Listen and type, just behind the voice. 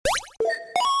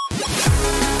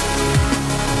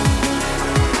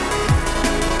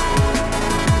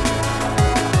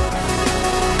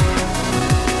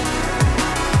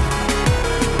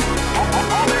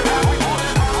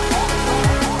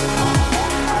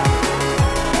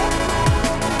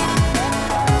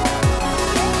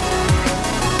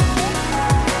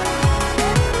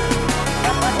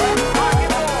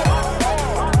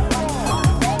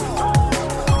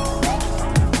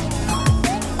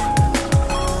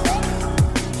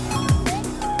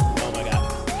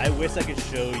wish I could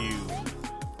show you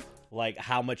like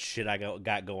how much shit I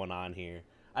got going on here.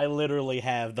 I literally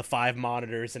have the 5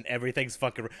 monitors and everything's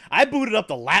fucking. I booted up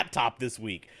the laptop this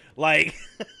week. Like,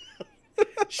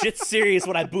 shit's serious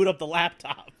when I boot up the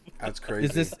laptop. That's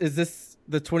crazy. Is this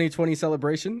the 2020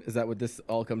 celebration? Is that what this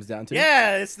all comes down to?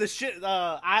 Yeah, it's the shit.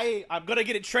 I'm gonna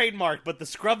get it trademarked, but the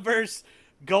Scrubverse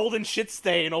Golden Shit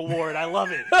Stain Award. I love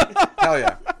it. Hell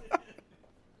yeah.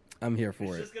 I'm here for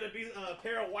It's it. just gonna be a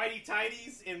pair of whitey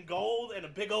tighties in gold and a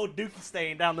big old dookie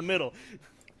stain down the middle.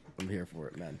 I'm here for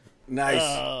it, man.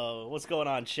 Nice. What's going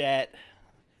on, chat?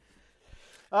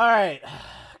 All right,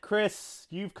 Chris,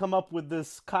 you've come up with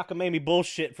this cockamamie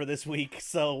bullshit for this week.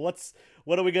 So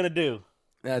what are we gonna do?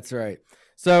 That's right.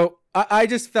 So I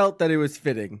just felt that it was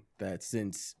fitting that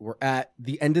since we're at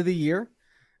the end of the year,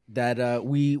 that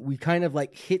we kind of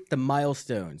like hit the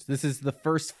milestones. This is the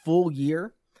first full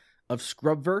year of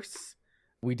Scrubverse.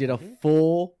 We did a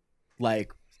full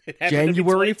like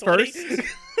January 1st.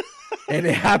 And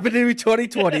it happened to be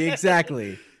 2020,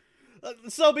 exactly.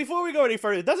 So before we go any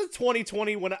further, doesn't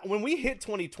 2020, when we hit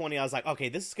 2020, I was like, okay,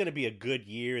 this is going to be a good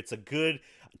year. It's a good,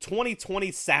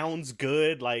 2020 sounds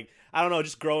good. Like, I don't know,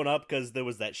 just growing up because there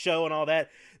was that show and all that.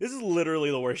 This is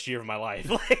literally the worst year of my life.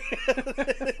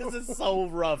 Like, this is so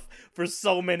rough for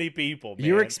so many people, man.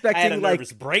 You were expecting I had a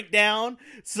nervous breakdown,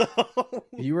 so...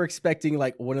 You were expecting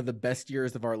like one of the best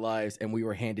years of our lives, and we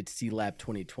were handed C-Lab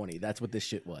 2020. That's what this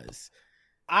shit was.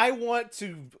 I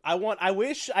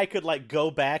wish I could like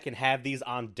go back and have these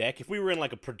on deck. If we were in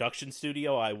like a production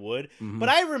studio, I would. Mm-hmm. But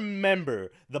I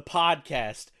remember the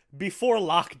podcast before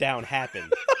lockdown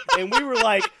happened. And we were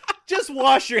like, just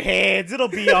wash your hands. It'll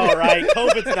be all right.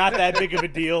 COVID's not that big of a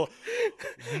deal.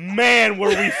 Man,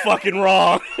 were we fucking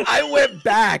wrong. I went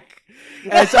back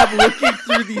as I'm looking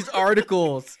through these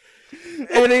articles.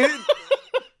 And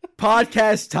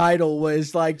podcast title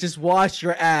was like, just wash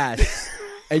your ass.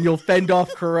 And you'll fend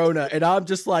off Corona. And I'm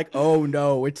just like, oh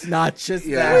no, it's not just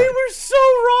that. We were so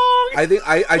wrong. I think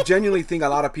I genuinely think a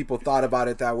lot of people thought about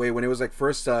it that way when it was like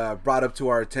first brought up to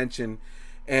our attention,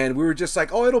 and we were just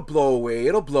like, oh, it'll blow away,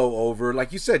 it'll blow over.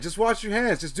 Like you said, just wash your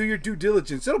hands, just do your due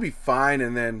diligence, it'll be fine.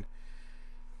 And then,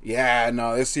 yeah,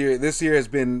 no, this year has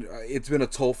been it's been a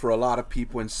toll for a lot of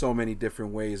people in so many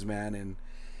different ways, man. And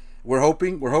we're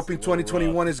hoping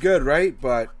 2021 is good, right?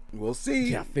 But we'll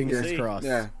see. Yeah, fingers crossed.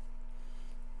 Yeah.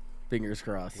 Fingers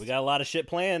crossed. We got a lot of shit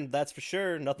planned, that's for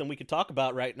sure. Nothing we can talk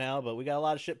about right now, but we got a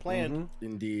lot of shit planned. Mm-hmm.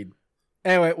 Indeed.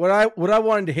 Anyway, what I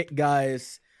wanted to hit,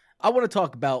 guys, I want to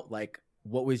talk about like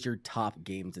what was your top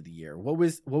games of the year? What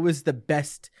was the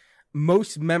best,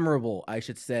 most memorable, I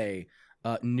should say,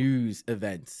 news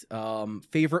events,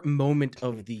 favorite moment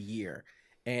of the year,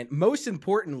 and most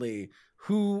importantly,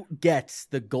 who gets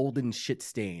the golden shit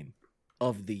stain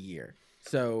of the year?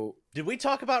 So, did we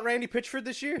talk about Randy Pitchford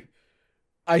this year?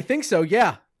 I think so.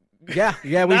 Yeah, we Not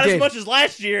did. as much as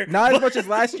last year. Not as much as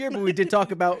last year, but we did talk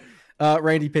about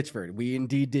Randy Pitchford. We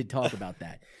indeed did talk about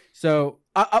that. So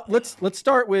let's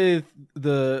start with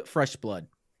the fresh blood.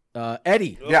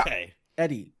 Eddie. Okay.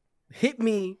 Eddie, hit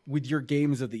me with your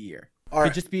games of the year. All Could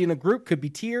right. just be in a group, could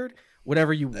be tiered,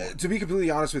 whatever you want. To be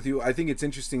completely honest with you, I think it's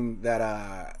interesting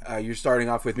that you're starting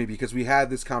off with me, because we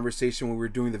had this conversation when we were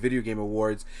doing the video game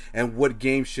awards and what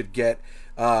game should get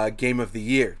game of the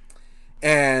year.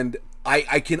 And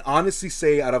I can honestly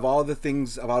say, out of all the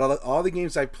things, about all the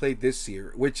games I played this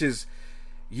year, which is,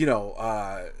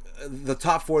 the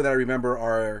top 4 that I remember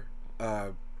are,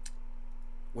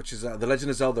 which is the Legend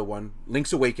of Zelda one,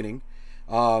 Link's Awakening,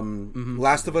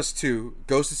 Last of Us 2,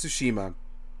 Ghost of Tsushima,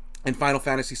 and Final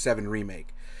Fantasy VII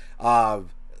Remake.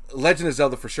 Legend of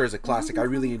Zelda for sure is a classic. I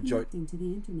really enjoyed.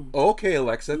 Okay,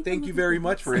 Alexa, thank you very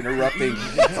much for interrupting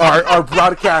our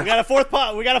broadcast. We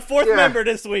got a fourth member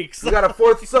this week. So. We got a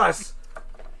 4th sus.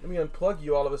 Let me unplug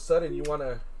you all of a sudden. You want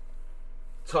to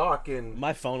talk and...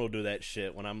 My phone will do that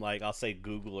shit when I'm like, I'll say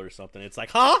Google or something. It's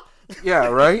like, huh? Yeah,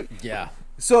 right? Yeah.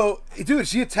 So, dude,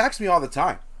 she attacks me all the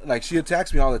time.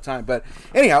 But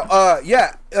anyhow,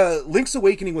 Link's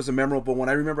Awakening was a memorable one.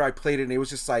 I remember I played it and it was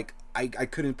just like, I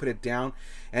couldn't put it down.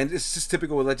 And it's just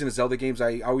typical with Legend of Zelda games.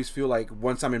 I always feel like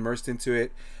once I'm immersed into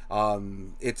it,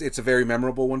 it's a very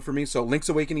memorable one for me. So Link's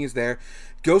Awakening is there.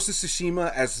 Ghost of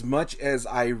Tsushima, as much as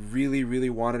I really, really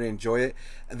wanted to enjoy it,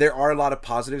 there are a lot of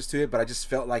positives to it, but I just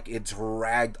felt like it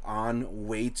dragged on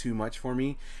way too much for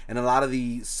me. And a lot of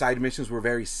the side missions were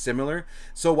very similar.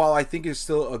 So while I think it's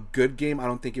still a good game, I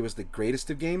don't think it was the greatest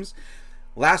of games.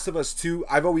 Last of Us 2,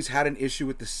 I've always had an issue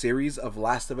with the series of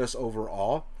Last of Us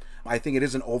overall. I think it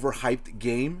is an overhyped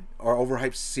game, or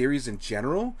overhyped series in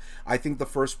general. I think the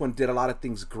first one did a lot of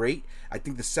things great. I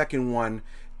think the second one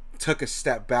took a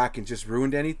step back and just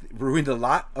ruined a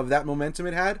lot of that momentum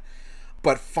it had.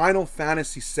 But Final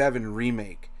Fantasy VII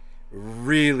Remake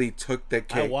really took the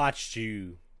cake. I watched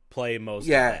you play most of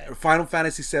Yeah, that. Final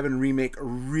Fantasy VII Remake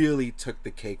really took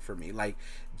the cake for me. Like,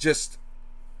 just,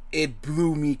 it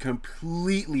blew me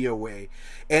completely away.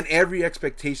 And every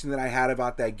expectation that I had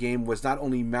about that game was not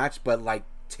only matched, but, like,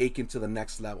 taken to the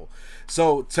next level.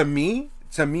 So, to me,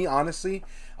 honestly,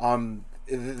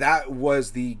 that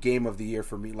was the game of the year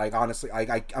for me. Like, honestly,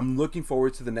 I'm looking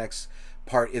forward to the next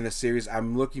part in the series.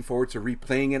 I'm looking forward to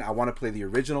replaying it. I want to play the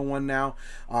original one now.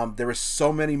 There were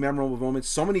so many memorable moments,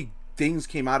 so many things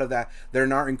came out of that are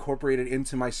not incorporated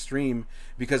into my stream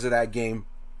because of that game.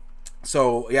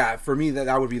 So yeah, for me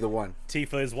that would be the one.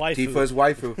 Tifa's waifu. Tifa's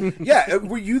waifu. Yeah,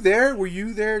 were you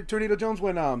there, Tornado Jones,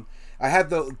 when I had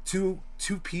the two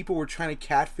people were trying to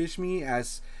catfish me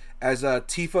as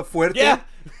Tifa Fuerte? Yeah,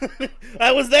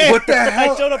 I was there. What the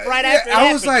hell? I showed up right after.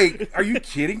 I was like, "Are you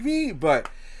kidding me?" But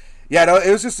yeah, no,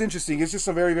 it was just interesting. It's just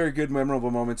some very, very good,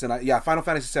 memorable moments, and Final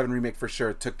Fantasy VII Remake for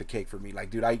sure took the cake for me. Like,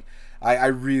 dude, I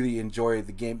really enjoyed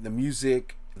the game, the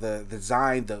music, the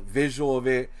design, the visual of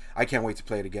it. I can't wait to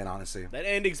play it again, honestly. That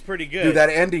ending's pretty good. Dude, that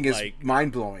ending is like,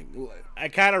 mind-blowing. I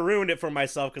kind of ruined it for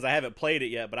myself because I haven't played it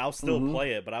yet, but I'll still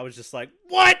play it. But I was just like,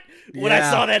 what? When I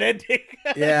saw that ending.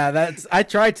 Yeah, I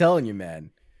tried telling you,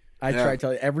 man. I tried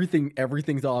telling you.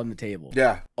 Everything's all on the table.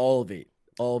 Yeah. All of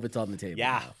it's on the table.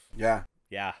 Yeah. Now.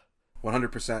 Yeah.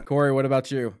 100%. Corey, what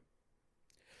about you?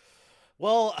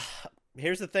 Well,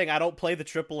 here's the thing. I don't play the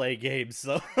AAA games,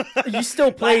 so You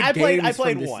still played I played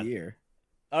from this one. year.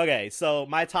 Okay, so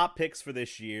my top picks for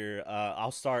this year,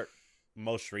 I'll start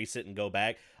most recent and go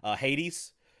back.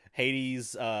 Hades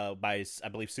by, I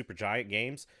believe, Supergiant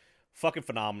Games. Fucking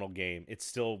phenomenal game. It's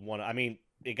still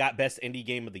it got best indie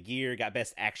game of the year, got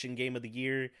best action game of the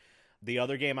year. The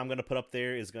other game I'm going to put up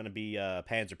there is going to be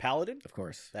Panzer Paladin. Of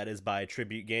course. That is by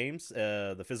Tribute Games.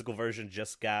 The physical version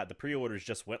the pre-orders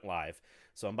just went live,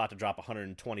 so I'm about to drop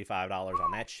 $125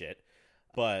 on that shit.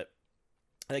 But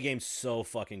that game's so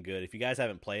fucking good. If you guys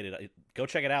haven't played it, go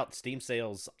check it out. Steam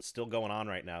sale's still going on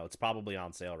right now. It's probably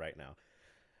on sale right now.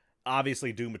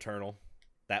 Obviously, Doom Eternal.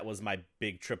 That was my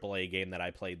big AAA game that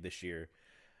I played this year.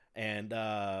 And,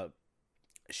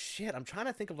 shit, I'm trying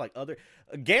to think of, like,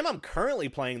 a game I'm currently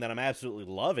playing that I'm absolutely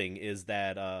loving is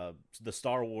that, the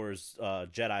Star Wars,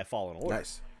 Jedi Fallen Order.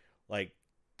 Nice. Like,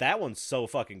 that one's so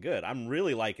fucking good. I'm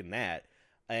really liking that.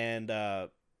 And,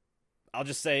 I'll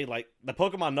just say, like, the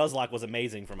Pokemon Nuzlocke was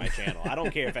amazing for my channel. I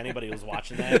don't care if anybody was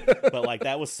watching that, but, like,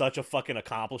 that was such a fucking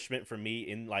accomplishment for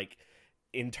me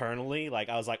internally. Like,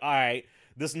 I was like, all right,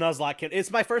 this Nuzlocke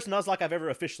it's my first Nuzlocke I've ever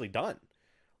officially done.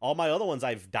 All my other ones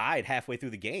I've died halfway through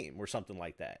the game or something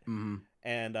like that. Mm-hmm.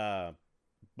 And,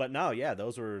 but no, yeah,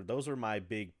 those were my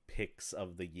big picks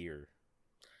of the year.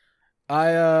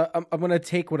 I'm gonna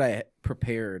take what I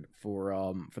prepared for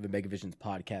the Megavisions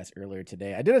podcast earlier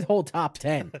today. I did a whole top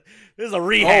 10. This is a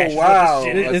rehash. Oh, wow. This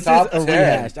shit is. This is top a 10.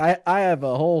 rehash. I have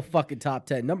a whole fucking top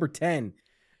 10. Number 10,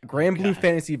 Grand Blue God.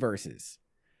 Fantasy Versus.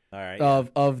 All right.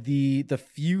 Of the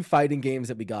few fighting games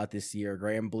that we got this year,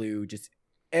 Grand Blue just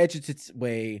edged its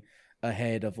way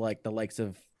ahead of like the likes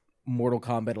of Mortal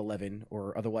Kombat 11,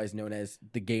 or otherwise known as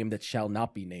the game that shall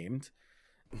not be named.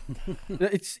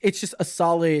 It's just a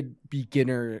solid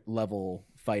beginner level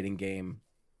fighting game,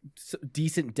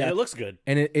 decent depth. And it looks good.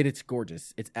 And it's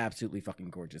gorgeous. It's absolutely fucking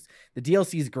gorgeous. The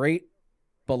DLC is great.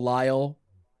 Belial,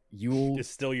 Yule, Is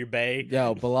still your bae.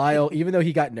 yo, Belial. Even though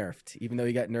he got nerfed,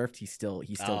 he's still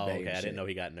Oh, bae okay. and I shit. didn't know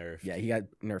he got nerfed. Yeah, he got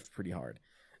nerfed pretty hard.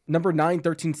 Number 9,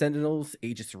 13 Sentinels,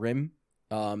 Aegis Rim.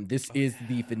 This is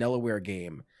the Vanillaware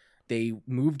game. They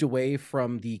moved away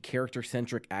from the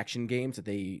character-centric action games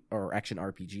or action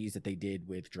RPGs that they did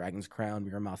with Dragon's Crown,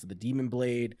 Miramasa the Demon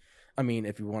Blade. I mean,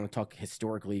 if you want to talk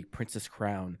historically, Princess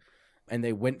Crown. And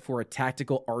they went for a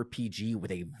tactical RPG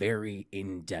with a very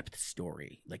in-depth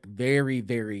story. Like, very,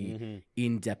 very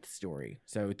in-depth story.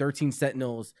 So 13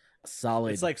 Sentinels,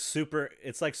 solid. It's like super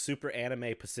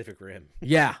anime Pacific Rim.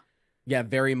 Yeah. Yeah,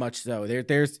 very much so.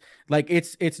 There's like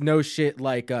it's no shit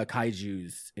like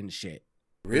Kaijus and shit.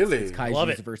 Really? It's Love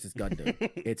Kaijus it. versus Gundam.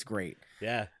 It's great.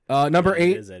 Yeah. Number It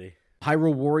 8, is, Eddie.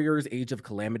 Hyrule Warriors Age of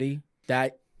Calamity.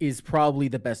 That is probably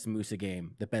the best Musa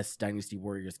game, the best Dynasty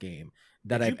Warriors game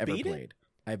that Did you I've ever beat it? played.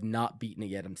 I have not beaten it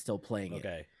yet. I'm still playing it.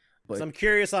 Okay. But So I'm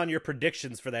curious on your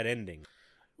predictions for that ending.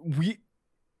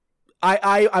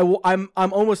 I'm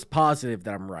almost positive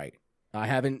that I'm right. I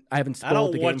haven't I spoiled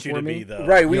don't the game want you for to me. be though.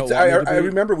 Right, You don't want me to I be?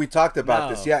 remember we talked about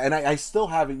No. this, yeah, and I still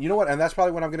haven't. You know what? And that's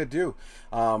probably what I'm gonna do.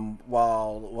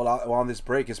 While on this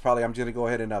break is probably I'm gonna go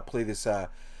ahead and play this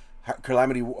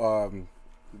Calamity.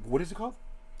 What is it called?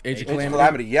 Age of Age of Calamity.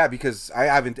 Calamity, yeah, because I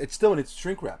haven't. It's still in its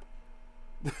shrink wrap.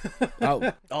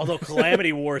 Oh, Although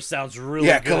Calamity Wars sounds really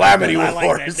Yeah, good. Calamity I like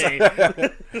Wars.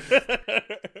 that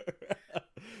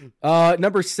name.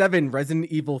 number 7, Resident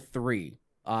Evil 3.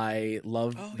 I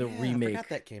love the I remake forgot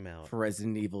that came out. for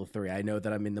Resident Evil 3. I know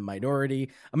that I'm in the minority.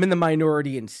 I'm in the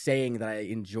minority in saying that I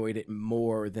enjoyed it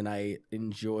more than I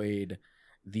enjoyed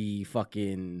the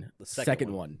fucking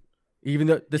second one. Even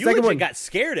though the You second legit one got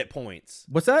scared at points.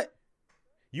 What's that?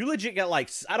 You legit got like,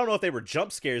 I don't know if they were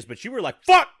jump scares, but you were like,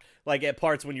 fuck! Like at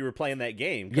parts when you were playing that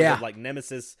game. 'Cause Yeah. of, like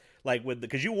Nemesis, like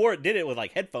because you did it with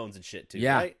like headphones and shit too,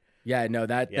 Yeah. right? Yeah, no,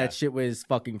 Yeah. that shit was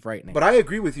fucking frightening. But I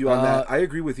agree with you on that. I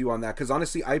agree with you on that because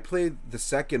honestly, I played the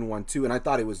second one too, and I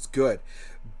thought it was good.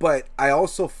 But I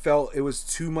also felt it was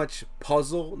too much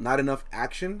puzzle, not enough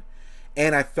action,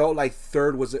 and I felt like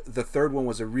the third one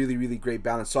was a really, really great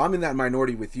balance. So I'm in that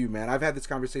minority with you, man. I've had this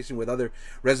conversation with other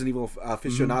Resident Evil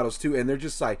aficionados too, and they're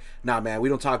just like, "Nah, man, we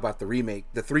don't talk about the remake,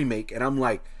 the 3-make," and I'm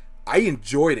like, I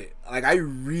enjoyed it. Like I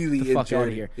really the fuck enjoyed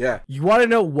outta it. here. Yeah. You want to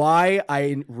know why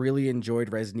I really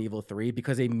enjoyed Resident Evil 3?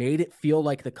 Because they made it feel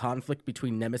like the conflict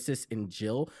between Nemesis and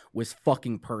Jill was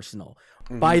fucking personal.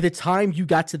 By the time you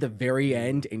got to the very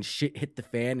end and shit hit the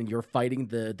fan and you're fighting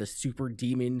the super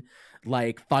demon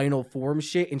like final form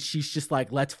shit and she's just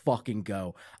like, let's fucking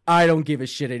go. I don't give a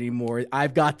shit anymore.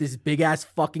 I've got this big ass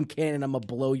fucking cannon. I'm gonna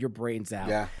blow your brains out.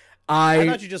 Yeah. I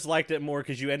thought you just liked it more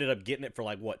because you ended up getting it for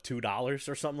like what, $2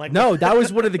 or something like that. No, that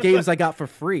was one of the games I got for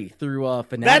free through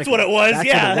Fanatic. That's what it was. That's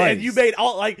Yeah, what it was. and you made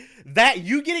all like that.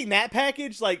 You getting that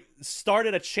package like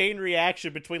started a chain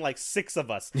reaction between like 6 of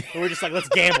us. And we're just like, let's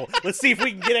gamble. Let's see if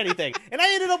we can get anything. And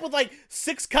I ended up with like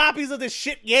 6 copies of this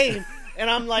shit game. And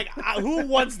I'm like, who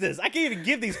wants this? I can't even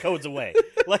give these codes away.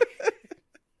 Like,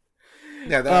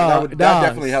 Yeah, that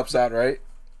definitely helps out, right?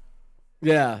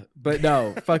 Yeah, but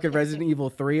no, fucking Resident Evil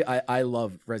 3. I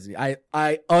love Resident.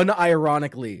 I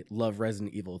unironically love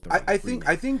Resident Evil 3. I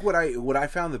think what I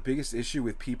found the biggest issue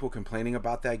with people complaining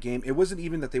about that game, it wasn't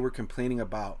even that they were complaining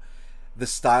about the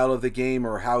style of the game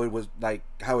or how it was like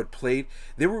how it played.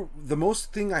 The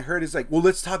most thing I heard is like, well,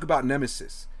 let's talk about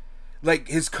Nemesis. Like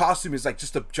his costume is like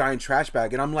just a giant trash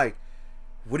bag, and I'm like,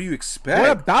 what do you expect? What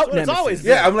about Well, it's Nemesis? always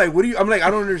Yeah, I'm like, I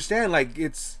don't understand. Like,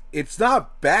 it's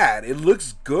not bad. It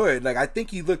looks good. Like, I think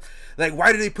he looked like,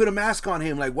 why did they put a mask on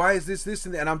him? Like, why is this,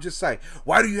 and that? And I'm just like,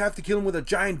 why do you have to kill him with a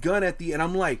giant gun at the? And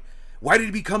I'm like, why did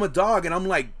he become a dog? And I'm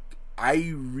like,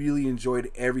 I really enjoyed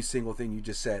every single thing you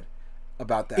just said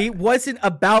about that. It wasn't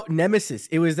about Nemesis.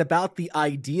 It was about the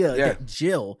idea that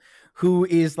Jill, who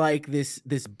is like this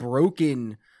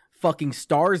broken fucking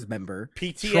STARS member,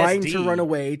 PTSD. trying to run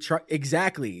away,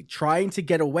 trying to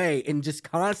get away, and just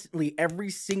constantly every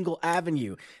single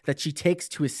avenue that she takes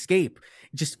to escape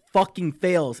just fucking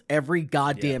fails every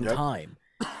goddamn time.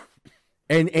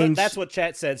 And that's what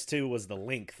chat says too, was the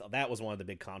length. That was one of the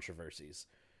big controversies.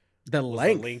 the Was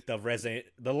length.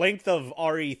 the length of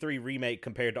RE3 remake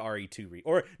compared to RE2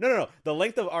 or no, the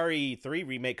length of RE3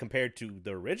 remake compared to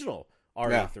the original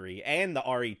RE3 and the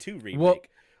RE2 remake. Well,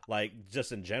 like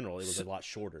just in general, it was a lot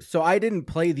shorter. So I didn't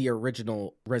play the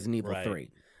original Resident Evil Right.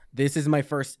 3. This is my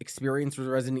first experience with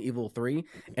Resident Evil 3,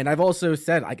 and I've also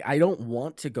said I don't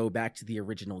want to go back to the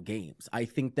original games. I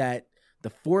think that the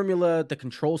formula, the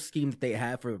control scheme that they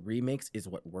have for remakes is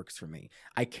what works for me.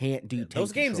 I can't do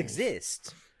Those games controls.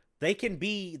 exist. They can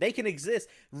exist.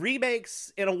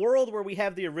 Remakes in a world where we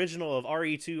have the original of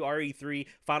RE2, RE3,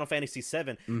 Final Fantasy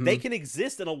VII, they can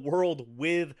exist in a world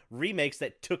with remakes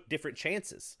that took different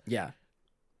chances. Yeah.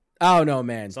 Oh no,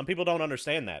 man. Some people don't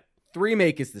understand that.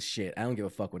 3-make is the shit. I don't give a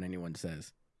fuck what anyone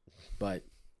says. But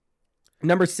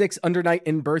number 6, Under Night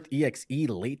in Birth EXE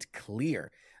Late Clear.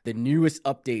 The newest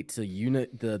update to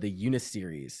the Unis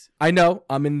series. I know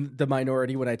I'm in the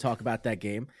minority when I talk about that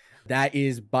game. That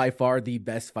is by far the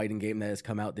best fighting game that has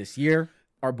come out this year.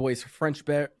 Our boys French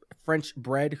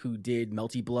Bread, who did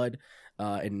Melty Blood,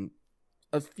 and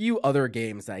a few other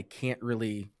games that I can't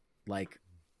really like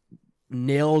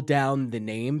nail down the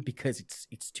name because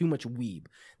it's too much weeb.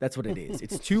 That's what it is.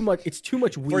 It's too much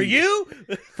weeb. For you?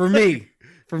 For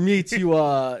me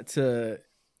to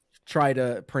try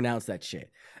to pronounce that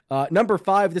shit. Number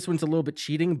 5, this one's a little bit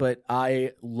cheating, but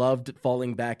I loved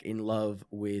falling back in love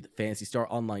with Phantasy Star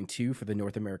Online 2 for the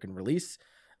North American release.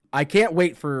 I can't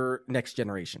wait for Next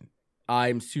Generation.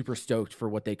 I'm super stoked for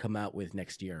what they come out with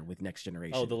next year with Next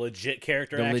Generation. Oh, the legit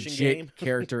character The action legit game?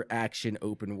 character action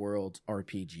open world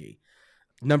RPG.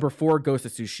 Number 4, Ghost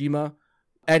of Tsushima.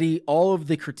 Eddie, all of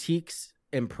the critiques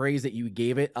and praise that you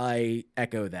gave it, I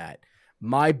echo that.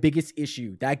 My biggest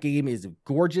issue, that game is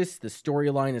gorgeous. The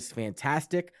storyline is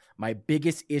fantastic. My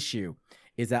biggest issue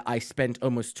is that I spent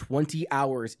almost 20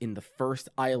 hours in the first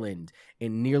island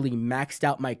and nearly maxed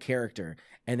out my character,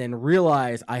 and then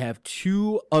realized I have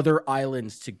 2 other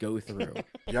islands to go through.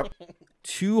 Yep.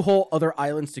 2 whole other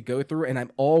islands to go through, and I'm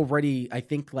already, I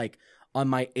think, like on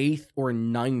my 8th or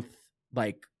 9th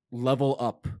like level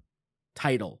up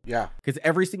title. Yeah. Because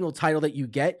every single title that you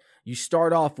get, you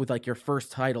start off with like your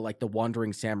first title, like the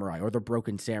Wandering Samurai or the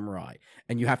Broken Samurai,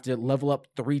 and you have to level up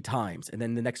 3 times, and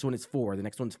then the next one is 4, the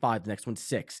next one's 5, the next one's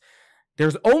 6.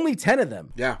 There's only 10 of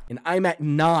them. Yeah. And I'm at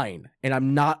 9, and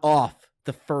I'm not off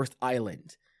the first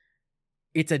island.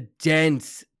 It's a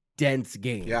dense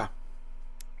game. Yeah.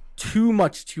 Too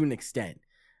much to an extent.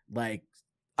 Like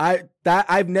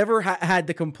I've never had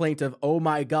the complaint of, oh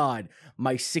my god,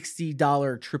 my $60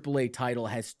 AAA title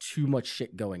has too much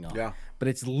shit going on. Yeah. But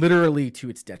it's literally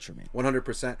to its detriment.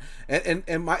 100%.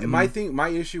 And my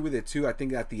issue with it too, I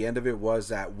think at the end of it was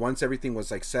that once everything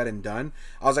was like said and done,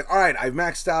 I was like, all right, I've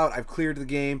maxed out, I've cleared the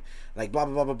game, like blah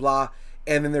blah blah blah blah.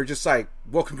 And then they're just like,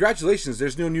 well, congratulations,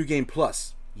 there's no new game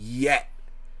plus yet.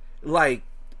 Like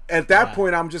at that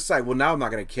point, I'm just like, well, now I'm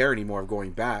not gonna care anymore of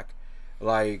going back.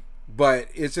 Like, but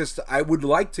it's just I would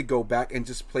like to go back and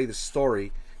just play the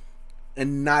story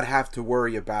and not have to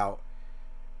worry about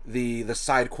the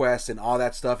side quests and all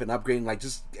that stuff and upgrading. Like,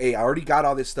 just, hey, I already got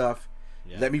all this stuff.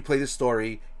 Yeah. Let me play the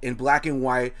story in black and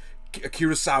white,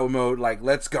 Kurosawa mode. Like,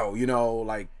 let's go. You know,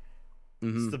 like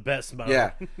it's the best mode.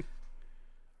 Yeah.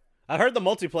 I heard the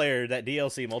multiplayer, that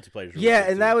DLC multiplayer. Is really yeah, good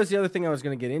and too. that was the other thing I was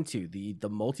going to get into. The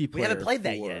multiplayer. We haven't played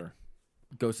that yet.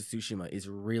 Ghost of Tsushima is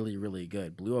really, really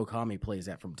good. Blue Okami plays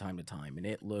that from time to time, and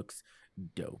it looks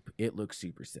dope. It looks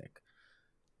super sick.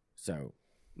 So,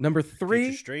 number 3.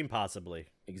 Future stream, possibly.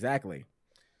 Exactly.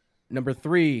 Number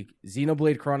 3,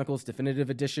 Xenoblade Chronicles Definitive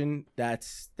Edition.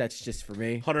 That's just for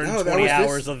me. 120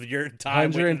 hours of your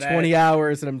time. 120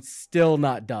 hours, and I'm still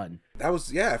not done. That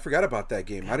was, I forgot about that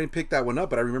game. I didn't pick that one up,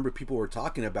 but I remember people were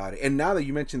talking about it. And now that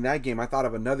you mentioned that game, I thought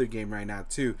of another game right now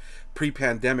too,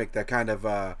 pre-pandemic, that kind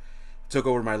of took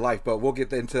over my life. But we'll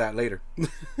get into that later.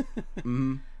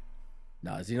 Mm-hmm.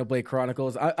 No, Xenoblade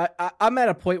Chronicles. I'm at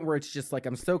a point where it's just like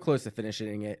I'm so close to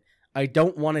finishing it. I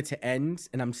don't want it to end,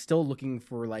 and I'm still looking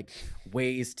for like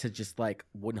ways to just like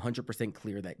 100%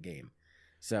 clear that game.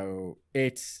 So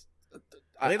it's.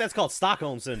 I think that's called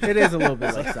Stockholm Syndrome. It is a little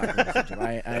bit like Stockholm Syndrome.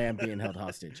 I am being held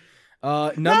hostage.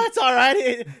 No, it's all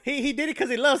right. He did it because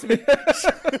he loves me.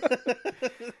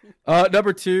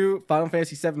 Number 2, Final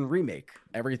Fantasy VII Remake.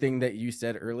 Everything that you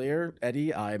said earlier,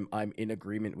 Eddie, I'm in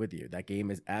agreement with you. That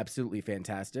game is absolutely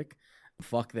fantastic.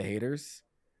 Fuck the haters,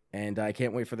 and I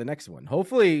can't wait for the next one.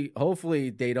 Hopefully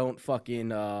they don't fucking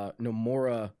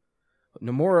Nomura.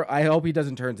 I hope he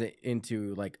doesn't turn it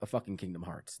into like a fucking Kingdom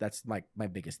Hearts. That's my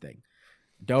biggest thing.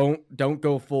 Don't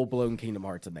go full blown Kingdom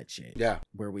Hearts on that shit. Yeah,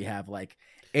 where we have like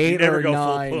 8 never or go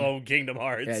 9 full blown Kingdom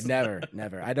Hearts. Yeah,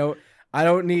 never. I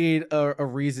don't need a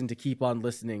reason to keep on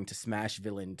listening to Smash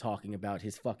Villain talking about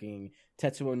his fucking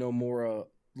Tetsuo Nomura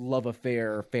love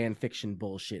affair fan fiction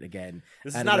bullshit again.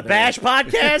 This is not a bash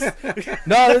podcast.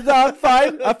 No, I'm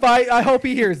fine. I hope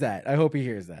he hears that.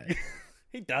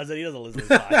 He doesn't. He doesn't listen to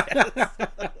this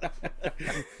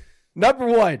podcast. Number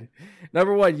one,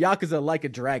 Yakuza Like a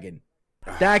Dragon.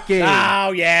 That game.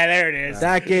 Oh yeah, there it is.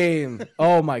 That game.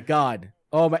 Oh my god.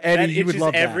 Oh my Eddie, you would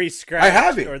love every that. scratch. I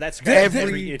have it. Or that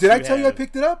Did I tell you I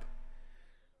picked it up?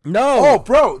 No. Oh,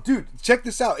 bro, dude, check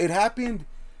this out. It happened.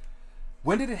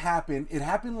 When did it happen? It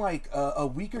happened like a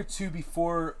week or 2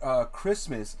 before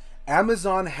Christmas.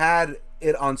 Amazon had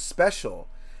it on special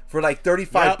for like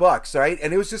 $35, right?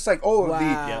 And it was just like,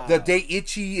 Wow. the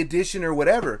Daiichi edition or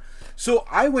whatever. So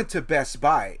I went to Best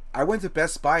Buy.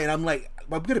 And I'm like,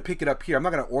 I'm gonna pick it up here. I'm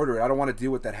not gonna order it. I don't want to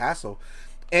deal with that hassle.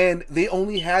 And they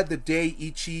only had the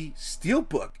Daiichi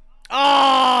Steelbook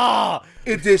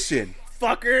edition.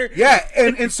 Fucker. Yeah,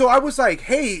 and so I was like,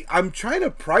 hey, I'm trying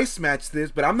to price match this,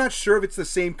 but I'm not sure if it's the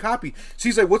same copy.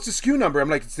 She's like, what's the SKU number? I'm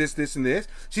like, it's this, this, and this.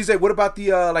 She's like, what about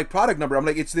the like product number? I'm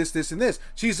like, it's this, this, and this.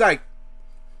 She's like,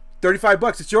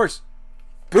 $35, it's yours.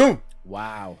 Boom.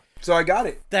 Wow. So I got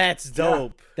it. That's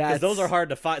dope. Yeah, Because those are hard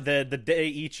to find. The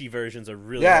Daiichi versions are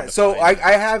really Yeah, hard to so find.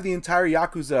 I have the entire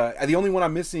Yakuza. The only one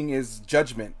I'm missing is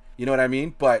Judgment. You know what I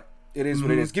mean? But it is what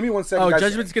it is. Give me 1 second. Oh, guys.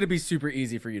 Judgment's gonna be super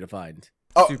easy for you to find.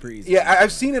 Oh, super easy. Yeah,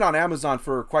 I've seen it on Amazon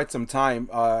for quite some time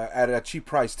at a cheap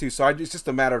price too. So it's just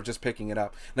a matter of just picking it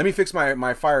up. Let me fix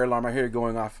my fire alarm. I hear it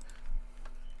going off.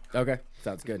 Okay,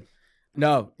 sounds good.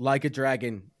 No, Like a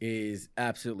Dragon is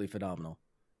absolutely phenomenal.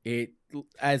 It,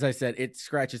 as I said, it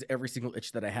scratches every single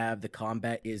itch that I have. The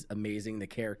combat is amazing. The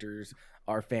characters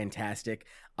are fantastic.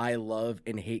 I love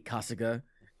and hate Kasuga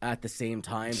at the same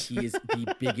time. He is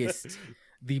the biggest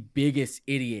the biggest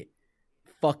idiot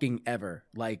fucking ever.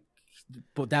 Like,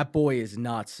 but that boy is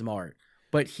not smart.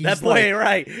 But he's that boy ain't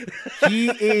right. He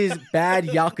is bad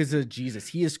Yakuza Jesus.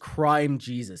 He is crime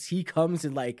Jesus. He comes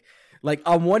in like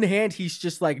on one hand, he's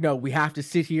just like, no, we have to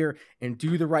sit here and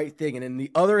do the right thing. And in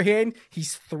the other hand,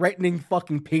 he's threatening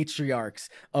fucking patriarchs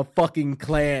of fucking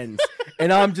clans.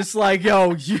 And I'm just like,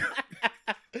 yo,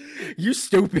 you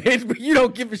stupid, but you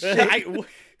don't give a shit.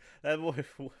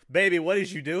 Baby, what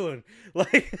is you doing?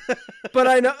 Like, but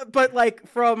I know, but like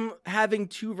from having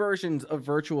two versions of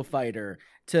Virtua Fighter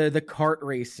to the kart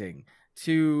racing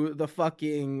to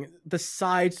the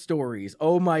side stories.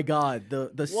 Oh my god,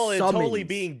 the well, it's summons. totally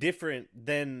being different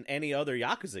than any other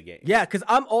Yakuza game. Yeah, because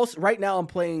I'm also right now I'm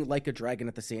playing Like a Dragon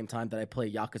at the same time that I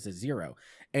play Yakuza 0,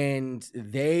 and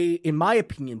they, in my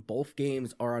opinion, both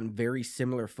games are on very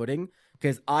similar footing.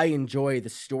 Because I enjoy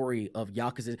the story of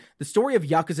Yakuza. The story of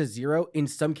Yakuza 0 in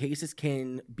some cases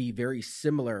can be very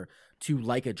similar to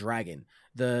Like a Dragon.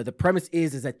 The premise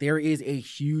is that there is a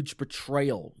huge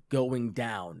betrayal going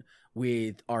down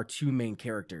with our two main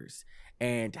characters.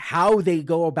 And how they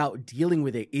go about dealing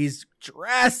with it is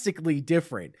drastically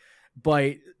different.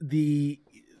 But it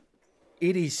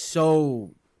is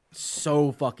so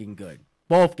fucking good.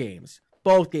 Both games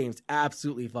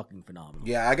absolutely fucking phenomenal.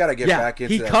 Yeah, I gotta get back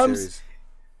into that series.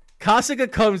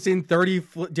 Kasuga comes in 30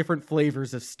 different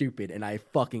flavors of stupid, and I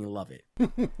fucking love it.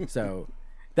 So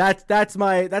that's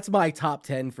my top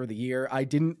 10 for the year. I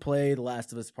didn't play The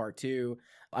Last of Us Part 2.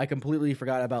 I completely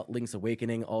forgot about Link's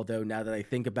Awakening, although now that I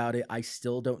think about it, I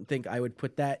still don't think I would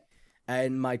put that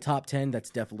in my top 10.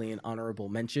 That's definitely an honorable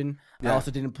mention. Yeah. I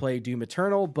also didn't play Doom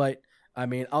Eternal, but I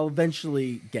mean, I'll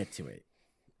eventually get to it.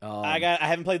 I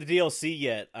haven't played the DLC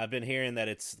yet. I've been hearing that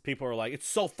people are like, it's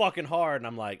so fucking hard, and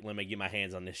I'm like, let me get my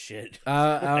hands on this shit.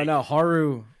 I don't know.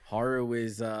 Haru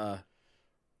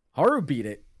beat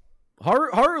it.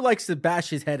 Haru likes to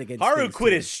bash his head against. Haru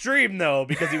quit his stream though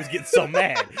because he was getting so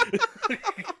mad.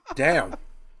 Damn.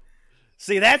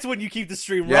 See, that's when you keep the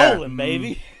stream rolling,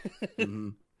 baby. Mm-hmm.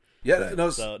 Yeah,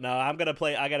 no. So no, I'm gonna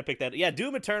play. I gotta pick that. Yeah,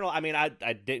 Doom Eternal. I mean, I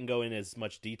didn't go in as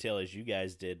much detail as you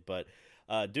guys did, but.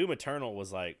 Doom Eternal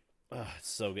was like,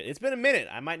 it's so good. It's been a minute.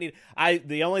 I might need.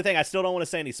 The only thing I still don't want to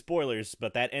say any spoilers,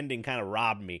 but that ending kind of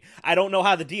robbed me. I don't know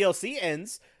how the DLC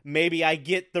ends. Maybe I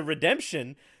get the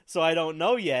redemption, so I don't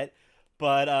know yet.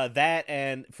 But that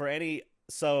and for any,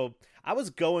 so I was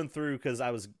going through because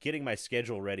I was getting my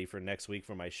schedule ready for next week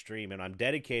for my stream, and I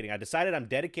decided I'm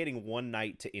dedicating one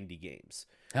night to indie games.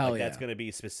 Hell yeah. That's going to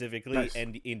be specifically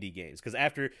indie games because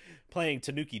after playing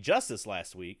Tanuki Justice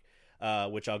last week.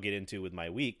 Which I'll get into with my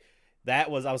week. I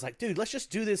was like, dude, let's just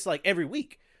do this like every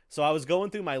week. So I was going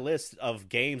through my list of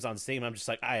games on Steam. I'm just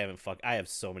like, I have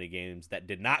so many games that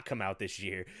did not come out this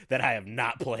year that I have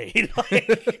not played.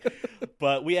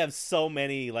 But we have so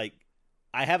many, like,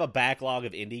 I have a backlog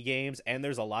of indie games, and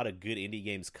there's a lot of good indie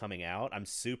games coming out. I'm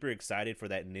super excited for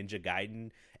that Ninja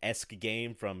Gaiden-esque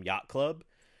game from Yacht Club.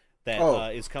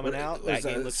 That is coming out. That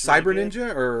game looks Cyber really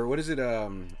Ninja, or what is it?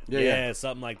 Yeah,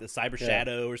 something like the Cyber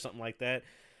Shadow or something like that.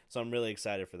 So I'm really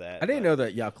excited for that. I didn't know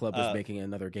that Yacht Club was making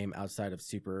another game outside of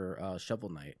Super Shovel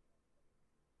Knight.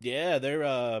 Yeah,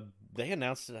 they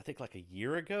announced it I think like a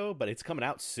year ago, but it's coming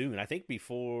out soon. I think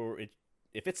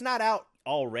if it's not out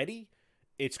already,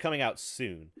 it's coming out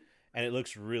soon. And it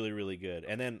looks really, really good.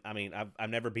 And then, I mean, I've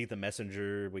never beat The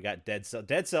Messenger. We got Dead Cells.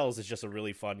 Dead Cells is just a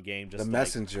really fun game. Just The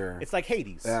Messenger. It's like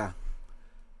Hades. Yeah.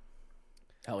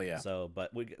 Hell yeah. So,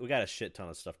 but we got a shit ton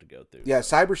of stuff to go through. Yeah,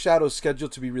 Cyber Shadow is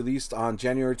scheduled to be released on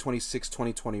January 26,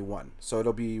 2021. So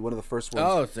it'll be one of the first ones.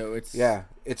 Oh, so it's... Yeah,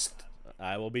 it's...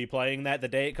 I will be playing that the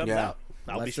day it comes out.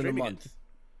 I'll be streaming it.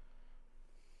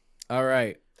 All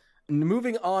right.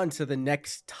 Moving on to the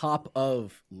next top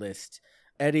of list.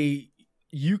 Eddie...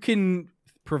 You can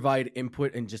provide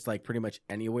input in just like pretty much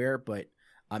anywhere, but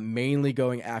I'm mainly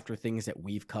going after things that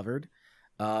we've covered.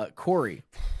 Corey,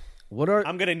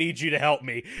 I'm going to need you to help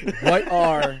me.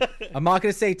 I'm not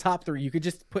going to say top 3. You could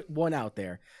just put one out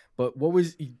there, but what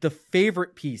was the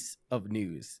favorite piece of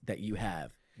news that you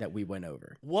have that we went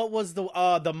over? What was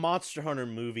the Monster Hunter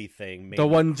movie thing? The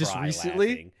one just recently?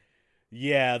 Laughing.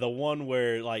 Yeah, the one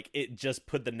where like it just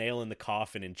put the nail in the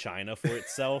coffin in China for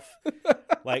itself.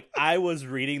 Like I was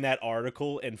reading that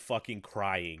article and fucking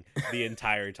crying the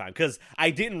entire time because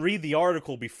I didn't read the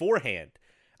article beforehand.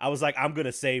 I was like, I'm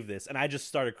gonna save this, and I just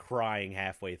started crying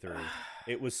halfway through.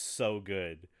 It was so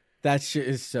good. That shit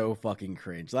is so fucking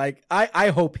cringe. Like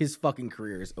I hope his fucking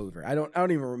career is over. I don't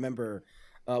even remember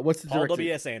What's the Paul director?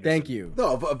 W.S. Anderson. Thank you.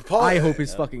 No, but Paul. I hope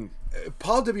it's fucking.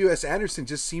 Paul W.S. Anderson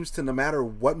just seems to, no matter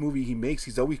what movie he makes,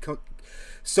 he's always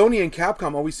Sony and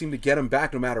Capcom always seem to get him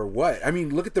back no matter what. I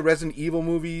mean, look at the Resident Evil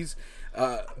movies.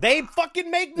 They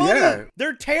fucking make money. Yeah.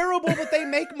 They're terrible, but they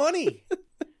make money.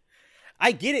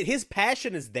 I get it. His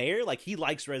passion is there. Like, he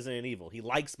likes Resident Evil. He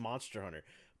likes Monster Hunter.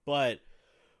 But,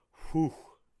 whew,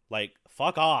 like,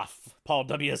 fuck off, Paul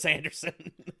W.S. Anderson.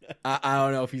 I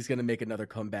don't know if he's gonna make another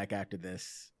comeback after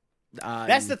this.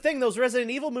 That's the thing. Those Resident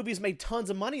Evil movies made tons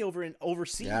of money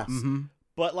overseas. Yeah. Mm-hmm.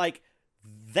 But, like,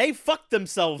 they fucked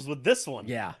themselves with this one.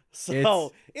 Yeah.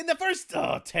 So, in the first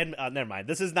 10... never mind.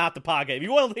 This is not the podcast. If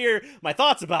you want to hear my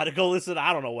thoughts about it, go listen.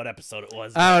 I don't know what episode it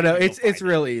was. I don't know. Go It's find it.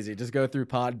 real easy. Just go through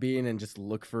Podbean and just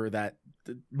look for that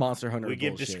Monster Hunter. We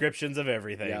give bullshit. descriptions of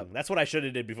everything. Yep. That's what I should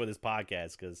have did before this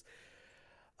podcast, because...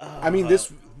 I mean,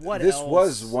 this else?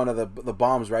 was one of the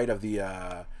bombs, right, of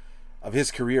the of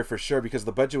his career for sure, because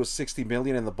the budget was $60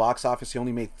 million and the box office he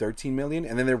only made $13 million,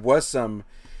 and then there was some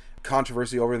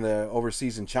controversy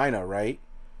overseas in China, right?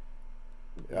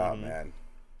 Oh man.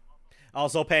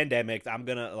 Also, pandemic. I'm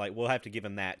gonna we'll have to give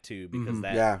him that too, because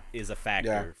that is a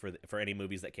factor for any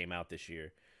movies that came out this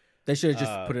year. They should have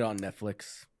just put it on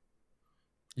Netflix.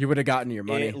 You would have gotten your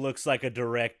money. It looks like a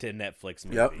direct to Netflix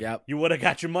movie. Yep. You would have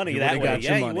got your money You that would've way. got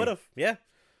your You money. would have. Yeah.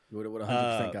 You would have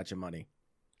 100% got your money.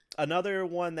 Another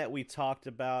one that we talked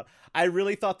about. I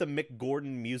really thought the Mick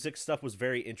Gordon music stuff was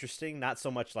very interesting. Not so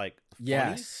much like funny,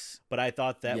 Yes. but I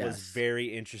thought that was Yes. very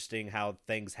interesting how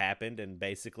things happened and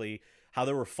basically how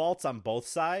there were faults on both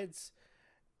sides.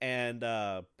 And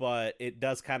but it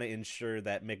does kind of ensure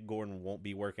that Mick Gordon won't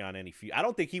be working on any I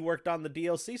don't think he worked on the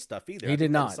DLC stuff either. He I did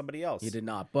think that not. was somebody else. He did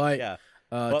not. But Yeah.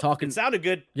 But it sounded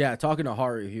good. Yeah, talking to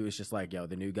Haru, he was just like, "Yo,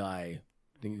 the new guy's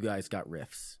got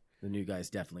riffs. The new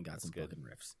guy's definitely got some fucking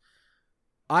riffs."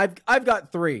 I've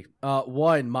got three.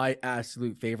 One, my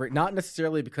absolute favorite, not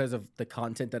necessarily because of the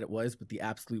content that it was, but the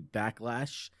absolute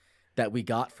backlash that we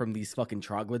got from these fucking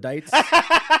troglodytes.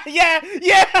 yeah.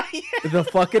 The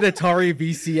fucking Atari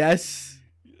VCS.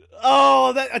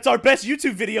 Oh, that's our best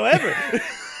YouTube video ever.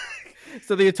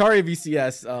 So the Atari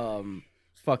VCS,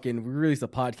 we released a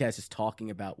podcast just talking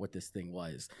about what this thing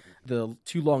was. The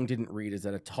too long didn't read is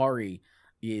that Atari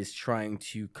is trying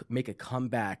to make a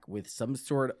comeback with some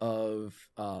sort of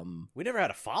We never had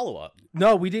a follow-up.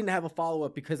 No, we didn't have a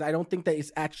follow-up because I don't think that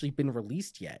it's actually been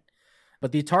released yet.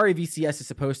 But the Atari VCS is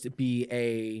supposed to be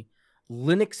a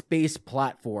Linux-based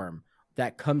platform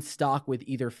that comes stock with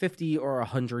either 50 or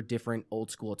 100 different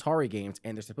old-school Atari games,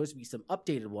 and there's supposed to be some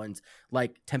updated ones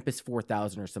like Tempest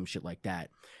 4000 or some shit like that.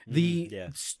 The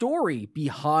story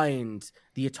behind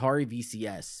the Atari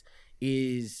VCS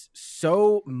is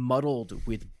so muddled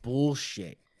with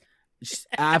bullshit. Just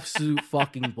absolute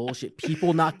fucking bullshit.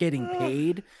 People not getting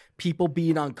paid, people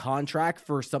being on contract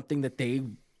for something that they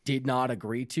did not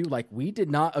agree to. Like, we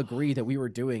did not agree that we were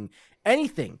doing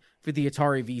anything for the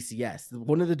Atari VCS.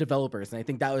 One of the developers, and I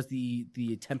think that was the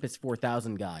Tempest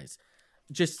 4000 guys,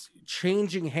 just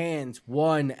changing hands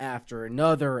one after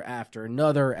another, after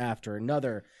another, after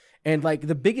another. And like,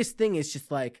 the biggest thing is just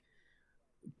like,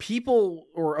 people,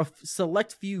 or a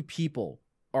select few people,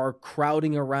 are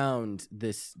crowding around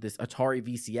this Atari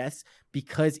VCS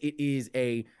because it is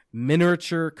a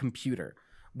miniature computer,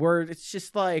 where it's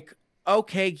just like,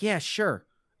 okay, yeah, sure.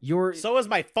 So is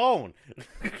my phone.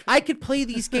 I could play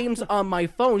these games on my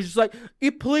phone. It's just like,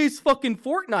 it plays fucking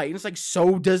Fortnite. And it's like,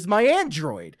 so does my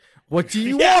Android. What do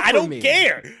you want I from don't me?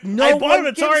 care. No I bought one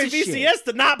an Atari gives a VCS shit.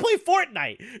 to not play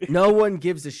Fortnite. No one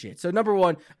gives a shit. So number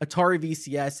one, Atari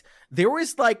VCS. There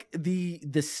was like the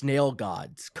snail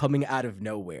gods coming out of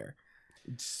nowhere,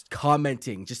 just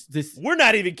commenting. Just this. We're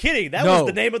not even kidding. That No. was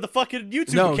the name of the fucking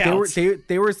YouTube accounts.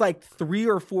 There was like 3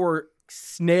 or 4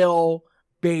 snail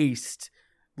based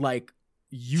like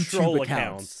YouTube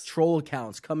troll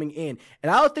accounts coming in, and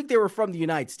I don't think they were from the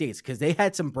United States because they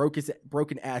had some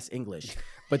broken ass English,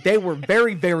 but they were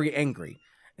very, very angry,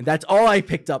 and that's all I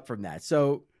picked up from that.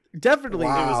 So definitely,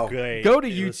 Wow. It was great. go to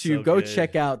It was YouTube, so go good.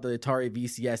 check out the Atari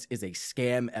VCS is a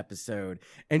scam episode,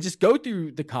 and just go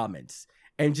through the comments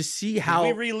and just see how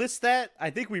Did we relist that? I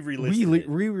think we relisted it.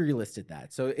 we relisted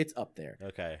that, so it's up there.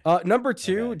 Okay. Number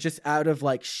 2, Okay. just out of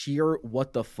like sheer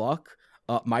what the fuck,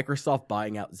 Microsoft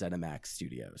buying out ZeniMax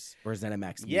Studios or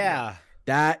ZeniMax Media. Yeah.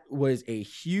 That was a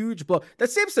huge blow. That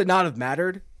seems to not have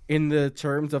mattered in the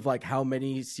terms of like how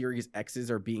many Series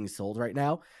X's are being sold right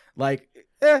now. Like,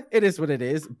 it is what it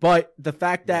is. But the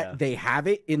fact that they have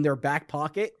it in their back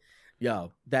pocket,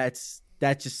 that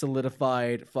just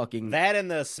solidified fucking That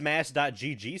and the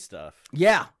Smash.gg stuff.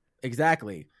 Yeah,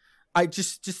 exactly. I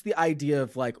just the idea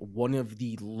of like one of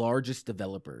the largest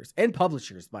developers and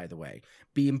publishers, by the way,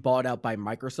 being bought out by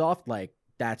Microsoft, like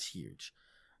that's huge.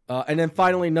 And then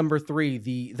finally, number 3,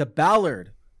 the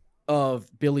ballad of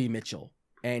Billy Mitchell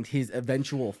and his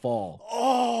eventual fall.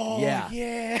 Oh yeah.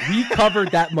 We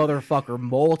covered that motherfucker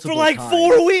multiple for like times.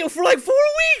 4 weeks. For like 4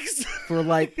 weeks. For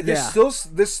like There's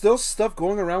still stuff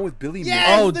going around with Billy Mitchell.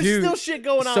 Yes, Oh, there's dude. still shit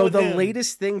going on So with the him.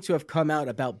 latest thing to have come out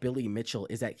about Billy Mitchell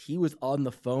is that he was on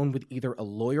the phone with either a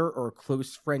lawyer or a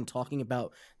close friend talking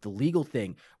about the legal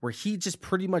thing, where he just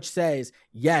pretty much says,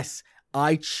 yes,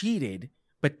 I cheated,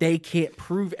 but they can't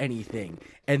prove anything.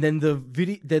 And then the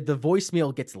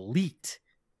voicemail gets leaked.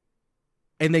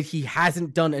 And then he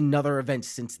hasn't done another event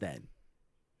since then.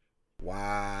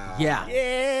 Wow. Yeah.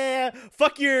 Yeah.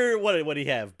 Fuck your what did he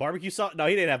have? Barbecue sauce? No,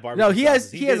 he didn't have barbecue No, sauce.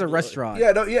 he has did a restaurant.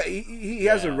 Yeah, no, yeah, he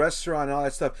has a Yeah. restaurant and all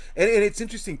that stuff, and it's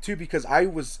interesting too because I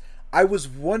was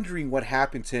wondering what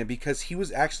happened to him because he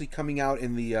was actually coming out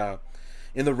in the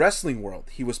wrestling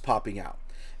world. He was popping out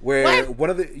where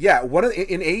What?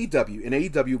 in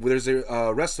AEW where there's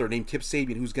a wrestler named Kip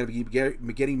Sabian who's going to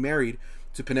be getting married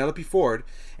to Penelope Ford,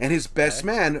 and his best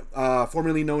man,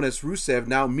 formerly known as Rusev,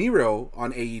 now Miro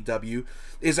on AEW,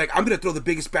 is like, I'm gonna throw the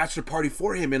biggest bachelor party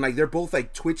for him, and like they're both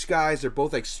like Twitch guys, they're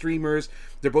both like streamers,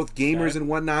 they're both gamers and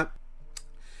whatnot.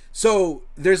 So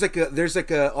there's like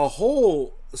a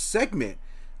whole segment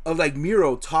of like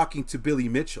Miro talking to Billy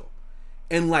Mitchell,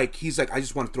 and like he's like, I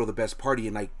just want to throw the best party,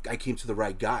 and like I came to the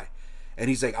right guy, and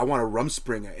he's like, I want a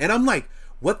Rumspringer, and I'm like,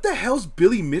 what the hell's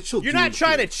Billy Mitchell You're doing not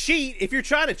trying here? to cheat. If you're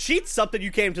trying to cheat something,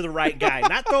 you came to the right guy.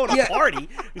 Not throwing a party.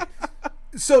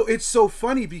 So it's so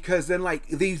funny because then like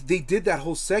they did that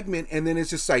whole segment and then it's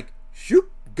just like shoot,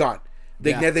 gone.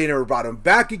 They never brought him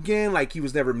back again. Like he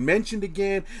was never mentioned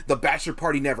again. The bachelor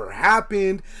party never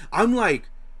happened. I'm like,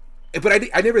 but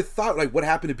I never thought like what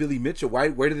happened to Billy Mitchell.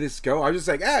 Where did this go? I was just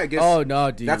like, I guess. Oh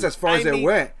no, dude. That's as far as it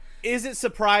went. Is it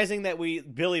surprising that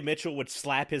Billy Mitchell would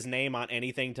slap his name on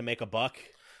anything to make a buck?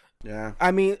 Yeah.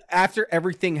 I mean, after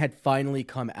everything had finally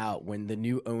come out, when the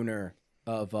new owner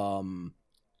of Twin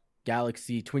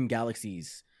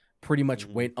Galaxies pretty much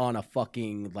went on a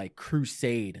fucking like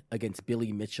crusade against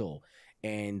Billy Mitchell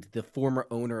and the former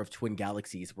owner of Twin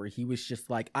Galaxies, where he was just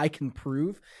like, I can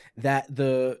prove that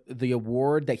the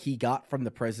award that he got from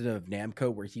the president of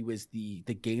Namco, where he was the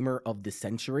gamer of the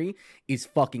century, is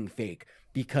fucking fake,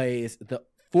 because the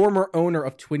former owner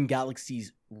of Twin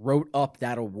Galaxies wrote up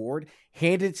that award,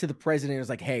 handed it to the president, and was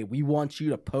like, hey, we want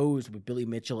you to pose with Billy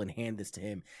Mitchell and hand this to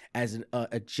him as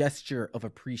a gesture of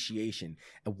appreciation.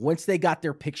 And once they got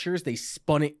their pictures, they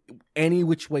spun it any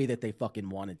which way that they fucking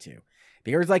wanted to.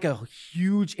 There's like a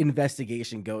huge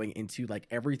investigation going into like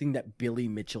everything that Billy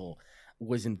Mitchell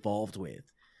was involved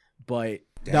with. But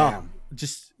no,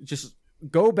 just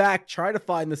go back, try to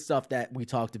find the stuff that we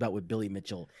talked about with Billy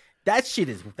Mitchell. That shit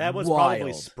is That was wild.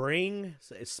 probably spring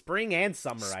and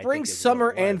summer. Spring, summer,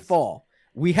 and fall.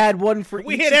 We had one for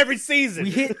We each. hit every season.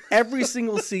 We hit every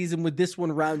single season, with this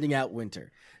one rounding out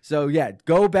winter. So yeah,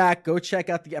 go back, go check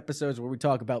out the episodes where we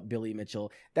talk about Billy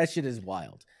Mitchell. That shit is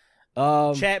wild.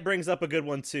 Chat brings up a good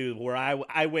one too, where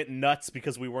I went nuts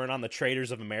because we weren't on the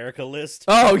Traders of America list.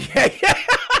 Oh yeah.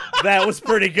 That was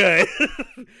pretty good.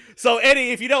 So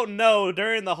Eddie, if you don't know,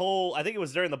 during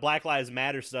the Black Lives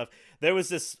Matter stuff, there was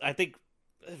this, I think,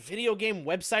 video game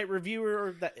website reviewer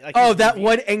or that. Like, That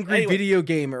one angry video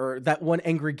gamer, or that one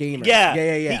angry gamer. Yeah.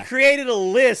 Yeah. He created a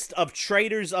list of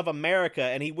Traders of America,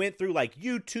 and he went through like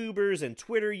YouTubers and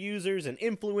Twitter users and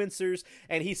influencers,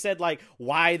 and he said like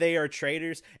why they are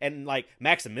traitors, and like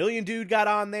Maximilian dude got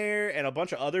on there, and a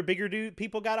bunch of other bigger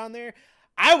people got on there.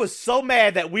 I was so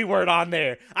mad that we weren't on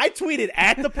there. I tweeted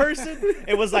at the person.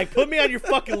 It was like, put me on your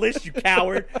fucking list, you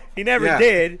coward. He never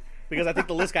did, because I think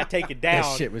the list got taken down.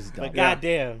 That shit was dumb. But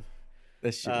goddamn.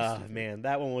 That shit was stupid. Man,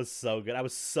 that one was so good. I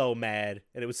was so mad,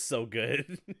 and it was so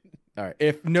good. All right.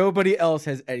 If nobody else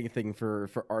has anything for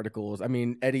articles, I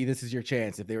mean, Eddie, this is your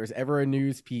chance. If there was ever a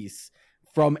news piece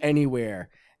from anywhere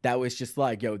that was just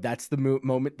like, yo, that's the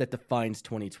moment that defines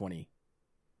 2020.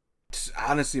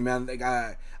 Honestly, man, like,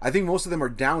 I think most of them are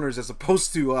downers as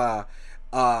opposed to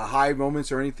high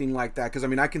moments or anything like that. Because I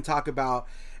mean, I can talk about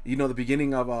the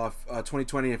beginning of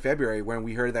 2020 in February when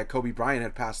we heard that Kobe Bryant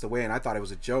had passed away, and I thought it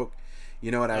was a joke.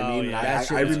 You know what I mean? Yeah. That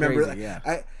shit I was remember crazy,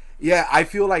 that. I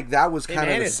feel like that was kind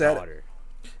of the his set. daughter.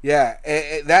 Yeah,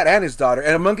 that and his daughter,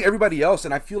 and among everybody else,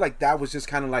 and I feel like that was just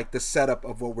kind of like the setup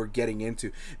of what we're getting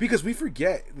into, because we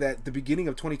forget that the beginning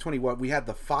of 2020, we had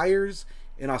the fires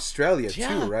in Australia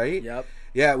too, right? Yep.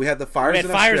 Yeah, we had the fires. We had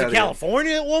in fires Australia. in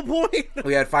California at one point.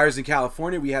 We had fires in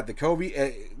California. We had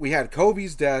we had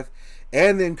Kobe's death,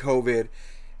 and then COVID.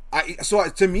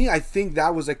 To me, I think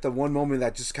that was like the one moment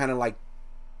that just kind of like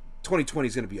 2020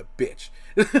 is gonna be a bitch.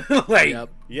 Like, Yep.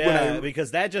 Yeah,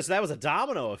 because that was a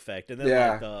domino effect, and then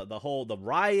like the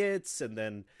riots, and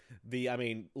then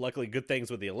luckily good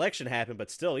things with the election happened, but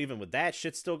still, even with that,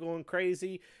 shit's still going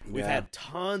crazy. We've had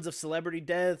tons of celebrity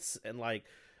deaths, and like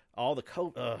all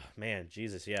the man,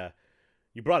 Jesus, yeah.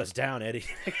 You brought us down, Eddie.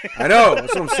 I know.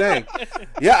 That's what I'm saying.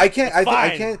 Yeah, I can't.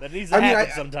 I can't. That needs to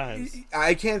happen sometimes.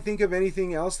 I can't think of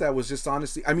anything else that was just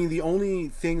honestly. I mean, the only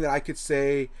thing that I could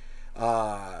say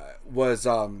was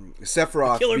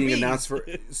Sephiroth being announced for.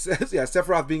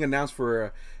 Sephiroth being announced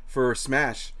for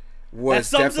Smash was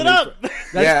that sums it up.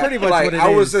 That's pretty much like, what it is. I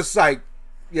was just like,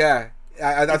 yeah.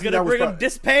 I It's think gonna that bring was him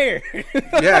despair.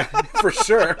 Yeah, for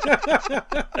sure.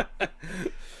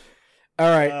 All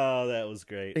right. Oh, that was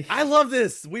great. I love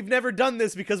this. We've never done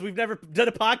this because we've never done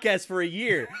a podcast for a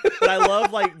year. But I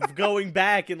love like going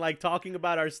back and like talking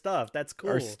about our stuff. That's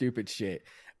cool. Our stupid shit.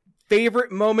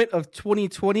 Favorite moment of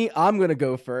 2020? I'm going to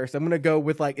go first. I'm going to go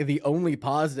with like the only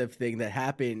positive thing that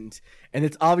happened. And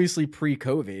it's obviously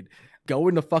pre-COVID.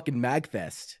 Going to fucking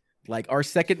MagFest. Like our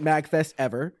second MagFest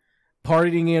ever.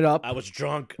 Partying it up. I was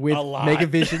drunk with a lot.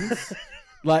 Megavisions.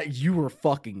 Like, you were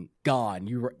fucking gone.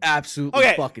 You were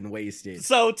absolutely fucking wasted.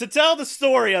 So, to tell the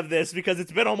story of this, because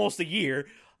it's been almost a year,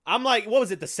 I'm like, what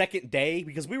was it, the second day?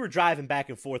 Because we were driving back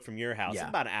and forth from your house. Yeah. It's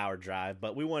about an hour drive,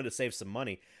 but we wanted to save some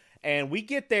money. And we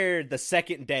get there the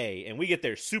second day, and we get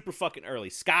there super fucking early.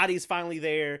 Scotty's finally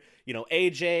there. You know,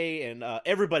 AJ and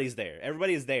everybody's there.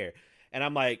 Everybody is there. And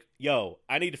I'm like, yo,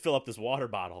 I need to fill up this water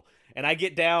bottle. And I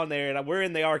get down there, and we're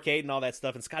in the arcade and all that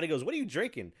stuff. And Scotty goes, what are you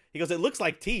drinking? He goes, it looks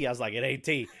like tea. I was like, it ain't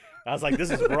tea. I was like,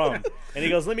 this is rum. And he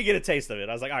goes, let me get a taste of it.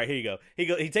 I was like, all right, here you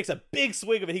go. He takes a big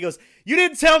swig of it. He goes, you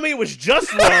didn't tell me it was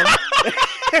just rum.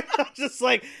 I'm just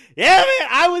like, yeah,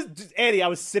 man. Eddie, I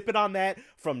was sipping on that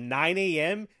from 9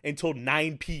 a.m. until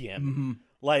 9 p.m. Mm-hmm.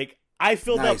 Like, I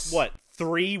filled up,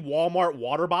 3 Walmart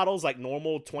water bottles, like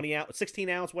normal 20 ounce, 16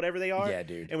 ounce, whatever they are. Yeah,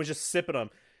 dude. And was just sipping them.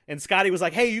 And Scotty was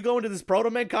like, hey, you going to this Proto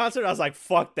Man concert? I was like,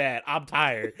 fuck that. I'm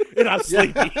tired. And I'm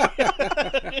sleepy.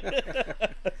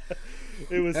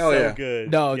 It was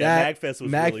good. No, that MagFest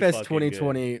was MagFest really fucking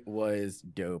 2020 good. was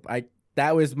dope.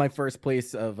 That was my first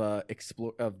place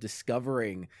of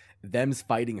discovering them's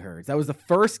Fighting Herds. That was the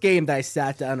first game that I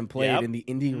sat down and played in the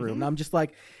indie room. And I'm just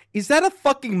like, is that a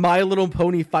fucking My Little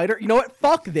Pony fighter? You know what?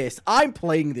 Fuck this. I'm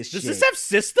playing this shit. Does this have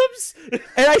systems?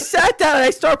 And I sat down and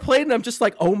I started playing and I'm just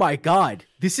like, oh my god,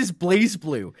 this is Blaze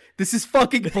Blue. This is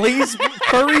fucking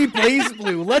furry Blaze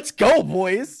Blue. Let's go,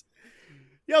 boys.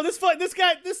 Yo, this pony's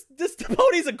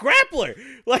a grappler.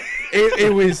 Like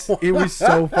it was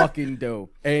so fucking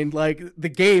dope. And like the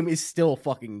game is still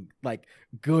fucking like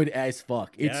good as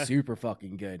fuck. It's super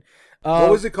fucking good. What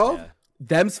was it called? Yeah.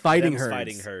 Them's Fighting Herds.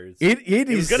 Fighting Herds. It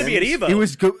was gonna be at Evo. It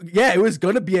was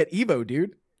gonna be at Evo,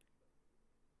 dude.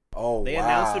 Oh, they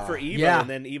announced it for Evo, and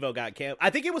then Evo got canceled.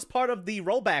 I think it was part of the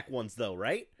rollback ones, though,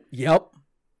 right? Yep.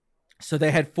 So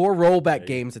they had 4 rollback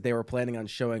games that they were planning on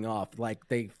showing off. Like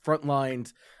they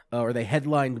frontlined or they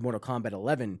headlined Mortal Kombat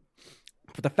 11.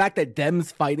 But the fact that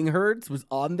Them's Fighting Herds was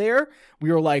on there,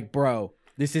 we were like, bro,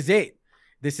 this is it.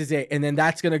 This is it. And then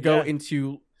that's gonna go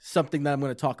into something that I'm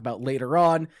going to talk about later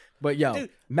on. But yo, dude,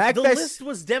 MagFest, the list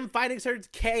was Dem Fighting Herds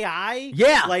KI.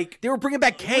 Yeah, like they were bringing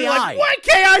back KI. Like, what?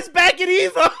 KI's back at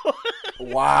Evo.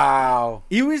 Wow.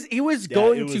 It was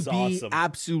going was to be awesome.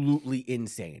 Absolutely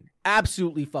insane,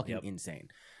 absolutely fucking insane.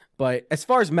 But as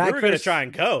far as MagFest, we were going to try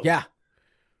and go. Yeah,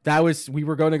 we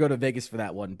were going to go to Vegas for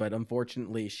that one, but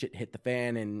unfortunately, shit hit the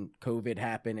fan and COVID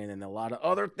happened, and then a lot of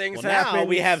other things happened. Now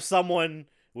we have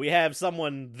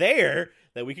someone there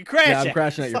that we can crash. Yeah, I'm at.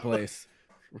 crashing at your place.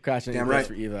 We're crashing at your place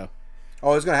for Evo.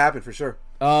 Oh, it's gonna happen for sure.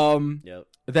 Yep.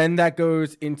 Then that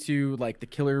goes into like the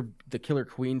Killer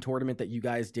Queen tournament that you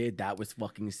guys did. That was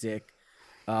fucking sick.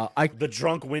 The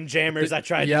drunk windjammers I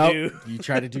tried to do. You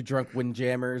tried to do drunk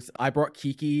windjammers. I brought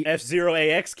Kiki. F-Zero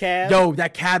AX cab. Yo,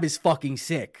 that cab is fucking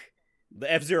sick.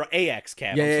 The F-Zero AX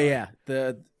cab. Yeah.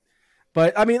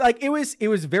 But I mean, like it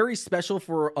was very special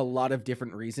for a lot of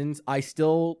different reasons. I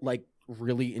still like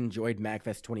really enjoyed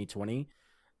MagFest 2020.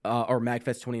 Or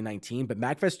MagFest 2019, but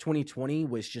MagFest 2020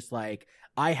 was just like,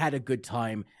 I had a good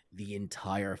time the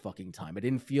entire fucking time. I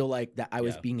didn't feel like that I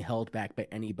was being held back by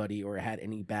anybody or had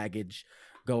any baggage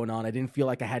going on. I didn't feel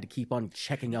like I had to keep on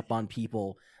checking up on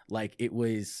people. Like, it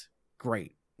was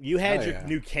great. You had your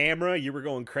new camera. You were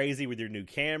going crazy with your new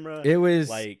camera. It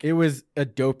was a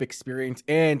dope experience.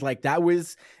 And like, that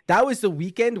was the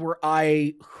weekend where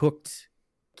I hooked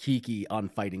Kiki on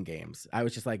fighting games. I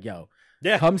was just like, yo,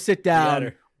 come sit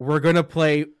down. We're going to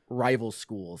play Rival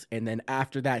Schools. And then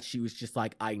after that, she was just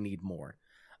like, I need more.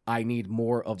 I need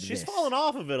more of She's this. fallen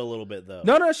off of it a little bit though.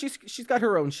 No, she's got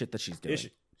her own shit that she's doing. Is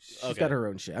she? She's Okay. got her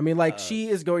own shit. I mean, like she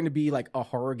is going to be like a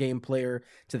horror game player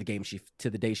to the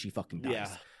day she fucking dies. Yeah.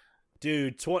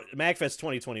 Dude, MagFest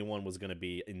 2021 was gonna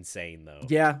be insane though.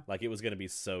 Yeah. Like it was gonna be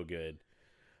so good.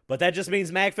 But that just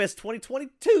means MagFest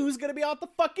 2022 is gonna be off the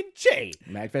fucking chain.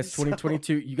 MagFest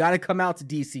 2022. You got to come out to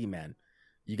DC, man.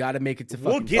 You got to make it to fucking.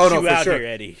 We'll get Oh, no, you for out sure. here,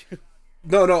 Eddie.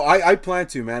 No, I plan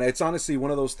to, man. It's honestly one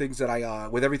of those things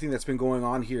that with everything that's been going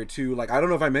on here too, like, I don't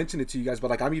know if I mentioned it to you guys, but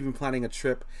like, I'm even planning a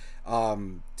trip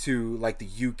to like the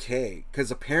UK, because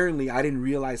apparently I didn't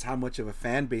realize how much of a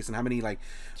fan base and how many like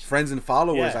friends and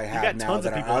followers Yeah, I you have got now tons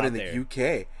that of are people out out in the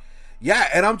there. UK. Yeah,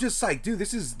 and I'm just like, dude,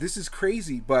 this is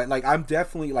crazy. But like, I'm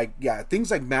definitely like, yeah,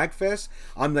 things like MagFest,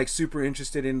 I'm like super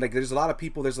interested in. Like, there's a lot of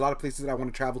places that I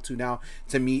want to travel to now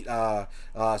to meet some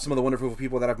of the wonderful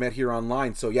people that I've met here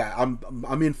online. So yeah,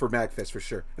 I'm in for MagFest for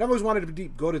sure. And I've always wanted to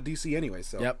go to DC anyway.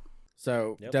 So Yep.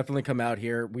 So definitely come out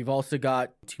here. We've also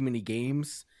got Too Many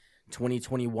Games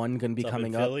 2021 going to be Up in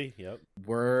coming up. Philly. Yep.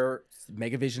 Where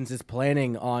Megavisions is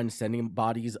planning on sending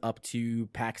bodies up to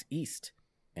PAX East.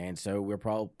 And so we're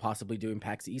probably possibly doing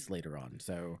PAX East later on.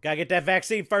 So Gotta get that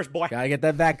vaccine first, boy. gotta get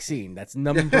that vaccine. That's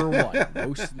number one.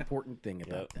 Most important thing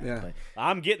about that. Yeah. But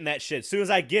I'm getting that shit. As soon as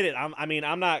I get it,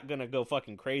 I'm not gonna go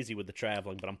fucking crazy with the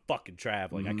traveling, but I'm fucking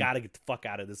traveling. I gotta get the fuck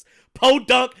out of this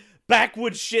podunk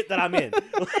backwoods shit that I'm in.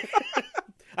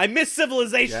 I miss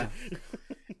civilization.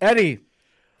 Eddie,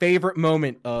 favorite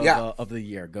moment of Yeah. Of the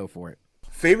year. Go for it.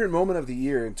 favorite moment of the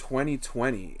year in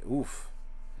 2020. Oof.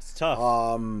 It's tough.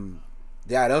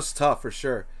 Yeah, that was tough for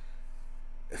sure.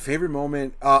 Favorite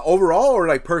moment, overall or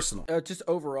like personal? Just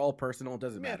overall personal.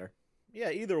 Doesn't Yeah. matter.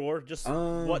 Yeah, either or. Just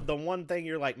what the one thing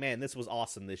you're like, man, this was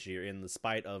awesome this year, in the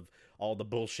spite of all the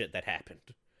bullshit that happened.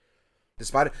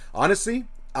 Despite it, honestly,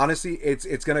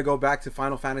 it's gonna go back to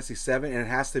Final Fantasy VII, and it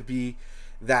has to be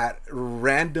that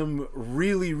random,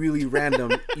 really random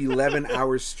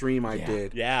 11-hour stream I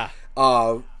did. Yeah.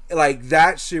 Like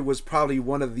that shit was probably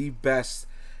one of the best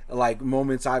like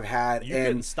moments I've had. You and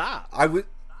couldn't stop.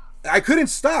 I couldn't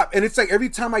stop, and it's like every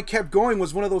time I kept going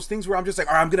was one of those things where I'm just like,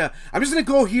 all right, I'm just gonna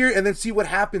go here and then see what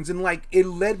happens, and like it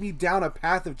led me down a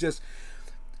path of just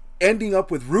ending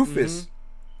up with Rufus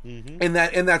in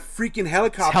that freaking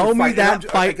helicopter. Tell me fight. that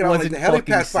fight wasn't the fucking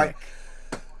helipad fight.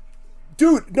 sick.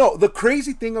 Dude, no, the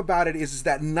crazy thing about it is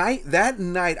that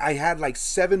night I had like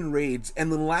 7 raids,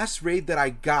 and the last raid that I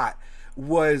got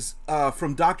was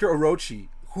from Dr. Orochi,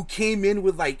 who came in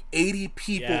with like 80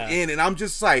 people in, and I'm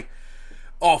just like,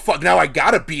 oh fuck, now I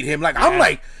gotta beat him. Like I'm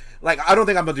like I don't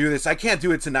think I'm gonna do this. I can't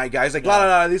do it tonight, guys. Like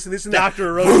this and and that.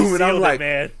 Dr. Orochi Boom, sealed and I'm like, it,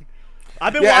 man.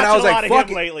 I've been Yeah, and I watching was a like, lot of fuck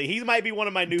him it. lately. He might be one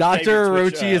of my new Dr.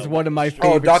 favorite Orochi is one of my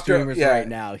streamers. favorite Dr. streamers yeah. right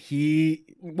now. He's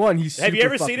Have you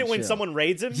ever super seen it fucking when chill. someone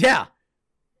raids him? Yeah.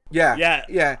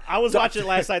 yeah. I was watching it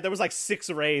last night. There was like 6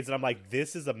 raids, and I'm like,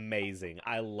 this is amazing.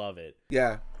 I love it.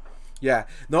 Yeah.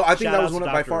 No, I think Shout that out was to one of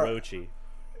Dr. by far. Orochi.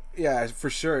 Yeah, for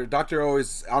sure. Dr. O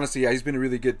is honestly, yeah, he's been a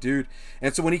really good dude.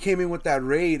 And so when he came in with that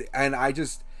raid, and I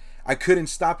couldn't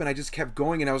stop, and I just kept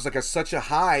going, and I was like such a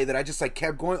high that I just like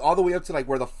kept going all the way up to like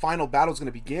where the final battle is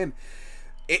going to begin.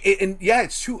 And yeah,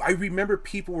 it's true. I remember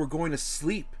people were going to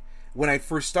sleep when I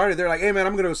first started. They're like, "Hey man,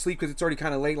 I'm going to go sleep because it's already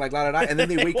kind of late." Like la da da. And then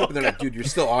they wake up and they're like, "Dude, you're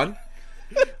still on?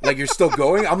 Like you're still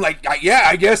going?" I'm like, "Yeah,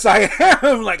 I guess I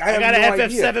am." Like I have got no an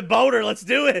idea. FF7 boater. Let's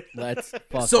do it. Let's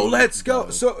fucking So let's go.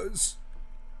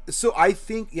 So I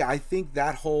think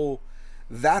that whole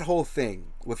thing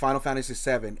with Final Fantasy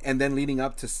VII, and then leading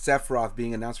up to Sephiroth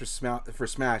being announced for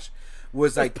Smash,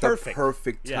 was like perfect. the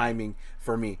perfect Yeah. timing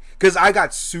for me, because I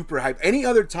got super hyped. Any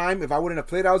other time, if I wouldn't have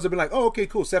played, I would have been like, "Oh, okay,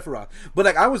 cool, Sephiroth." But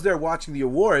like I was there watching the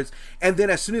awards, and then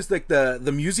as soon as like the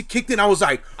music kicked in, I was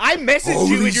like, I messaged you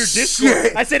Holy in your Discord.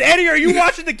 shit. I said, Eddie, are you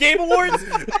watching the Game Awards?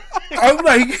 I'm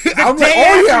like, Day oh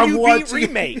after yeah, I'm you beat watching.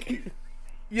 Remake.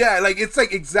 Yeah, like it's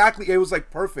like exactly, it was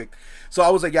like perfect. So I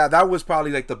was like, yeah, that was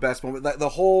probably like the best moment. Like the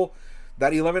whole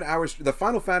that 11 hours, the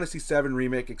Final Fantasy VII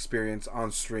remake experience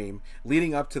on stream,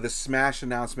 leading up to the Smash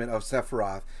announcement of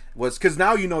Sephiroth, was because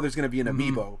now you know there's gonna be an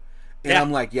amiibo, and Yeah.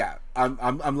 I'm like, yeah,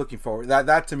 I'm looking forward.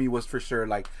 That to me was for sure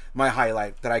like my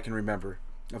highlight that I can remember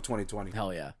of 2020.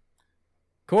 Hell yeah.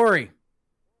 Corey.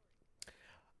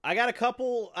 I got a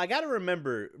couple. I got to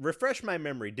refresh my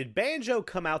memory. Did Banjo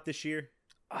come out this year?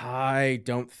 I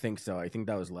don't think so. I think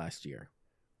that was last year.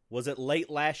 Was it late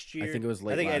last year? I think it was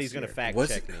late I think last Eddie's going to year. fact Was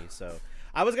check it? me. So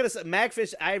I was going to say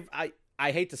Magfish.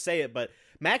 I hate to say it, but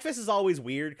Magfest is always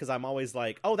weird because I'm always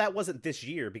like, oh, that wasn't this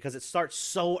year, because it starts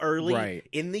so early Right.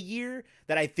 in the year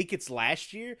that I think it's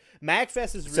last year.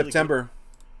 Magfest is really September.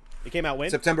 It came out when?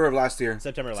 September of last year.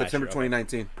 September of last September year, okay.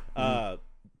 2019.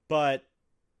 But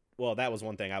well, that was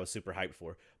one thing I was super hyped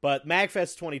for. But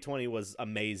MagFest 2020 was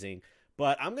amazing.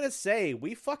 But I'm going to say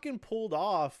we fucking pulled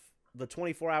off the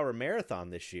 24-hour marathon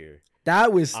this year.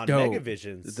 That was on dope.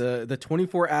 Megavisions. The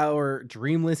 24-hour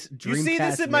Dreamcast. You see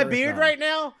this in my beard marathon. right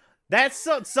now? That's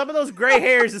some of those gray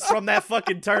hairs is from that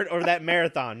fucking turn or that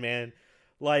marathon, man.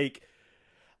 Like,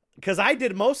 because I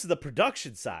did most of the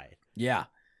production side. Yeah.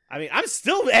 I mean, I'm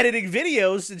still editing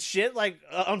videos and shit. Like,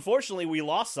 unfortunately, we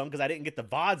lost some because I didn't get the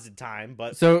VODs in time,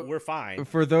 but So, we're fine.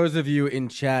 For those of you in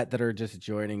chat that are just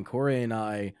joining, Corey and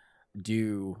I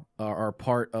are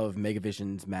part of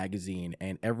Megavisions magazine,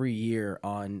 and every year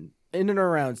in and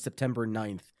around September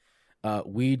 9th,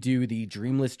 we do the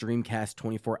Dreamless Dreamcast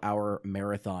 24-hour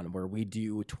marathon, where we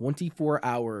do 24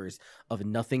 hours of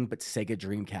nothing but Sega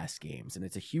Dreamcast games, and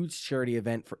it's a huge charity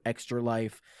event for Extra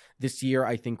Life. This year,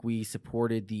 I think we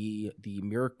supported the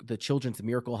Children's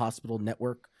Miracle Hospital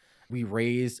Network. We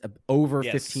raised over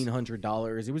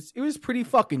 $1,500. It was pretty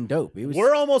fucking dope.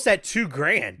 We're almost at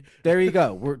 $2,000. There you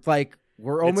go.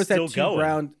 We're almost at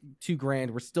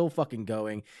 $2,000. We're still fucking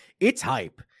going. It's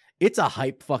hype. It's a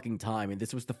hype fucking time. And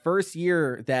this was the first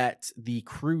year that the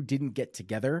crew didn't get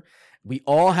together. We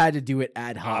all had to do it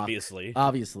ad hoc.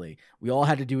 Obviously. We all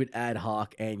had to do it ad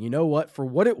hoc. And you know what? For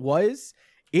what it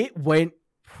went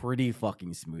pretty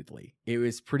fucking smoothly. It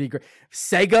was pretty great.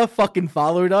 Sega fucking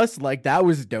followed us. Like, that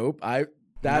was dope. Shit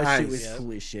was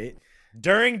cool as shit.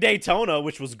 During Daytona,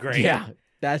 which was great. Yeah,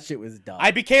 that shit was dumb.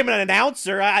 I became an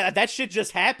announcer. That shit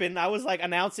just happened. I was like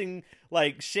announcing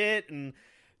like shit and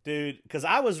dude, because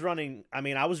I was running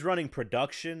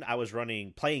production. I was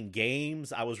playing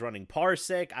games. I was running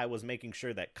Parsec. I was making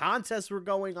sure that contests were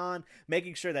going on,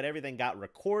 making sure that everything got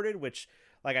recorded, which,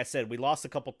 like I said, we lost a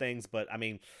couple things, but I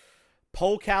mean,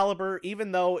 Pole Caliber,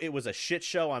 even though it was a shit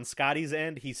show on Scotty's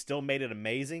end, he still made it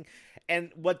amazing.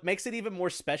 And what makes it even more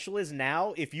special is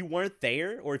now, if you weren't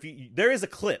there, or there is a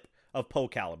clip of Pole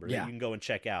Caliber that you can go and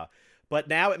check out. But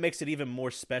now it makes it even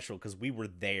more special because we were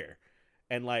there.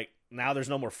 And like, now there's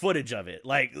no more footage of it.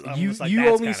 Like, you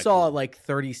only saw cool. Like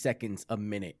 30 seconds a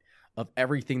minute of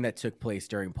everything that took place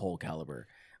during Pole Caliber.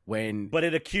 But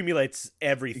it accumulates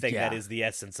everything that is the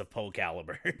essence of Pole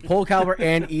Caliber. Pole Caliber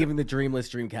and even the Dreamless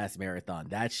Dreamcast Marathon.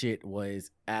 That shit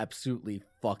was absolutely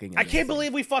fucking amazing. I can't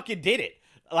believe we fucking did it.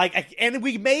 Like, and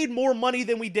we made more money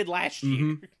than we did last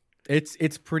year.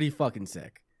 It's pretty fucking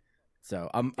sick. So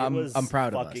I'm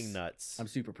proud of us. Fucking nuts. I'm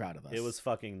super proud of us. It was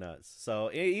fucking nuts.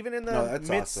 So even in the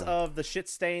midst of the shit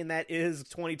stain that is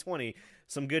 2020,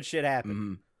 some good shit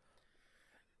happened.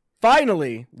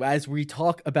 Finally, as we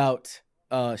talk about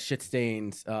shit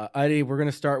stains, Eddie, we're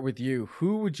gonna start with you.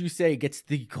 Who would you say gets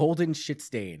the golden shit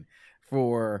stain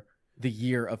for the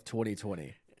year of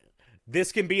 2020?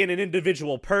 This can be an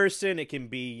individual person. It can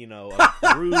be,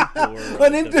 a group or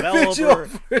an individual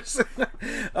person.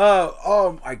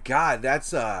 Oh my God,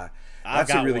 that's a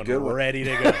really good one. Ready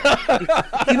to go.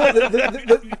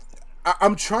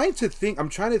 I'm trying to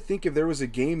think if there was a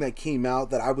game that came out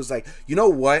that I was like, you know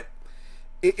what?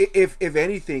 If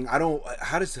anything, I don't.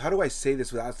 How do I say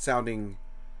this without sounding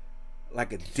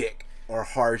like a dick or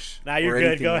harsh? Now you're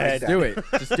good. Go ahead. Do it.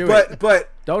 Just do it. But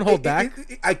don't hold back.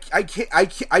 I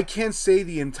can't say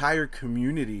the entire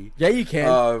community. Yeah, you can.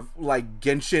 Of like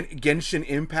Genshin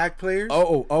Impact players.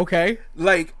 Oh, okay.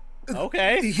 Like.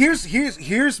 Okay.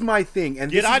 Here's my thing,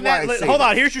 and get this on is why that. I say hold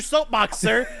on. Here's your soapbox,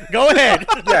 sir. Go ahead.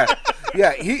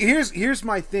 Yeah. Here's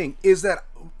my thing is that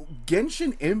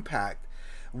Genshin Impact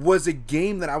was a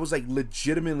game that I was like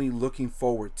legitimately looking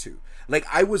forward to. Like,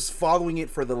 I was following it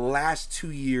for the last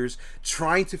 2 years,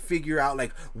 trying to figure out,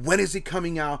 like, when is it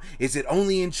coming out? Is it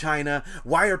only in China?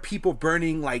 Why are people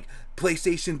burning, like,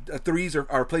 PlayStation 3s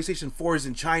or PlayStation 4s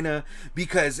in China?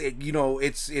 Because,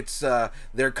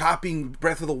 they're copying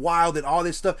Breath of the Wild and all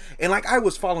this stuff. And, like, I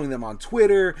was following them on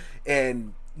Twitter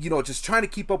and, just trying to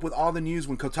keep up with all the news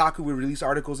when Kotaku would release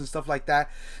articles and stuff like that.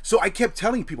 So I kept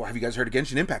telling people, have you guys heard of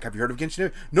Genshin Impact? Have you heard of Genshin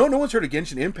Impact? No one's heard of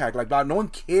Genshin Impact. Like, no one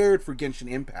cared for Genshin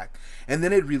Impact. And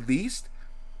then it released,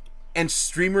 and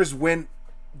streamers went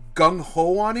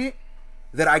gung-ho on it,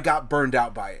 that I got burned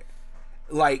out by it.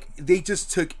 Like, they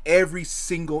just took every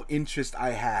single interest I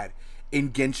had in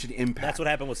Genshin Impact. That's what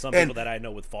happened with some people that I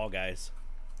know with Fall Guys.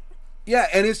 Yeah,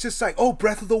 and it's just like, oh,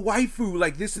 Breath of the Waifu,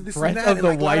 like this and that, Breath and of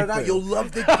the like, Waifu. You'll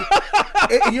love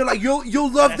the and you're like,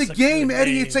 you'll love the game,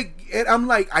 Eddie. It's like, and I'm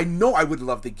like, I know I would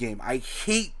love the game. I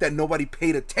hate that nobody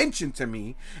paid attention to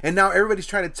me, and now everybody's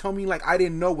trying to tell me like I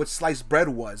didn't know what sliced bread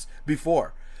was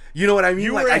before. You know what I mean?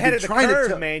 You like, were ahead of the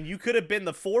curve, man. You could have been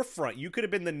the forefront. You could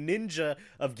have been the ninja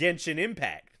of Genshin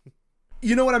Impact.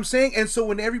 You know what I'm saying? And so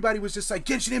when everybody was just like,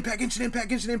 Genshin Impact, Genshin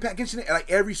Impact, Genshin Impact, Genshin Impact, like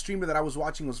every streamer that I was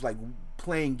watching was like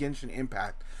playing Genshin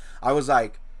Impact, I was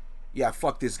like, yeah,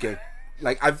 fuck this game.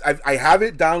 Like I have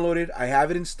it downloaded, I have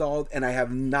it installed, and I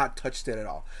have not touched it at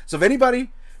all. So if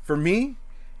anybody, for me,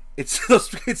 it's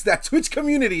that Twitch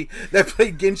community that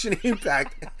played Genshin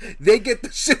Impact. They get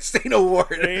the Shit Stain Award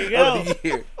There you go. of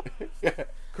the year.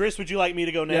 Chris, would you like me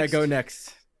to go next? Yeah, go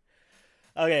next.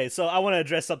 Okay, so I want to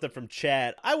address something from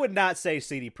chat. I would not say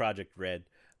CD Projekt Red.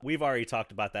 We've already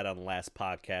talked about that on the last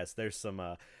podcast. There's some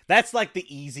that's like the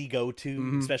easy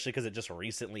go-to, especially because it just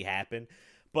recently happened.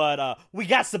 But we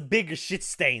got some bigger shit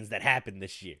stains that happened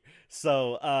this year.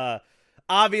 So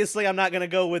obviously I'm not going to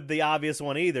go with the obvious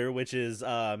one either, which is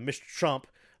Mr. Trump.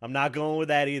 I'm not going with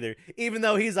that either, even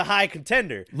though he's a high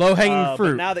contender. Low-hanging fruit.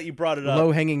 But now that you brought it up.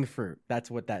 Low-hanging fruit. That's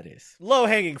what that is.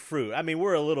 Low-hanging fruit. I mean,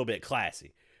 we're a little bit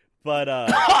classy. But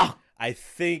I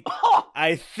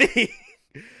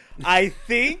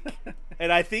think,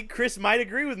 and I think Chris might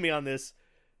agree with me on this,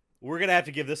 we're going to have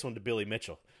to give this one to Billy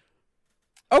Mitchell.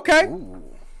 Okay. Ooh.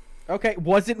 Okay.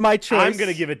 Wasn't my choice. I'm going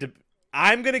to give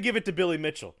it to Billy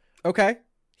Mitchell. Okay.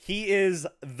 He is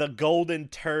the golden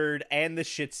turd and the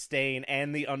shit stain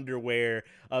and the underwear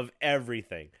of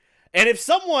everything. And if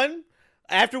someone,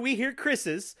 after we hear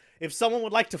Chris's, if someone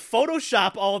would like to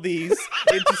Photoshop all these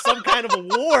into some kind of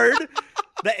award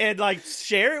and like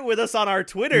share it with us on our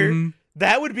Twitter,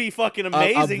 that would be fucking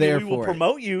amazing. I'm and we will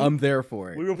promote you. I'm there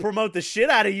for it. We will promote the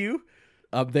shit out of you.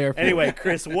 I'm there for Anyway, it.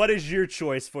 Chris, what is your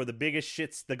choice for the biggest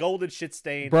shits, the golden shit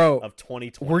stain Bro, of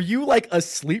 2020? Were you like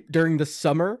asleep during the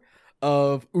summer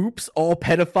of Oops, All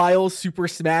Pedophiles, Super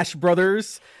Smash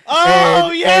Brothers?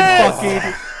 Oh, yes!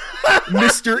 And fucking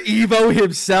Mr. Evo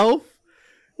himself?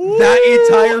 That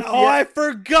entire Oh, I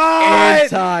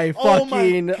forgot. Oh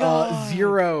my God.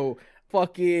 Zero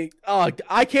fucking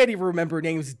I can't even remember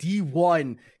names.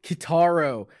 D1,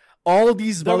 Kitaro, all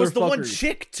these There motherfuckers. was the one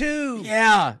chick too.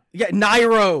 Yeah,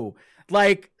 Nairo.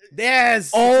 Like Yes,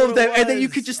 all of that's what them, it and then you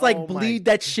was. could just like Oh my- bleed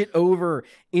that shit over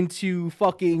into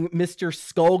fucking Mr.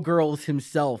 Skullgirls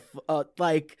himself.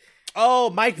 Like Oh,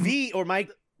 Mike V or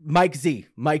Mike Z.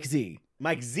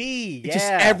 Z. Just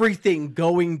Yeah. everything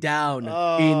going down in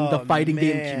the Oh, fighting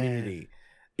game man. community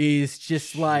is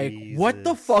just like, what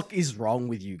the Jesus. fuck is wrong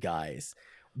with you guys?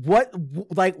 What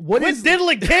Quit is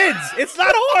diddling kids. It's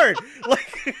not hard.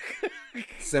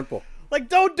 Simple. Like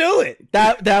don't do it.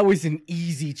 that was an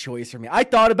easy choice for me. I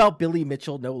thought about Billy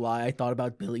Mitchell, no lie. I thought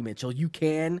about Billy Mitchell. You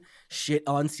can shit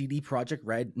on CD Projekt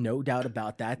Red, no doubt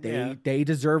about that. They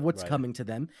deserve what's Right. coming to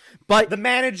them. But The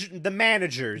managers. the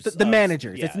managers.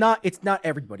 Yeah. It's not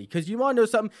everybody. Because you want to know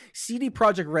something? CD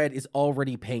Projekt Red is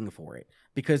already paying for it.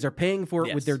 Because they're paying for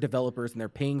it with Yes. their developers, and they're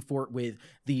paying for it with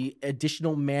the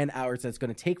additional man hours that's going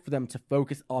to take for them to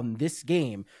focus on this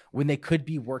game when they could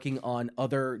be working on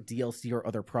other DLC or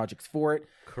other projects for it.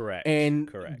 Correct.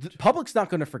 And correct. the public's not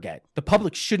going to forget. The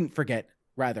public shouldn't forget,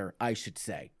 rather, I should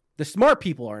say. The smart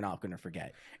people are not going to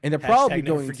forget. And they're probably Hashtag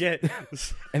never going forget.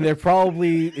 and they're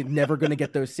probably never going to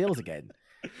get those sales again.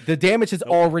 The damage has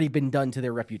already been done to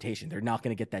their reputation. They're not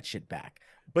going to get that shit back.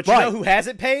 But you know who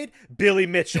hasn't paid? Billy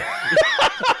Mitchell.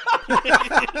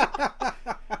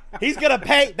 He's gonna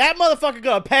pay. That motherfucker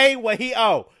gonna pay what he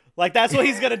owe. Like that's what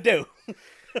he's gonna do.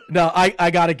 No,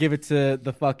 I gotta give it to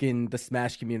the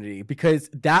Smash community because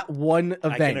that one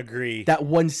event, I can agree. that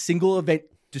one single event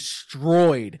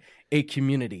destroyed a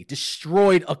community,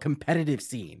 destroyed a competitive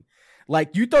scene.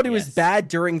 Like you thought it was Yes. bad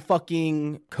during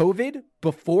fucking COVID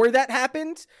before that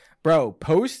happened, bro.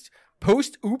 Post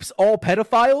Oops All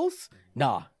Pedophiles,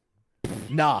 nah,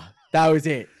 that was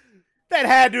it. That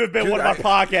had to have been Dude, one of our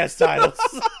podcast titles.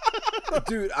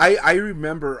 Dude, I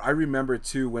remember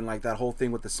too when like that whole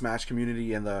thing with the Smash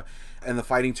community and the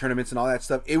fighting tournaments and all that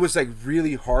stuff. It was like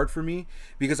really hard for me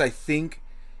because I think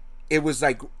it was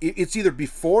like it's either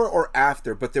before or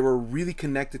after, but they were really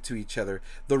connected to each other.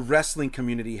 The wrestling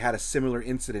community had a similar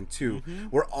incident too,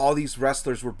 where all these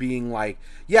wrestlers were being like,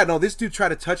 "Yeah, no, this dude tried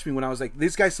to touch me when I was like,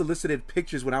 this guy solicited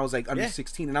pictures when I was like under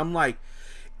 16," and I'm like,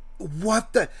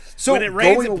 what the? So When it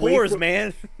rains, going it away pours, from-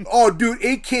 man. Oh, dude,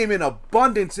 it came in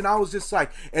abundance, and I was just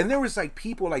like, and there was like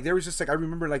people like there was just like I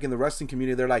remember like in the wrestling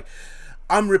community, they're like,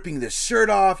 I'm ripping this shirt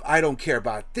off. I don't care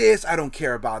about this. I don't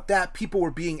care about that. People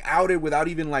were being outed without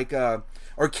even like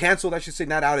or canceled. I should say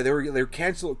not outed. They were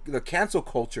canceled. The cancel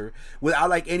culture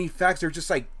without like any facts. They're just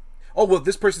like, oh well,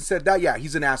 this person said that. Yeah,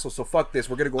 he's an asshole. So fuck this.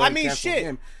 We're gonna go ahead I and mean, cancel shit.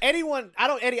 him. Eddie,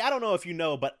 I don't know if you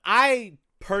know, but I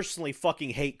personally fucking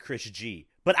hate Chris G.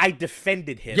 But I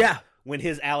defended him when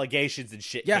his allegations and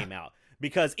shit came out.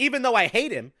 Because even though I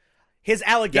hate him, his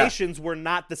allegations were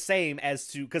not the same as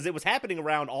to... Because it was happening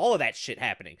around all of that shit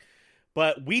happening.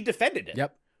 But we defended him.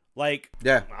 Yep. Like,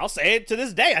 Yeah. I'll say it to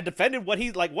this day. I defended what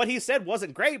he said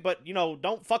wasn't great, but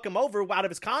don't fuck him over out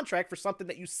of his contract for something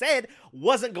that you said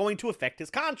wasn't going to affect his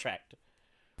contract.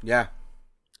 Yeah.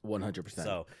 100%.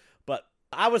 So, but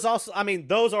I was also, I mean,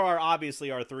 those are obviously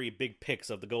our 3 big picks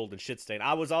of the Golden Shit Stain.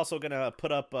 I was also gonna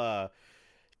put up,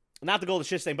 not the Golden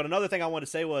Shit Stain, but another thing I wanted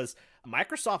to say was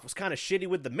Microsoft was kind of shitty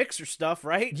with the Mixer stuff,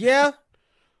 right? Yeah,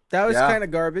 that was Yeah. kind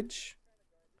of garbage.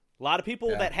 A lot of people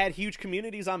Yeah. that had huge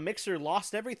communities on Mixer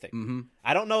lost everything. Mm-hmm.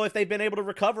 I don't know if they've been able to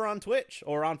recover on Twitch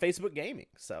or on Facebook Gaming.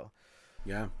 So,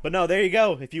 Yeah. but no, there you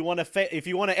go. If you want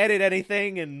to edit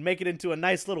anything and make it into a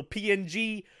nice little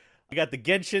PNG, we got the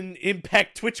Genshin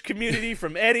Impact Twitch community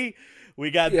from Eddie. We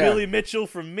got Yeah. Billy Mitchell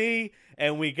from me,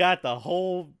 and we got the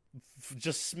whole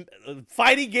just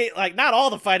fighting game. Like, not all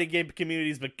the fighting game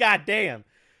communities, but goddamn.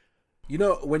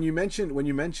 When you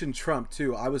mentioned Trump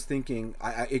too, I was thinking,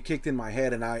 it kicked in my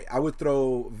head, and I would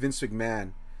throw Vince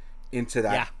McMahon into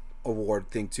that Yeah. award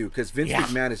thing too, because Vince Yeah.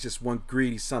 McMahon is just one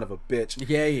greedy son of a bitch.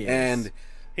 Yeah, he is. And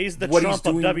He's the what Trump he's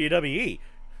doing- of WWE.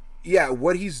 yeah,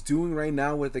 what he's doing right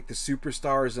now with like the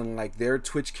superstars and like their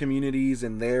Twitch communities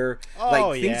and their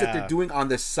things that they're doing on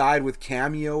the side with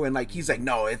Cameo, and like he's like,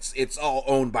 no, it's all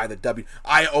owned by the W.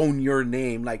 I own your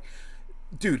name. Like,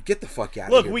 dude, get the fuck out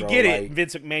Look, of here. we bro. get Like, it,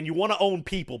 Vince McMahon. You want to own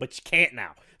people, but you can't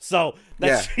now. So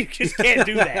that's you just can't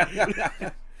do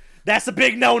that. That's a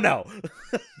big no-no.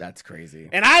 That's crazy.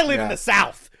 And I live in Yeah. the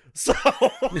South, so.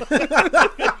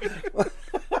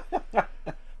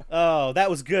 Oh, that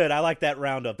was good. I like that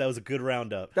roundup. That was a good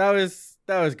roundup. That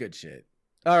was good shit.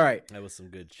 All right, That was some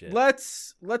good shit.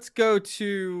 let's go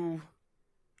to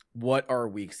what our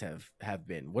weeks have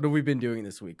been. What have we been doing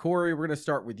this week, Corey? We're gonna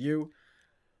start with you.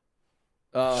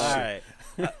 All right,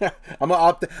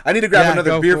 I need to grab Yeah, another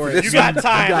go beer for for it. this. you got one.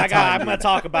 time. got time, I'm gonna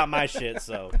talk about my shit.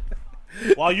 So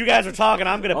while you guys are talking,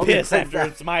 I'm gonna Okay, piss go after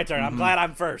fast. it's my turn. I'm glad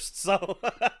I'm first. So,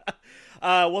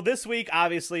 well, this week,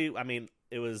 obviously, I mean,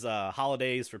 it was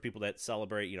holidays for people that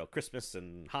celebrate, Christmas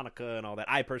and Hanukkah and all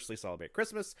that. I personally celebrate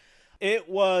Christmas. It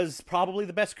was probably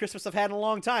the best Christmas I've had in a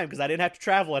long time because I didn't have to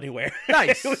travel anywhere.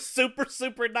 Nice. It was super,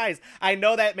 super nice. I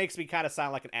know that makes me kind of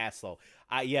sound like an asshole.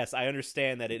 Yes, I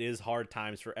understand that it is hard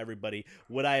times for everybody.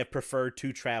 Would I have preferred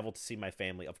to travel to see my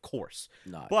family? Of course.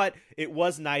 Not. But it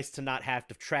was nice to not have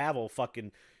to travel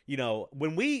fucking,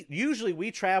 when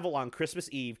we travel on Christmas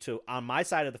Eve on my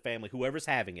side of the family, whoever's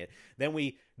having it, then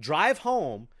we drive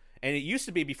home. And it used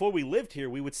to be before we lived here,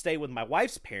 we would stay with my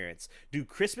wife's parents, do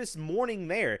Christmas morning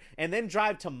there, and then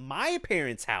drive to my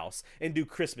parents' house and do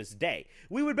Christmas Day.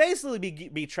 We would basically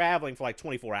be traveling for like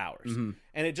 24 hours, and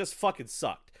it just fucking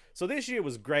sucked. So this year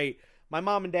was great. My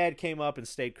mom and dad came up and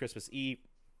stayed Christmas Eve.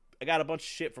 I got a bunch of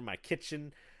shit from my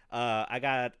kitchen.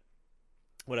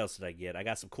 What else did I get? I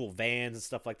got some cool vans and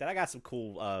stuff like that. I got some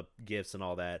cool gifts and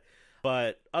all that.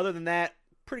 But other than that,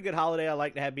 pretty good holiday. I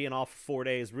like to have being off for 4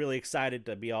 days. Really excited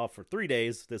to be off for 3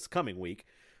 days this coming week.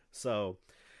 So,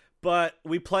 but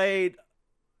we played,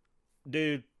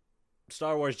 dude,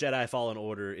 Star Wars Jedi Fallen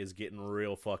Order is getting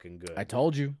real fucking good. I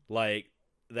told you. Like,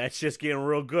 that's just getting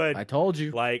real good. I told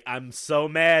you. Like, I'm so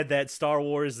mad that Star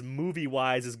Wars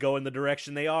movie-wise is going the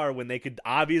direction they are when they could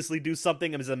obviously do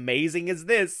something as amazing as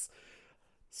this.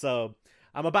 So,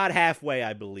 I'm about halfway,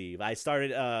 I believe. I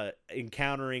started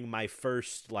encountering my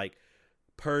first, like,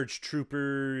 Purge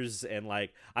troopers and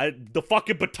like the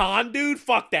fucking baton dude.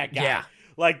 Fuck that guy. Yeah.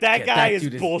 Like that Yeah, guy that is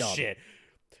dude is bullshit.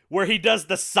 Where he does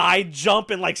the side jump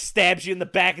and like stabs you in the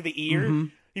back of the ear.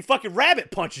 Mhm. He fucking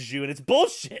rabbit punches you and it's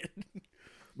bullshit.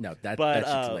 No, that But,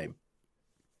 shit's lame.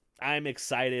 I'm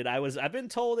excited. I've been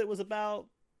told it was about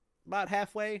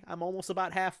halfway. I'm almost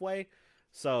about halfway.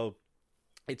 So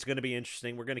it's gonna be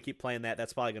interesting. We're gonna keep playing that.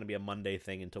 That's probably gonna be a Monday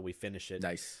thing until we finish it.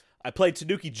 Nice. I played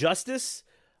Tanuki Justice.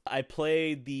 I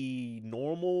played the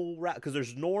normal route because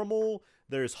there's normal,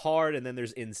 there's hard, and then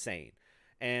there's insane.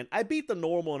 And I beat the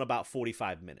normal in about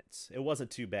 45 minutes. It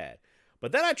wasn't too bad.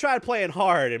 But then I tried playing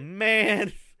hard, and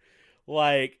man,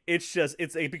 like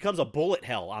it becomes a bullet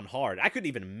hell on hard. I couldn't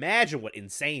even imagine what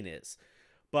insane is.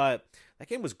 But that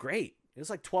game was great. It was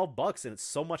like $12, and it's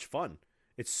so much fun.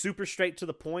 It's super straight to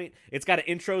the point. It's got an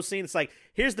intro scene. It's like,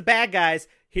 here's the bad guys.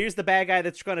 Here's the bad guy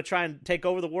that's going to try and take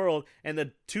over the world. And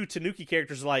the two Tanuki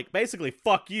characters are like, basically,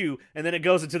 fuck you. And then it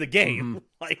goes into the game.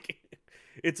 Like,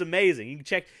 it's amazing. You can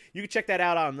check that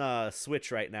out on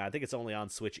Switch right now. I think it's only on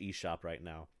Switch eShop right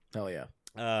now. Hell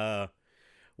yeah.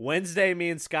 Wednesday, me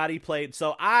and Scotty played.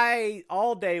 So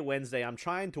all day Wednesday, I'm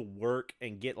trying to work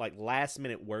and get like last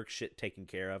minute work shit taken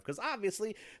care of. Because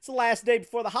obviously it's the last day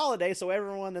before the holiday. So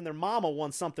everyone and their mama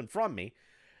wants something from me.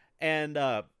 And,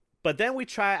 but then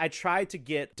I tried to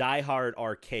get Die Hard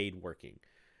Arcade working.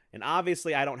 And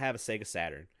obviously I don't have a Sega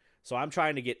Saturn. So I'm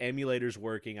trying to get emulators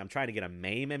working. I'm trying to get a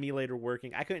MAME emulator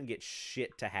working. I couldn't get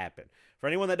shit to happen. For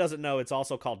anyone that doesn't know, it's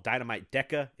also called Dynamite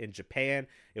Deca in Japan.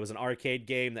 It was an arcade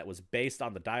game that was based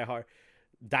on the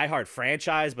Die Hard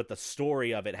franchise, but the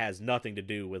story of it has nothing to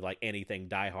do with like anything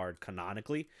Die Hard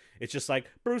canonically. It's just like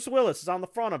Bruce Willis is on the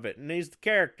front of it and he's the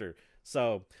character.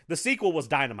 So the sequel was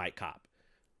Dynamite Cop.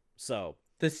 So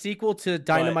the sequel to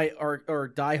Dynamite or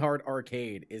Die Hard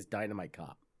Arcade is Dynamite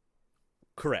Cop.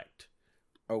 Correct.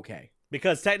 Okay.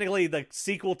 Because technically the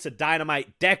sequel to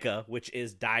Dynamite Deca, which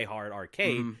is Die Hard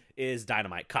Arcade, is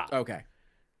Dynamite Cop. Okay.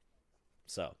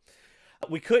 So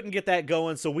we couldn't get that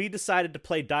going, so we decided to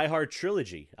play Die Hard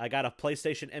Trilogy. I got a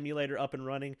PlayStation emulator up and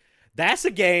running. That's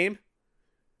a game.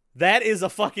 That is a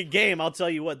fucking game, I'll tell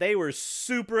you what. They were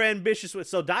super ambitious with.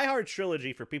 So Die Hard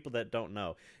Trilogy, for people that don't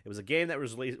know, it was a game that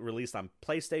was released on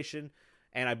PlayStation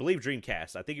and I believe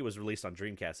Dreamcast. I think it was released on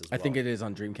Dreamcast as well. I think it is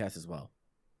on Dreamcast as well.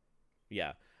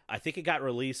 Yeah. I think it got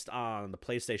released on the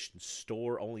PlayStation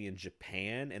Store only in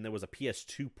Japan, and there was a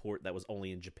PS2 port that was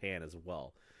only in Japan as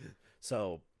well.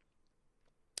 So,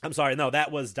 I'm sorry, no,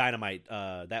 that was Dynamite.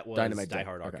 That was Dynamite Die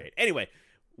Hard Arcade. Okay. Anyway,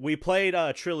 we played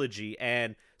Trilogy,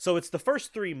 and so it's the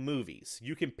first 3 movies.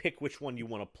 You can pick which one you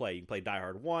want to play. You can play Die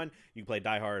Hard 1, you can play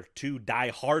Die Hard 2, Die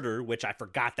Harder, which I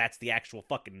forgot that's the actual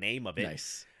fucking name of it.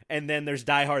 Nice. And then there's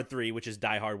Die Hard 3, which is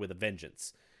Die Hard with a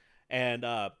Vengeance. And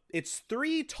it's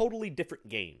 3 totally different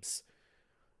games.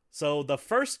 So the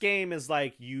first game is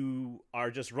like you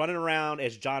are just running around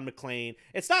as John McClane.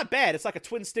 It's not bad. It's like a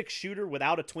twin stick shooter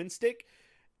without a twin stick.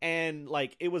 And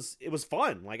like it was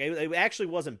fun. Like it actually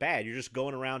wasn't bad. You're just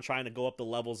going around trying to go up the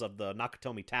levels of the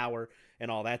Nakatomi Tower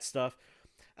and all that stuff.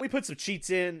 We put some cheats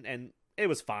in and it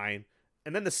was fine.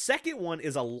 And then the second one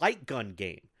is a light gun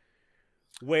game,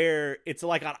 where it's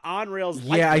like an on-rails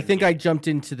light gun I think game. I jumped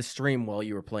into the stream while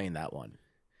you were playing that one.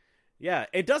 Yeah,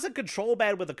 it doesn't control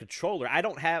bad with a controller.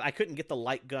 I couldn't get the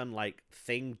light gun like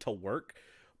thing to work,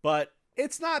 but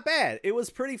it's not bad. It was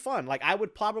pretty fun. Like I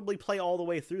would probably play all the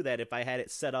way through that if I had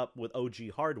it set up with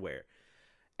OG hardware.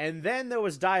 And then there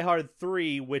was Die Hard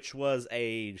 3, which was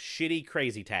a shitty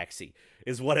Crazy Taxi,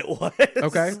 is what it was.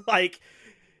 Okay. Like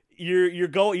you're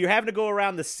having to go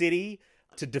around the city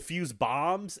to defuse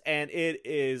bombs, and it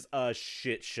is a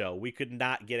shit show. We could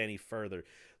not get any further.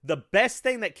 The best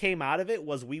thing that came out of it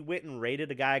was we went and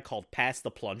raided a guy called Pass the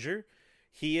Plunger.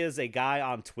 He is a guy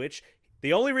on Twitch.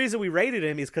 The only reason we raided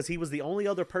him is because he was the only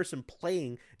other person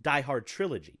playing Die Hard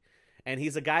Trilogy. And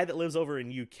he's a guy that lives over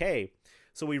in UK.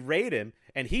 So we raid him,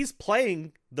 and he's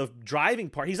playing the driving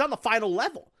part. He's on the final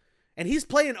level. And he's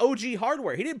playing OG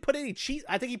hardware. He didn't put any cheat.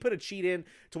 I think he put a cheat in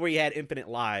to where he had infinite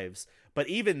lives. But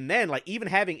even then, like even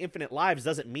having infinite lives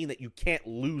doesn't mean that you can't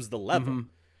lose the level. Mm-hmm.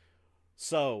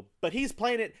 So, but he's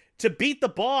playing it to beat the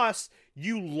boss.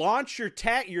 You launch your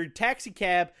taxi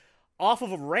cab off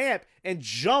of a ramp and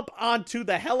jump onto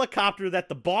the helicopter that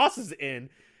the boss is in,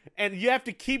 and you have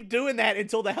to keep doing that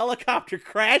until the helicopter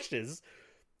crashes.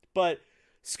 But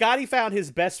Scotty found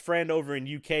his best friend over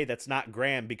in UK that's not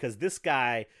Graham, because this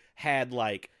guy had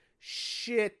like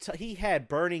shit. He had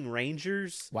Burning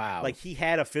Rangers. Wow. Like he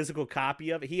had a physical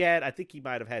copy of it. I think he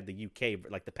might have had the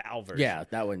UK, like the PAL version. Yeah,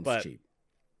 that one's cheap.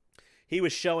 He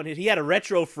was showing he had a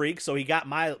Retro Freak, so he got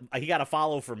a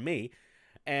follow from me.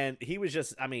 And he was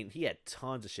just, I mean, he had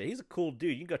tons of shit. He's a cool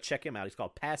dude. You can go check him out. He's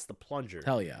called Pass the Plunger.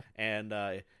 Hell yeah. And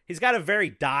he's got a very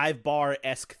dive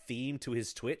bar-esque theme to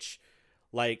his Twitch.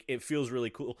 Like, it feels really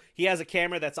cool. He has a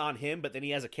camera that's on him, but then he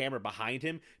has a camera behind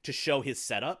him to show his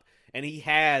setup. And he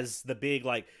has the big,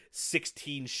 like,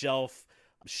 16 shelf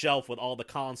with all the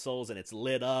consoles, and it's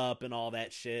lit up and all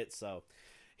that shit. So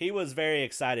he was very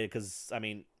excited because, I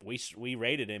mean, we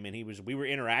rated him, and we were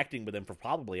interacting with him for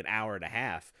probably an hour and a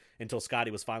half until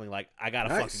Scotty was finally like, I gotta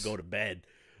fucking go to bed.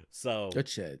 So good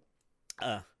shit.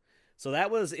 So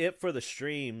that was it for the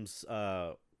streams.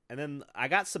 And then I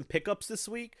got some pickups this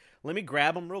week. Let me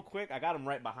grab them real quick. I got them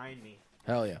right behind me.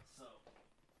 Hell yeah.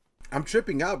 I'm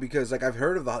tripping out because like I've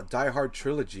heard of the Die Hard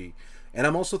trilogy, and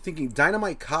I'm also thinking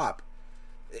Dynamite Cop.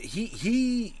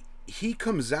 He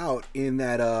comes out in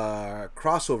that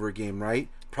crossover game, right?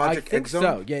 Project I think X Zone.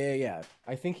 so. Yeah.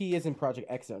 I think he is in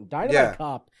Project X Zone. Dynamite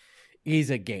Cop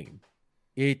is a game.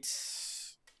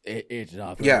 It's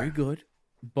not very good,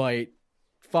 but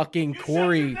fucking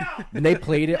Corey, when they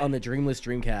played it on the Dreamless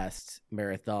Dreamcast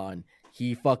marathon,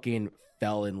 he fucking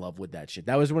fell in love with that shit.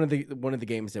 That was one of the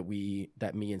games that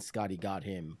me and Scotty got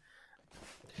him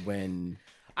when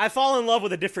I fall in love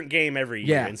with a different game every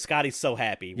year, and Scotty's so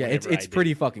happy. Yeah, it's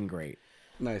pretty fucking great.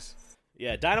 Nice.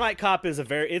 Yeah, Dynamite Cop is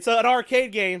it's an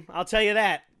arcade game. I'll tell you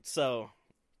that. So,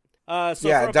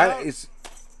 it's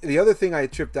the other thing I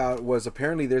tripped out was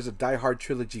apparently there's a Die Hard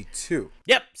Trilogy 2.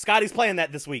 Yep, Scotty's playing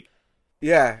that this week.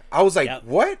 Yeah, I was like, Yep.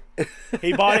 what?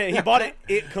 He bought it. He bought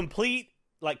it complete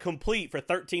for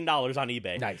 $13 on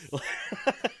eBay. Nice.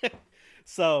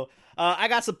 So I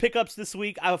got some pickups this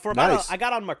week. I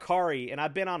got on Macari, and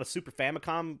I've been on a Super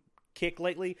Famicom kick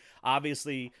lately.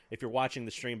 Obviously, if you're watching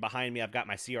the stream behind me, I've got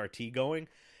my CRT going.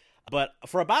 But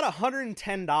for about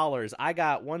 $110, I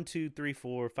got 1, 2, 3,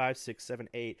 4, 5, 6, 7,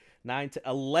 8, 9, 10,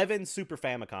 11 Super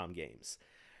Famicom games.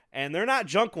 And they're not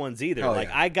junk ones either. Oh, like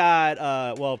yeah. I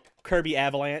got Kirby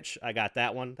Avalanche. I got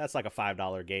that one. That's like a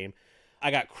 $5 game. I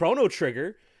got Chrono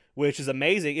Trigger, which is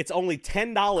amazing. It's only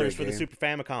 $10 for the Super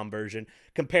Famicom version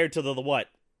compared to the what?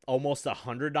 Almost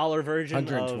 $100 version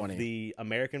 120. $120. of the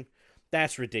American.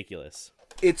 That's ridiculous.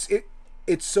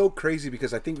 It's so crazy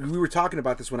because I think we were talking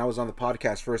about this when I was on the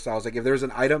podcast first. I was like, if there was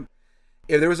an item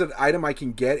I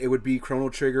can get, it would be Chrono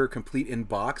Trigger complete in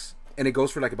box, and it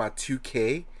goes for like about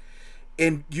 $2K,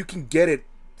 and you can get it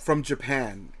from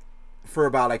Japan for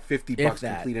about like $50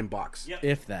 complete in box. Yep.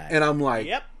 If that. And I'm like,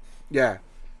 Yep. yeah.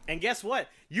 And guess what?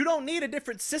 You don't need a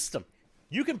different system.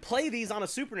 You can play these on a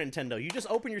Super Nintendo. You just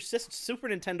open your Super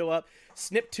Nintendo up,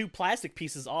 snip 2 plastic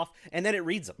pieces off, and then it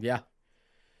reads them. Yeah.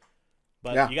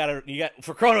 But Yeah. you got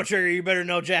for Chrono Trigger, you better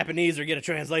know Japanese or get a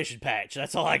translation patch.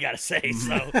 That's all I gotta say.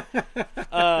 So,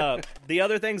 the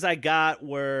other things I got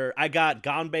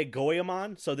Ganbei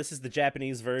Goemon. So this is the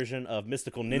Japanese version of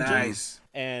Mystical Ninja. Nice.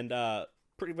 And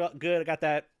pretty good. I got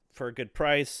that for a good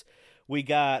price. We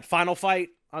got Final Fight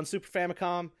on Super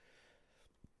Famicom.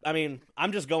 I mean,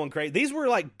 I'm just going crazy. These were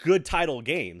like good title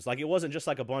games. Like it wasn't just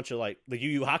like a bunch of like the Yu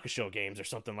Yu Hakusho games or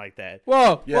something like that.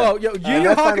 Whoa, Yeah. whoa, yo, Yu Yu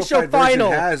that Final Hakusho Fight Final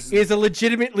version has- is a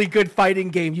legitimately good fighting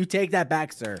game. You take that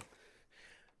back, sir.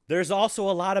 There's also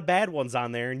a lot of bad ones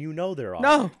on there, and you know there are.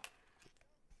 No.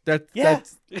 Yeah.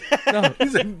 That's no.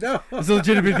 He's like, no. It's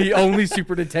legitimately the only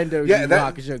Super Nintendo Yu Yu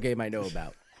that- Hakusho game I know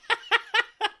about.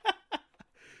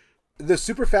 The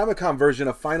Super Famicom version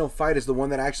of Final Fight is the one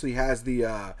that actually has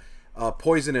the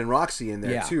Poison and Roxy in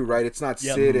there Yeah. too, right? It's not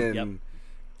Yep. Sid Yep. and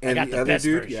I got the the other best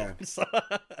dude. version.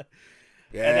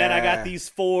 Yeah. And then I got these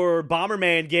 4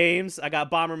 Bomberman games. I got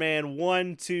Bomberman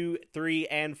 1, 2, 3,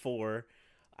 and 4.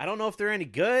 I don't know if they're any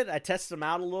good. I tested them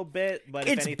out a little bit, but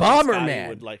if It's anything, Scotty Bomberman.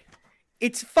 would like.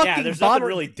 It's fucking there's nothing Bomber-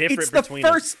 really different It's the between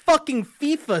them. first fucking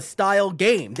FIFA style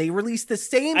game. They release the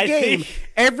same I game think-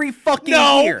 every fucking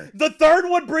No, year. the third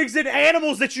one brings in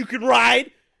animals that you can ride.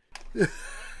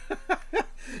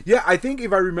 Yeah, I think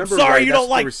if I remember Sorry, right, you that's don't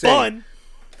what they were like saying. fun.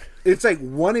 It's like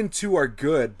 1 and 2 are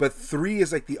good, but 3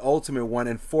 is like the ultimate one,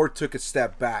 and 4 took a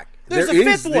step back. There's There a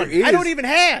is- 5th one. there I is- don't even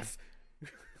have.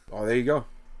 Oh, there you go.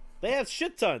 They have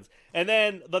shit tons. And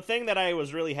then the thing that I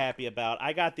was really happy about,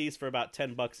 I got these for about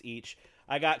 $10 each.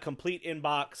 I got complete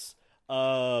inbox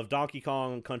of Donkey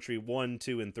Kong Country 1,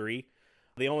 2, and 3.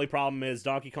 The only problem is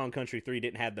Donkey Kong Country 3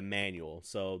 didn't have the manual,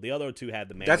 so the other 2 had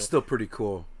the manual. That's still pretty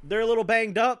cool. They're a little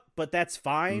banged up, but that's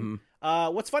fine.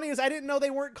 Mm-hmm. What's funny is I didn't know they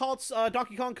weren't called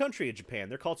Donkey Kong Country in Japan.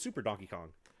 They're called Super Donkey Kong.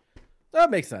 That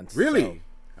makes sense. Really?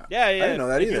 Yeah, yeah. I didn't know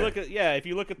that if either. If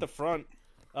you look at the front,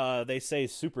 they say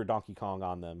Super Donkey Kong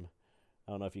on them.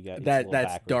 I don't know if you got it's a That's little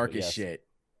backwards, dark but as yes. shit.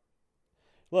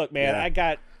 Look, man, Yeah. I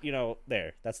got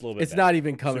there. That's a little bit. It's better. not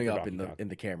even coming Super up in Donkey Kong.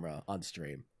 the camera on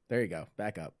stream. There you go.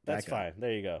 Back up. That's Back up. fine.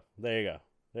 There you go. There you go.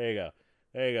 There you go.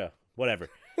 There you go. Whatever.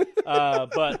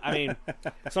 But I mean,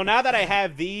 so now that I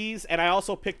have these, and I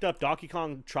also picked up Donkey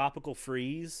Kong Tropical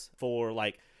Freeze for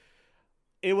like,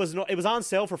 it was on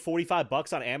sale for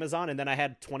 $45 on Amazon, and then I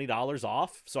had $20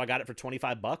 off, so I got it for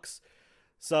 $25.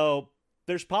 So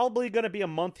there's probably going to be a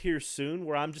month here soon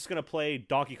where I'm just going to play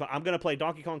Donkey Kong. I'm going to play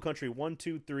Donkey Kong Country 1,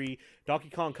 2, 3, Donkey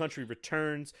Kong Country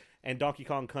Returns, and Donkey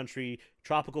Kong Country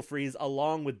Tropical Freeze,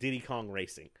 along with Diddy Kong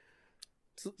Racing.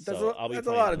 That's So I'll be a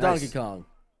playing lot of those. Donkey Kong.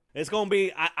 It's going to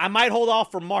be, I might hold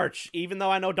off for March, even though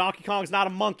I know Donkey Kong's not a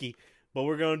monkey, but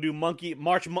we're going to do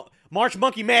March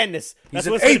Monkey Madness. That's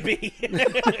He's what an it's going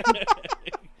to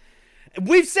be.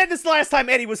 We've said this the last time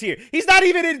Eddie was here. He's not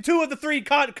even in 2 of the 3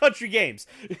 country games.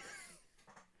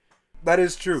 That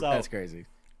is true. So- That's crazy.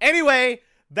 Anyway,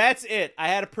 that's it. I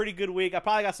had a pretty good week. I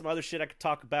probably got some other shit I could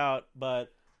talk about,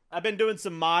 but I've been doing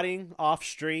some modding off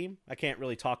stream. I can't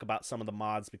really talk about some of the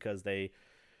mods because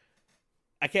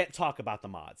I can't talk about the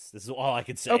mods. This is all I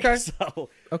can say. Okay. So,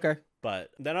 Okay.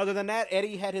 but then other than that,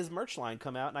 Eddie had his merch line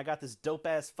come out, and I got this dope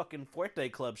ass fucking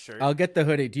Fuerte Club shirt. I'll get the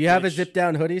hoodie. Do you have a Which- zip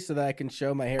down hoodie so that I can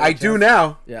show my hair? I do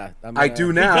now. Yeah, I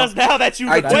do now. because now that you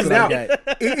I do requested now.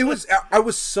 it. It was. I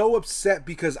was so upset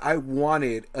because I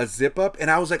wanted a zip up, and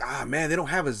I was like, "Ah, man, they don't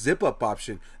have a zip up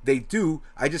option." They do.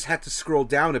 I just had to scroll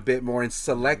down a bit more and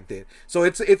select it. So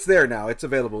it's there now. It's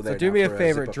available there. So do now me a for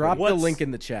favor. zip-up Drop hoodie. the What's- link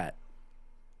in the chat.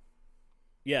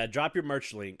 Yeah, drop your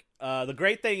merch link. The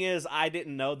great thing is, I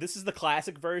didn't know. This is the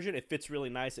classic version. It fits really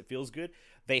nice. It feels good.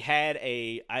 They had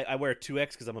I wear a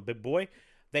 2X because I'm a big boy.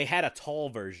 They had a tall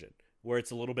version where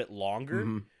it's a little bit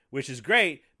longer, which is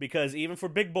great because even for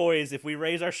big boys, if we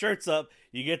raise our shirts up,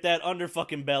 you get that under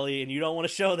fucking belly, and you don't want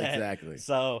to show that. Exactly.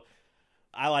 So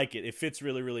I like it. It fits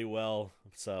really, really well.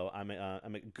 So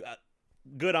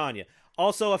good on you.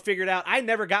 Also, I figured out I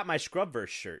never got my Scrubverse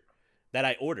shirt that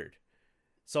I ordered.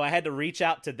 So I had to reach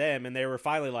out to them, and they were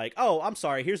finally like, "Oh, I'm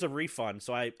sorry. Here's a refund."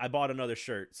 So I bought another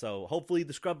shirt. So hopefully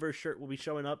the Scrubverse shirt will be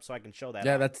showing up, so I can show that.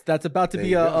 Yeah, off. that's about to There be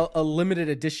you a limited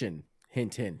edition.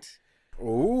 Hint, hint.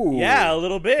 Ooh. Yeah, a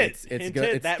little bit. It's Hint, gonna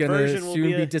hint, that soon version will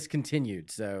be. be discontinued.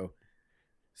 So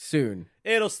soon.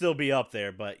 It'll still be up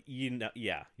there, but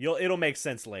yeah, it'll make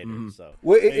sense later. So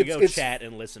Well, there you it's- go, it's- chat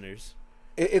and listeners.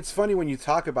 It's funny when you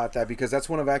talk about that because that's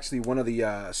one of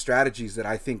the strategies that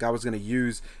I think I was going to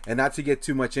use, and not to get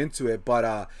too much into it,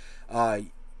 but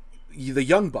the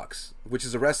Young Bucks, which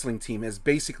is a wrestling team, is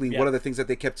basically one of the things that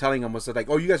they kept telling them was like,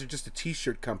 "Oh, you guys are just a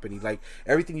T-shirt company. Like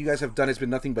everything you guys have done has been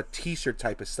nothing but T-shirt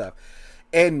type of stuff,"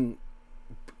 and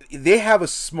they have a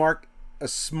smart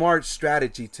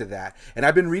strategy to that. And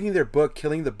I've been reading their book,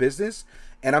 Killing the Business,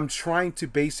 and I'm trying to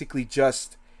basically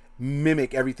just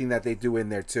mimic everything that they do in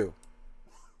there too.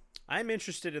 I'm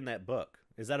interested in that book.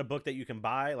 Is that a book that you can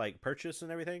buy, like purchase and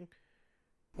everything?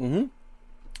 Mm-hmm.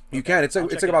 You can. It's I'll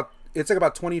like check it.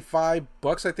 about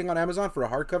 $25, I think, on Amazon for a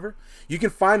hardcover. You can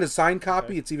find a signed copy.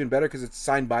 Okay. It's even better because it's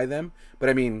signed by them. But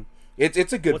I mean,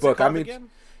 it's a good What's book. it I called mean, again?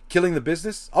 Killing the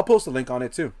Business. I'll post a link on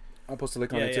it too. I'll post a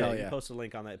link on Yeah, it too. yeah. Hell You yeah. post a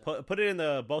link on that. Put it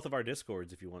in both of our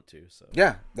Discords if you want to. So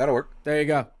Yeah, that'll work. There you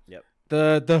go. Yep.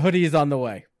 The hoodie is on the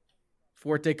way.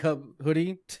 Forte Cup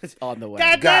hoodie on the way.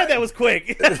 God damn, that was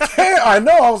quick. I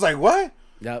know. I was like, what?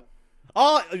 Yep.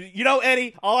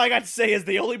 Eddie, all I got to say is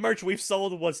the only merch we've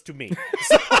sold was to me.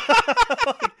 So,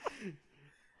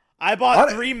 I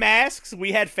bought 3 masks.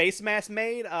 We had face masks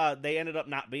made. They ended up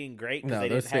not being great because No, they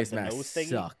those didn't have face the nose masks thingy.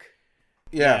 suck.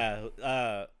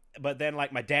 Yeah. But then,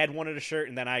 like, my dad wanted a shirt,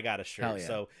 and then I got a shirt. Hell yeah.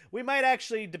 So we might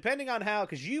actually, depending on how,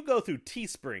 because you go through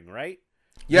Teespring, right?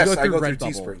 Yes, go I through go through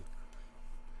Redbubble. Teespring.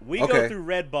 We go Okay. through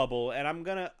Redbubble, and I'm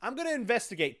gonna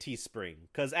investigate Teespring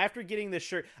because after getting this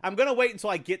shirt, I'm gonna wait until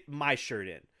I get my shirt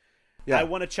in. Yeah. I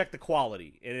want to check the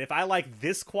quality, and if I like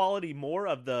this quality more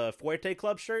of the Fuerte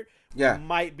Club shirt, Yeah. we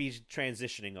might be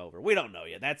transitioning over. We don't know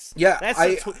yet. That's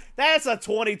a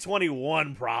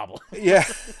 2021 problem. Yeah.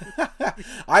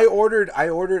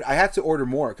 I had to order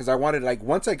more because I wanted, like,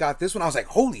 once I got this one, I was like,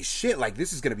 holy shit, like,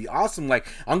 this is going to be awesome. Like,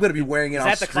 I'm going to be wearing it Is on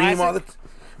that the stream all the classic?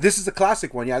 This is a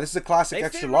classic one. Yeah, this is a classic They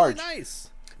extra fit large. really nice.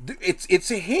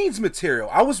 It's a Hanes material.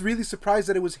 I was really surprised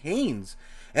that it was Hanes.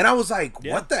 And I was like,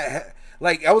 Yeah. what the heck?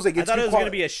 Like, I was like, I it's thought it good was going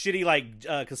to quality. be a shitty, like,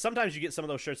 because sometimes you get some of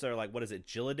those shirts that are like, what is it,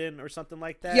 Gillidan or something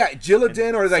like that? Yeah, Gillidan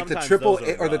And or like the sometimes triple those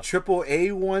are A, or the rough. triple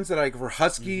A ones that are like for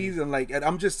Huskies and like, and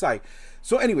I'm just like,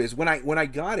 so anyways, when I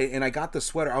got it and I got the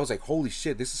sweater, I was like, holy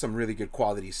shit, this is some really good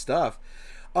quality stuff.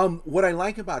 What I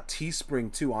like about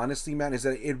Teespring too, honestly, man, is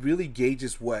that it really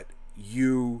gauges what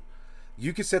you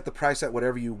can set the price at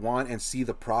whatever you want and see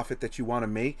the profit that you want to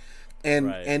make. And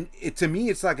Right. and it, to me,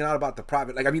 it's like not about the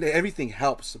profit. Like, I mean, everything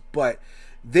helps, but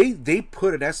they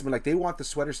put an estimate, like they want the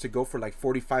sweaters to go for like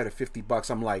 $45 to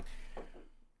 $50. I'm like,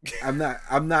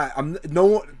 no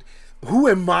one. Who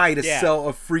am I to Yeah. sell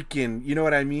a freaking, you know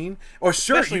what I mean? Or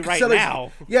shirt, Especially you can right sell it-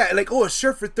 now. yeah, like, oh, a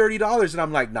shirt for $30, and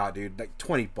I'm like, nah, dude, like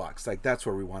 $20. Like, that's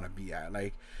where we want to be at.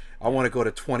 Like, I want to go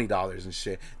to $20 and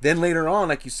shit. Then later on,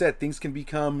 like you said, things can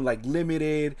become like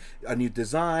limited, a new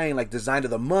design, like design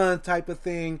of the month type of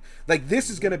thing. Like,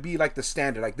 this is gonna be like the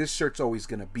standard. Like, this shirt's always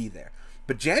gonna be there.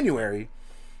 But January,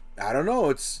 I don't know.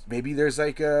 It's maybe there's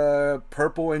like a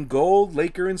purple and gold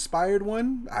Laker inspired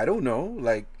one. I don't know,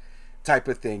 like type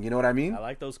of thing. You know what I mean? I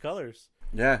like those colors.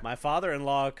 Yeah. My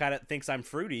father-in-law kind of thinks I'm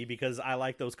fruity because I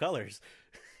like those colors.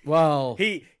 Well,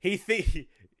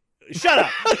 Shut up.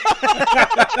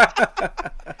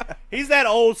 He's that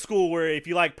old school where if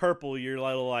you like purple, you're a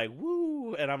little like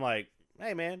woo, and I'm like,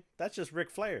 hey man, that's just Ric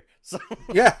Flair. So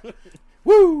Yeah.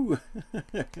 Woo.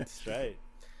 that's right.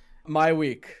 my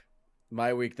week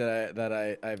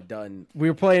that I've done. We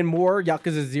were playing more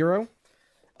Yakuza 0.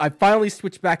 I finally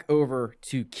switched back over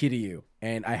to Kiryu,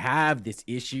 and I have this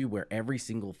issue where every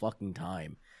single fucking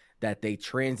time that they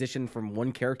transition from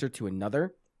one character to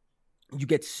another, you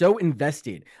get so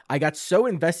invested. I got so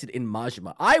invested in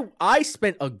Majima. I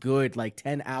spent a good like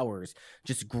 10 hours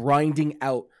just grinding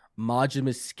out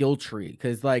Majima's skill tree,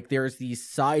 because like there's these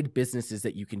side businesses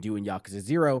that you can do in Yakuza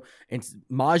 0, and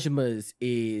Majima's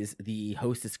is the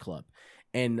Hostess Club.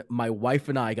 And my wife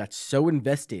and I got so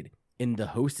invested in the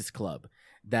Hostess Club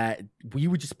that we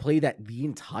would just play that the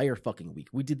entire fucking week.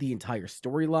 We did the entire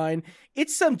storyline.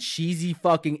 It's some cheesy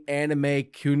fucking anime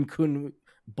kun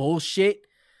bullshit,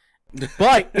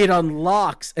 but it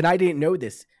unlocks, and I didn't know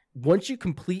this, once you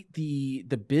complete the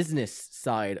business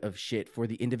side of shit for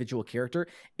the individual character,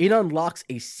 it unlocks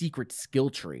a secret skill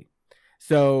tree.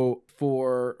 So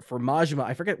for Majima,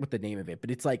 I forget what the name of it,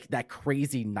 but it's like that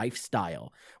crazy knife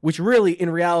style, which really in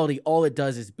reality all it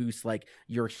does is boost like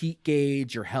your heat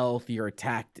gauge, your health, your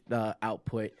attack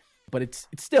output. But it's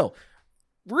still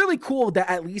really cool that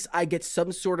at least I get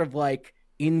some sort of like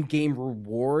in-game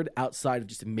reward outside of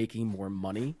just making more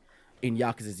money in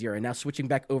Yakuza 0. And now switching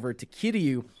back over to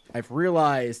Kiryu, I've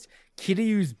realized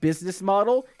Kiryu's business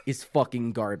model is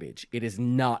fucking garbage. It is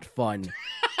not fun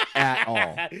at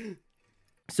all.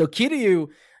 So Kiryu,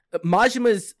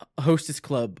 Majima's Hostess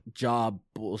Club job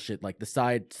bullshit, like the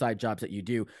side jobs that you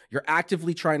do, you're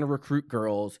actively trying to recruit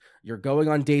girls, you're going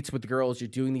on dates with girls, you're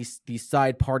doing these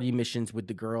side party missions with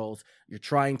the girls, you're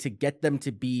trying to get them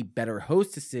to be better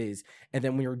hostesses, and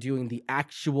then when you're doing the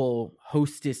actual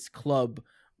Hostess Club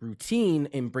routine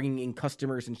and bringing in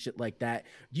customers and shit like that,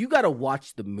 you got to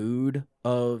watch the mood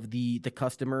of the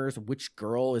customers, which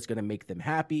girl is going to make them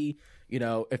happy. You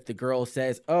know, if the girl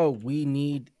says, oh, we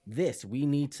need this, we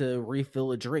need to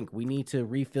refill a drink, we need to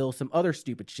refill some other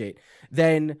stupid shit,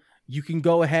 then you can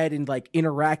go ahead and like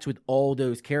interact with all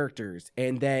those characters.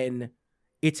 And then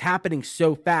it's happening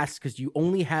so fast because you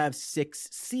only have 6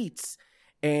 seats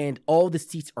and all the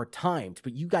seats are timed,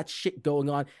 but you got shit going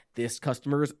on. This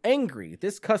customer is angry.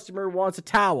 This customer wants a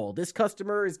towel. This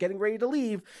customer is getting ready to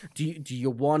leave. Do you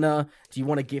wanna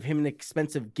give him an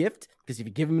expensive gift? Because if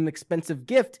you give him an expensive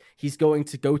gift, he's going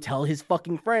to go tell his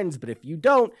fucking friends. But if you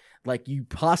don't, like, you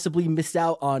possibly miss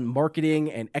out on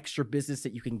marketing and extra business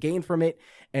that you can gain from it.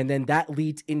 And then that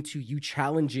leads into you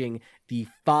challenging the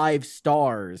 5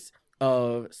 stars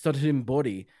of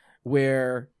Sotenbori,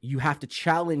 where you have to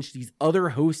challenge these other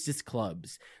hostess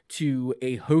clubs to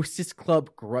a hostess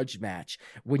club grudge match.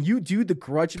 When you do the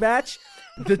grudge match,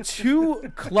 the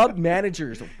 2 club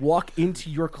managers walk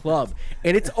into your club,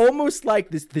 and it's almost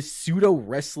like this pseudo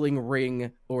wrestling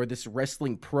ring or this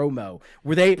wrestling promo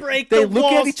where they look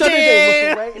at each other, they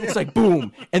look away, and it's like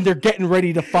boom, and they're getting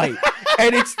ready to fight.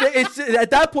 And it's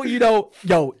at that point, you know,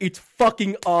 yo, it's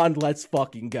fucking on. Let's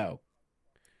fucking go.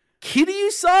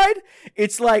 Kiryu's side,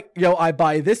 it's like, yo, I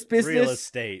buy this business, real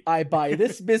estate. I buy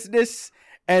this business,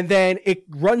 and then it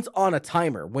runs on a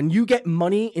timer. When you get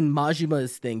money in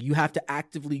Majima's thing, you have to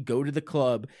actively go to the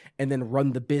club and then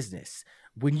run the business.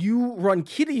 When you run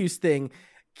Kiryu's thing,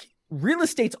 real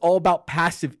estate's all about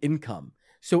passive income.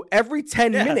 So every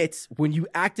 10 minutes, when you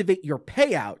activate your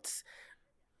payouts,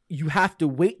 you have to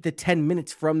wait the 10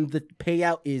 minutes from the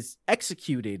payout is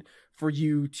executed for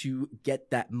you to get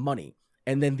that money.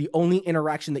 And then the only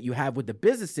interaction that you have with the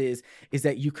businesses is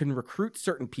that you can recruit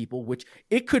certain people, which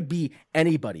it could be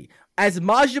anybody. As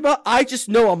Majima, I just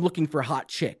know I'm looking for hot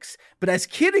chicks. But as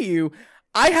Kiryu,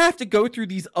 I have to go through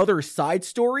these other side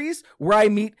stories where I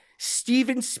meet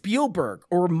Steven Spielberg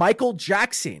or Michael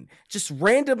Jackson just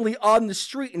randomly on the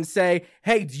street and say,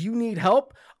 hey, do you need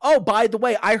help? Oh, by the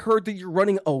way, I heard that you're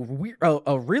running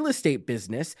a real estate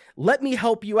business. Let me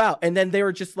help you out. And then they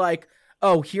were just like,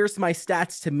 oh, here's my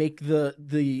stats to make the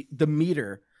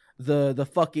meter,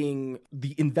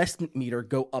 the investment meter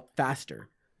go up faster,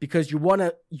 because you want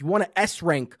to S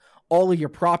rank all of your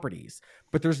properties,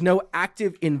 but there's no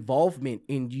active involvement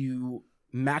in you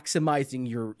maximizing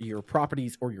your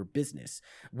properties or your business.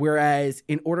 Whereas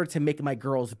in order to make my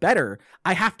girls better,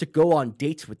 I have to go on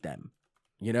dates with them.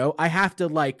 You know, I have to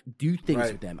like do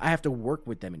things with them. I have to work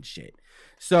with them and shit.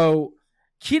 So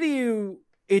Kiryu,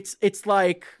 It's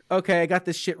like, okay, I got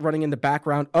this shit running in the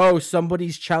background. Oh,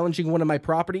 somebody's challenging one of my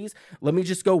properties. Let me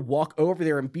just go walk over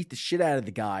there and beat the shit out of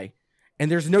the guy.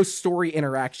 And there's no story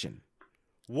interaction.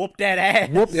 Whoop that ass.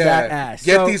 Whoop that ass.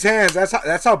 Get these hands.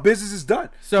 That's how business is done.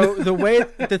 So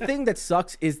the thing that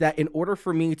sucks is that in order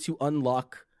for me to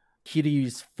unlock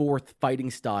Kiryu's 4th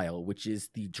fighting style, which is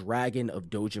the Dragon of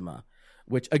Dojima,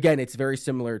 which again, it's very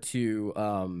similar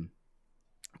to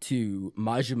to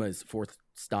Majima's fourth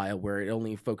style, where it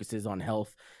only focuses on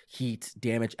health, heat,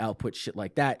 damage output, shit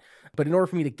like that. But in order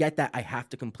for me to get that, I have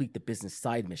to complete the business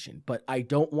side mission. But I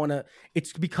don't want to.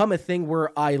 It's become a thing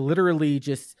where I literally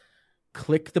just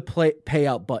click the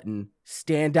payout button,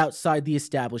 stand outside the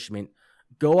establishment,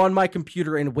 go on my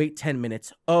computer and wait 10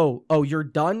 minutes. Oh, you're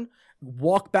done?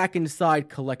 Walk back inside,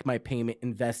 collect my payment,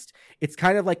 invest. It's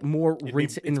kind of like more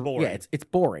rinse and boring. Yeah, it's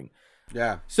boring.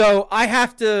 Yeah. So I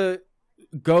have to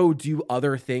go do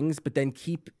other things, but then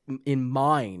keep in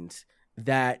mind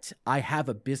that I have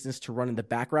a business to run in the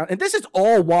background. And this is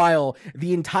all while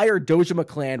the entire Dojima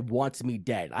clan wants me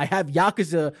dead. I have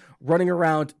Yakuza running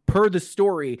around per the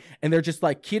story, and they're just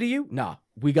like, Kiryu, nah,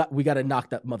 we got to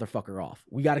knock that motherfucker off.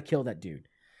 We got to kill that dude.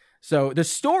 So the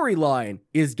storyline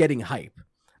is getting hype.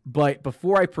 But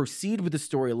before I proceed with the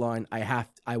storyline,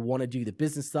 I want to do the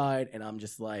business side, and I'm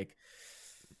just like,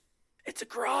 it's a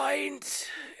grind.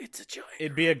 It's a giant.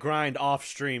 It'd be a grind off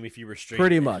stream if you were streaming.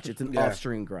 Pretty much. It's an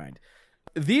off-stream grind.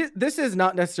 This is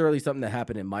not necessarily something that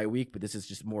happened in my week, but this is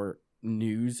just more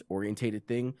news-orientated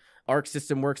thing. Arc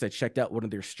System Works, I checked out one of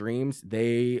their streams.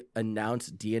 They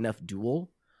announced DNF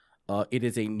Duel. It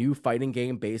is a new fighting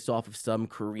game based off of some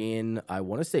Korean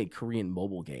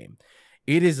mobile game.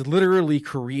 It is literally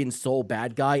Korean Soul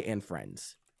Bad Guy and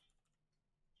Friends.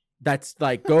 That's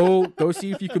like go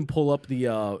see if you can pull up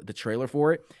the trailer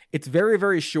for it. It's very,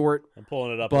 very short. I'm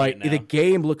pulling it up but right now. The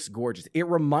game looks gorgeous. It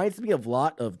reminds me a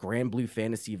lot of Grand Blue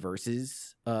Fantasy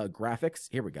Versus graphics.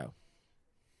 Here we go.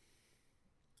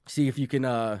 See if you can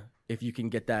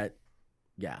get that.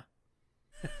 Yeah.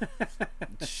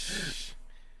 Is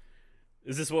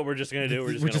this what we're just gonna do?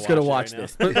 We're just gonna watch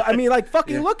this. But, I mean, like,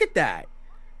 fucking look at that.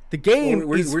 The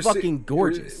game is fucking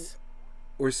gorgeous.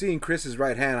 We're seeing Chris's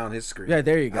right hand on his screen. Yeah,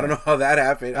 there you go. I don't know how that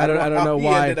happened. I don't know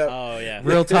why. Oh yeah,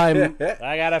 real time.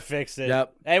 I gotta fix it.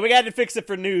 Yep. Hey, we got to fix it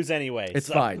for news anyway. It's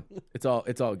fine. It's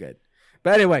all good.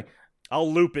 But anyway,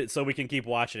 I'll loop it so we can keep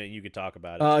watching it and you can talk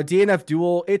about it. DNF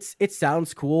Duel. It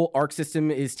sounds cool. Arc System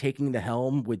is taking the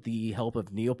helm with the help of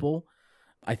Neopol.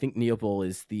 I think Neopol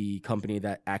is the company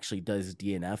that actually does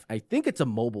DNF. I think it's a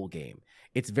mobile game.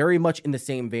 It's very much in the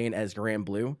same vein as Grand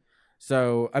Blue.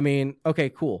 So, I mean, okay,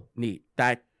 cool, neat.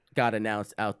 That got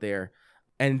announced out there.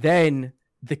 And then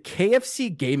the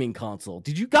KFC gaming console.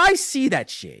 Did you guys see that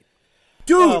shit?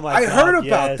 Dude, I heard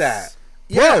about that.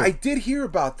 Yeah, I did hear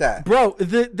about that. Bro,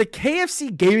 the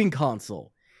KFC gaming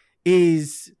console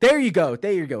is... There you go.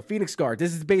 Phoenix Guard.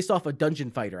 This is based off a Dungeon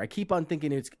Fighter. I keep on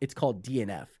thinking it's called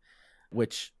DNF,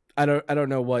 which I don't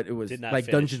know what it was. Like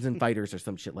finish. Dungeons and Fighters or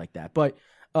some shit like that. But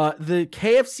the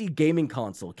KFC gaming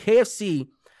console, KFC...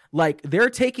 Like, they're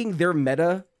taking their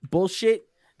meta bullshit.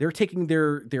 They're taking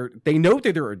they know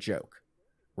that they're a joke,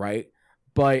 right?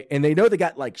 And they know they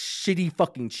got, like, shitty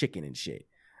fucking chicken and shit.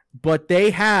 But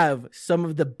they have some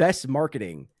of the best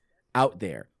marketing out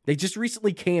there. They just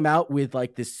recently came out with,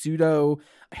 like, this pseudo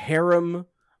harem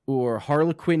or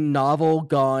Harlequin novel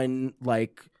gone,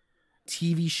 like,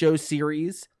 TV show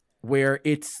series where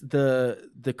it's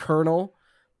the Colonel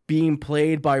being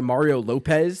played by Mario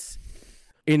Lopez.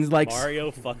 In like Mario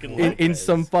fucking in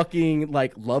some fucking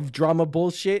like love drama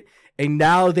bullshit, and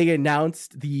now they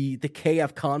announced the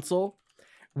KF console,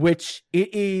 which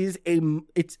it's a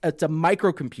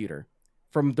microcomputer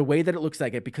from the way that it looks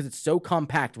like it because it's so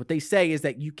compact. What they say is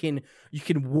that you can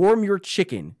warm your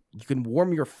chicken, you can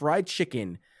warm your fried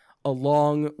chicken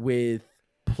along with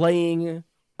playing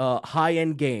high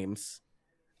end games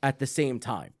at the same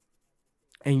time.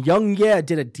 And Young Yeah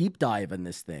did a deep dive in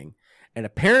this thing, and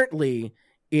apparently.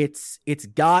 It's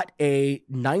got a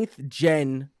 9th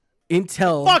gen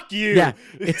Intel. Fuck you. Yeah,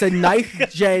 it's a 9th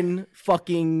gen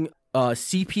fucking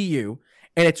CPU,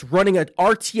 and it's running an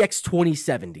RTX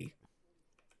 2070.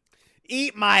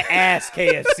 Eat my ass,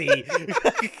 KFC.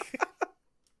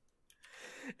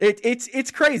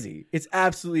 It's crazy. It's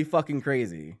absolutely fucking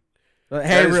crazy.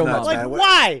 Hey, real nuts, mom. Like,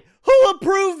 why? Who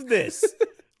approved this?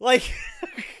 Like.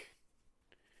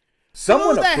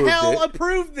 Someone Who the approved hell it.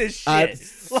 approved this shit?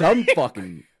 Some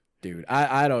fucking dude.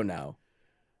 I don't know.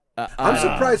 I'm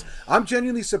surprised. I'm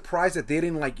genuinely surprised that they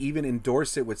didn't like even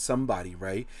endorse it with somebody,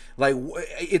 right? Like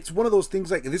it's one of those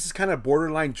things. Like this is kind of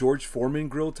borderline George Foreman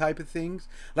grill type of things.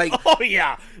 Like, oh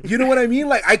yeah, you know what I mean?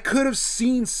 Like I could have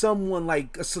seen someone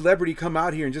like a celebrity come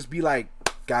out here and just be like,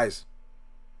 guys.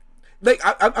 Like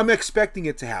I'm expecting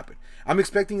it to happen. I'm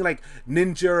expecting like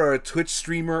Ninja or a Twitch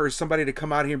streamer or somebody to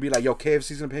come out here and be like, yo,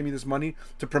 KFC's gonna pay me this money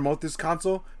to promote this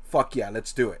console. Fuck yeah,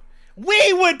 let's do it.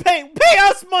 We would pay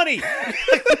us money.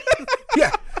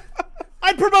 Yeah.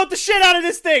 I'd promote the shit out of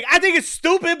this thing. I think it's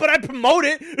stupid, but I'd promote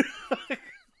it.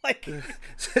 Like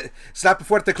Slap a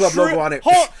Fuerte Club logo on it.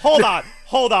 Hold on.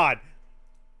 Hold on.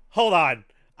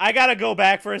 I gotta go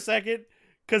back for a second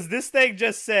because this thing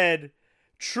just said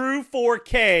true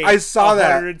 4K. I saw that.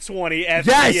 120 FPS.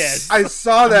 Yes! I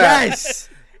saw that. Yes.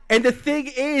 And the thing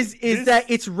is that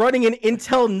it's running an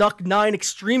Intel NUC 9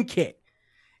 Extreme kit.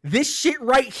 This shit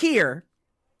right here,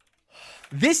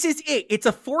 this is it. It's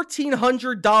a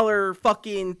 $1,400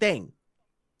 fucking thing.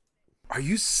 Are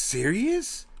you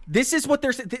serious? This is what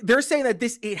they're saying that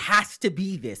it has to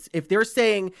be this. If they're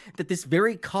saying that this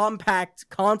very compact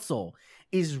console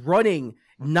is running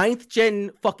 9th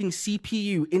gen fucking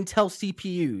CPU, Intel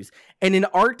CPUs, and an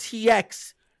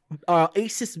RTX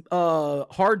Asus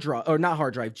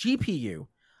GPU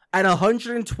at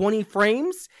 120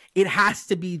 frames, it has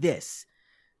to be this.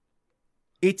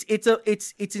 It's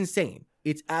insane.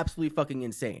 It's absolutely fucking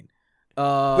insane.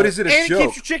 But is it a and joke? it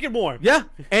keeps your chicken warm. Yeah,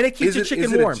 and it keeps your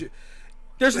chicken warm.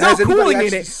 There's no Has anybody cooling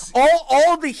in actually it.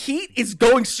 All the heat is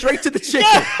going straight to the chicken.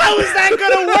 How is that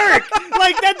gonna work?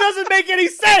 Like, that doesn't make any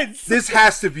sense. This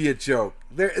has to be a joke.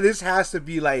 This has to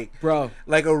be like, Bro,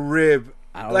 like a rib.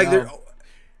 I don't like know.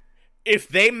 If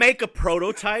they make a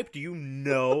prototype, do you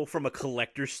know from a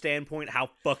collector's standpoint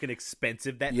how fucking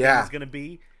expensive that thing is gonna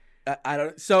be? I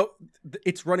don't. So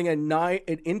it's running an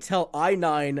Intel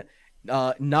i9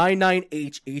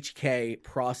 99H HK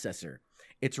processor.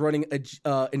 It's running a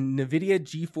NVIDIA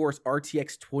GeForce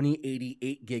RTX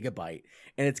 2080 8GB,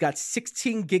 and it's got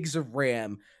 16 gigs of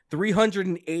RAM,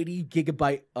 380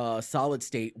 gigabyte solid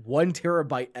state, 1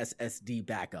 terabyte SSD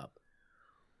backup.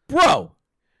 Bro,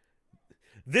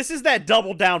 this is that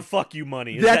double down fuck you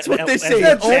money. that's what they're saying.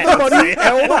 All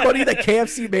the money that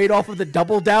KFC made off of the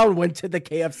double down went to the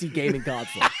KFC gaming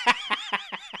console.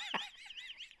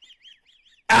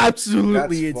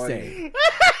 Absolutely insane.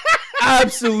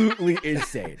 Absolutely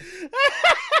insane.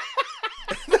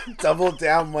 Double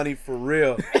down money for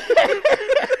real.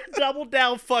 Double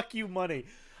down fuck you money.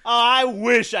 I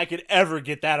wish I could ever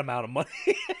get that amount of money.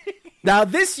 Now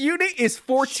this unit is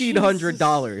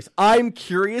 $1,400. I'm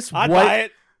curious. I'll buy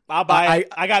it.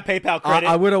 I got PayPal credit.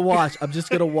 I'm gonna watch. I'm just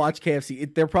gonna watch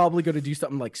KFC. They're probably gonna do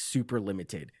something like super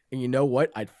limited. And you know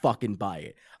what? I'd fucking buy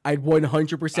it. I'd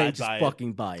 100% just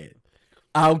fucking buy it.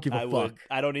 I don't give a fuck.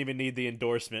 I don't even need the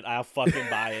endorsement. I'll fucking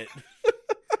buy it.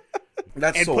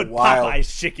 That's and so put wild.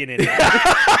 Popeye's chicken in it.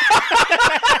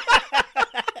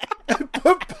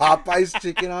 Put Popeye's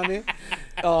chicken on it.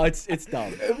 Oh, it's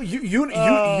dumb.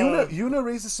 Yuna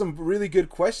raises some really good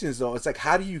questions though. It's like,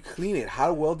 how do you clean it?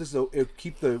 How well does it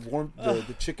keep the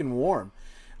chicken warm?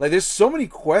 Like, there's so many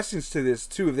questions to this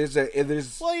too. There's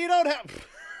Well, you don't have.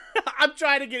 I'm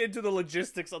trying to get into the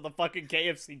logistics of the fucking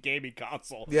KFC gaming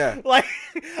console. Yeah. Like,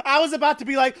 I was about to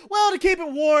be like, well, to keep it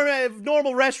warm at a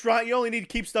normal restaurant, you only need to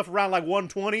keep stuff around like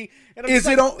 120. And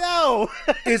I'm no.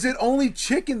 Is it only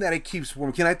chicken that it keeps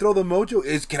warm? Can I throw the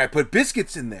mojo? Can I put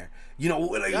biscuits in there? You know,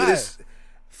 like this.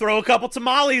 Throw a couple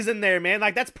tamales in there, man.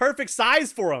 Like, that's perfect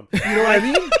size for them. You know what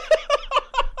I mean?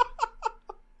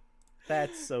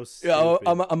 That's so stupid. Yo,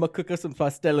 I'm gonna cook us some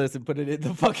pastelas and put it in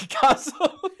the fucking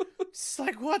console. It's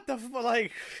like, what the fuck?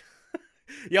 Like,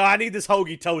 yo, I need this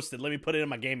hoagie toasted. Let me put it in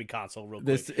my gaming console real quick.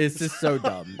 This is just so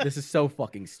dumb. This is so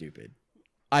fucking stupid.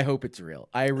 I hope it's real.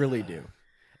 I really do.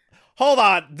 Hold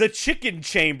on. The chicken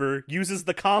chamber uses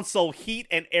the console heat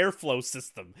and airflow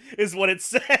system, is what it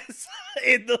says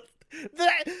in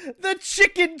the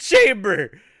chicken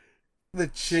chamber. The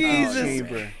chicken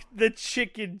chamber. The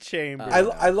chicken chamber.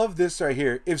 I love this right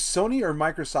here. If Sony or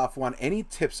Microsoft want any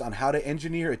tips on how to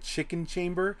engineer a chicken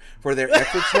chamber for their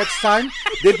efforts next time,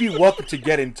 they'd be welcome to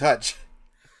get in touch.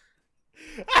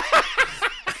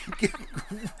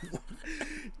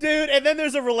 Dude, and then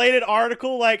there's a related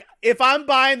article, like, if I'm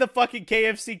buying the fucking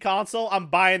KFC console, I'm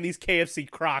buying these KFC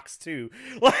Crocs too.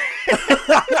 Like,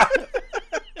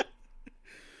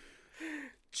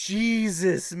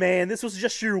 Jesus, man, this was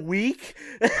just your week?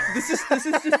 This is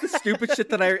just the stupid shit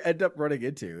that I end up running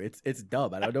into. It's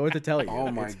dumb. I don't know what to tell you. Oh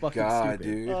my it's fucking god,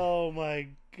 stupid. dude. Oh my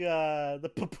god. The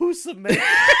papusa, man.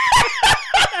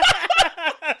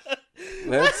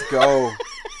 Let's go.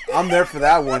 I'm there for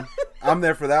that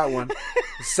one.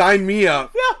 Sign me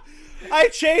up. I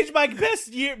changed my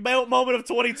best moment of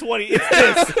 2020.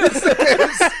 It's this.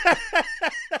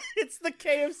 It's the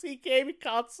KFC gaming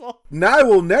console. Now I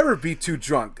will never be too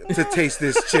drunk to taste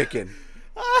this chicken.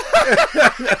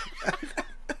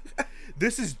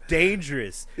 This is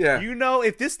dangerous. Yeah. You know,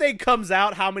 if this thing comes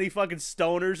out, how many fucking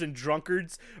stoners and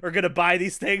drunkards are gonna buy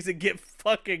these things and get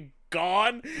fucking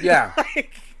gone? Yeah.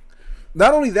 Like,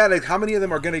 Not only that, like how many of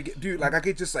them are gonna get, dude? Like I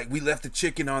could just like we left the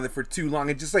chicken on there for too long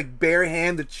and just like bare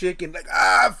hand the chicken, like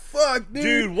fuck,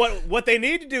 dude. What they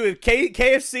need to do is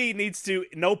KFC needs to,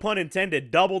 no pun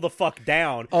intended, double the fuck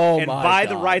down and buy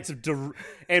the rights of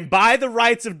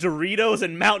Doritos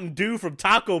and Mountain Dew from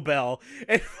Taco Bell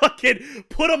and fucking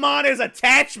put them on as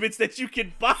attachments that you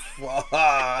can buy.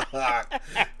 Fuck.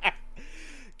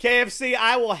 KFC,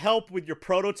 I will help with your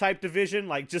prototype division.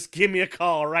 Like, just give me a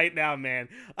call right now, man.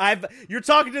 You're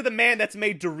talking to the man that's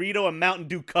made Dorito and Mountain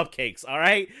Dew cupcakes, all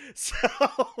right? So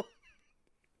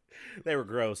they were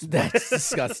gross. That's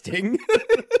disgusting.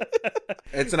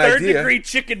 It's an Third idea. degree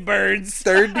chicken burns.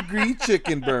 Third degree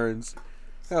chicken burns.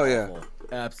 Hell yeah. Awful.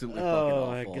 Absolutely Oh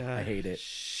fucking my awful. God. I hate it.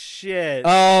 Shit.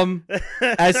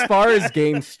 As far as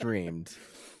games streamed,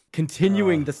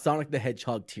 continuing the Sonic the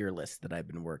Hedgehog tier list that I've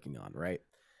been working on, right?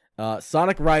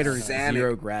 Sonic Riders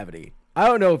Zero Gravity. I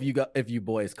don't know if you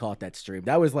boys caught that stream.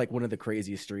 That was like one of the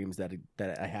craziest streams that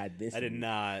I had this. I did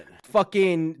not.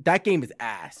 Fucking that game is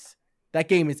ass. That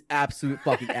game is absolute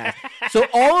fucking ass. So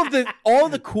all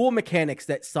of the cool mechanics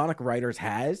that Sonic Riders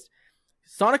has,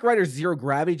 Sonic Riders Zero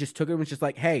Gravity just took it and was just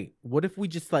like, hey, what if we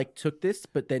just like took this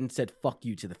but then said fuck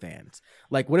you to the fans?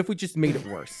 Like, what if we just made it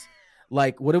worse?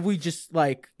 Like, what if we just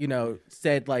like,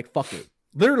 said like fuck it?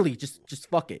 Literally just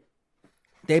fuck it.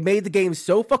 They made the game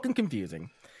so fucking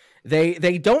confusing.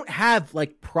 They don't have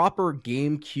like proper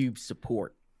GameCube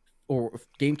support or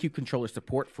GameCube controller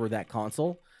support for that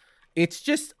console. It's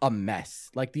just a mess.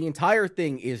 Like the entire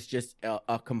thing is just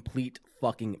a complete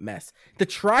fucking mess. The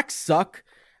tracks suck.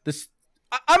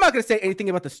 I'm not going to say anything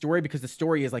about the story because the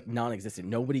story is like non-existent.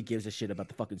 Nobody gives a shit about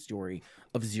the fucking story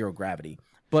of Zero Gravity.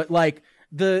 But like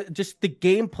the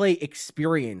gameplay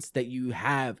experience that you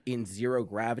have in Zero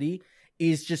Gravity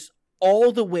is just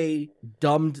all the way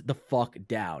dumbed the fuck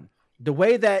down. The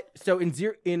way that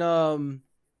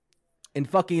in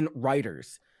fucking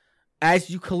Riders, as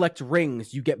you collect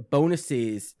rings, you get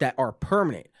bonuses that are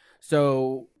permanent.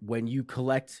 So when you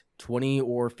collect 20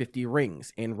 or 50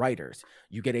 rings in Riders,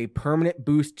 you get a permanent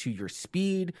boost to your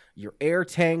speed, your air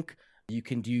tank. You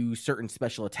can do certain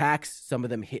special attacks. Some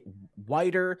of them hit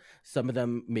wider, some of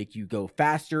them make you go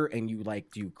faster, and you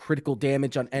like do critical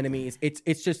damage on enemies.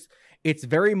 It's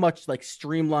very much like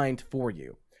streamlined for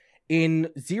you. In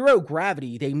Zero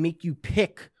Gravity, they make you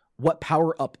pick what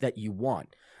power up that you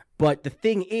want. But the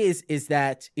thing is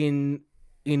that in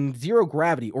Zero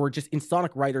Gravity, or just in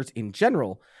Sonic Riders in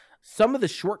general, some of the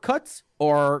shortcuts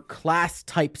are class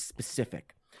type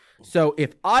specific. So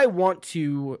if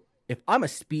I'm a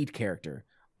speed character,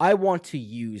 I want to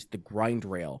use the grind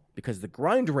rail because the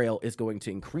grind rail is going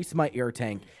to increase my air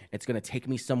tank. It's going to take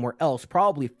me somewhere else,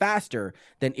 probably faster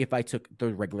than if I took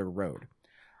the regular road.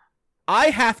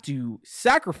 I have to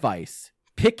sacrifice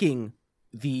picking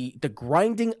the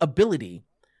grinding ability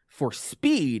for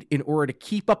speed in order to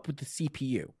keep up with the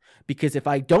CPU. Because if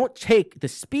I don't take the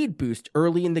speed boost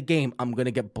early in the game, I'm going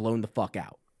to get blown the fuck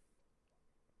out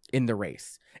in the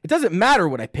race. It doesn't matter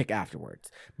what I pick afterwards.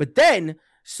 But then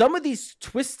some of these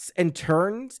twists and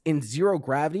turns in Zero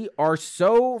Gravity are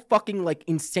so fucking like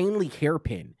insanely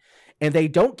hairpin, and they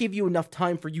don't give you enough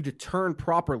time for you to turn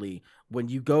properly when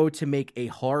you go to make a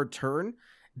hard turn,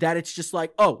 that it's just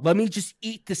like, oh, let me just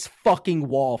eat this fucking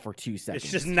wall for 2 seconds.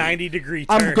 It's just 90-degree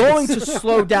turns. I'm going to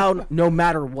slow down no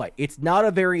matter what. It's not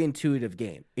a very intuitive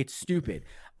game. It's stupid.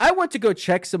 I went to go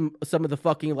check some of the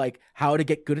fucking like how to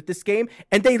get good at this game,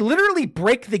 and they literally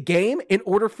break the game in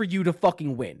order for you to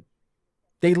fucking win.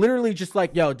 They literally just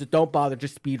like, yo, don't bother,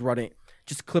 just speed run it.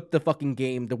 Just clip the fucking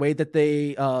game. The way that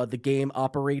the game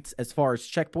operates as far as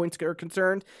checkpoints are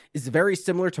concerned is very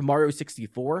similar to Mario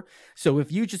 64. So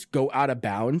if you just go out of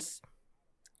bounds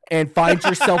and find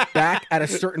yourself back at a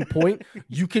certain point,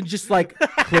 you can just like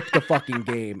clip the fucking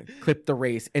game, clip the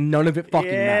race, and none of it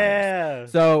fucking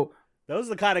matters. So those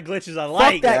are the kind of glitches I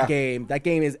like. Fuck that game. That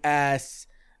game is ass.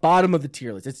 Bottom of the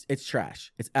tier list. It's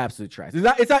trash. It's absolute trash.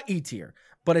 It's not E tier,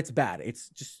 but it's bad. It's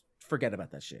just forget about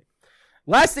that shit.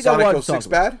 Last thing Sonic I want to talk 06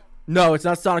 about. bad? No, it's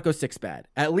not Sonic 06 bad.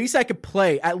 At least I could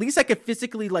play. At least I could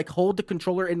physically like hold the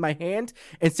controller in my hand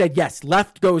and said, yes,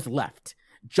 left goes left.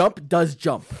 Jump does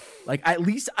jump. Like at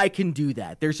least I can do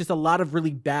that. There's just a lot of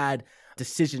really bad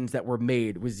decisions that were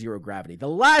made with Zero Gravity. The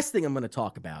last thing I'm going to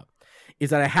talk about is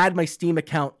that I had my Steam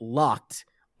account locked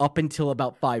up until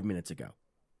about 5 minutes ago.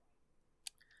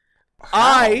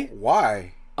 How?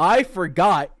 Why? I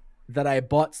forgot that I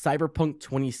bought Cyberpunk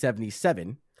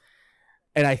 2077,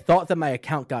 and I thought that my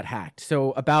account got hacked.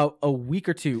 So about a week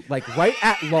or two, like right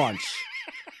at launch,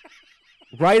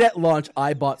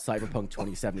 I bought Cyberpunk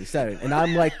 2077, and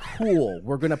I'm like, cool,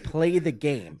 we're going to play the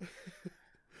game.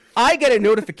 I get a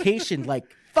notification like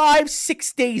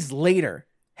 5-6 days later,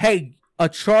 hey, a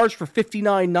charge for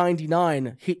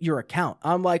 $59.99 hit your account.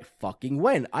 I'm like, fucking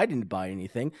when? I didn't buy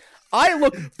anything. I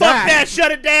look back. Fuck that,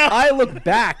 shut it down. I look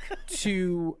back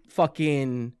to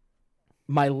fucking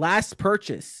my last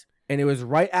purchase, and it was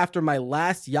right after my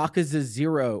last Yakuza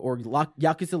 0 or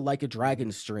Yakuza Like a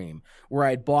Dragon stream, where I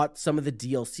had bought some of the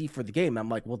DLC for the game. I'm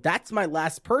like, well, that's my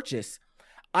last purchase.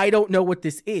 I don't know what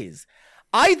this is.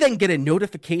 I then get a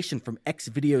notification from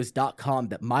xvideos.com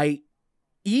that my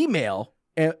email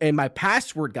and my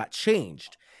password got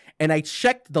changed. And I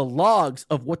checked the logs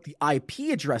of what the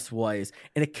IP address was,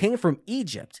 and it came from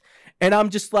Egypt. And I'm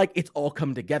just like, it's all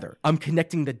come together. I'm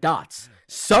connecting the dots.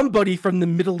 Somebody from the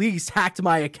Middle East hacked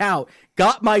my account,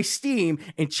 got my Steam,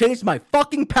 and changed my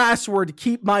fucking password to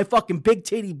keep my fucking big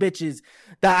titty bitches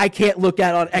that I can't look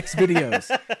at on X videos.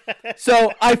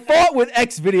 So I fought with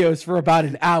X videos for about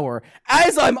an hour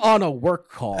as I'm on a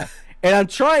work call, and I'm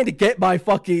trying to get my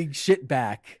fucking shit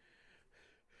back.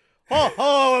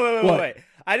 Wait.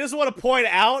 I just want to point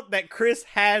out that Chris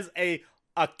has a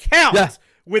account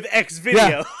with Xvideo.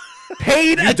 Yeah.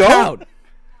 Paid You account.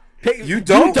 You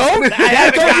don't? You don't? Why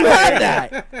don't you have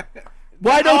that?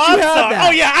 Why don't you have that?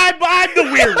 Oh yeah, I'm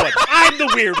the weird one. I'm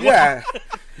the weird one. Yeah.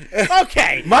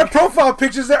 Okay. My profile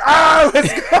picture's there.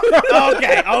 Let's go.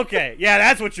 Okay. Yeah,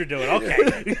 that's what you're doing.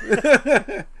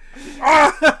 Okay.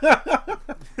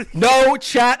 No,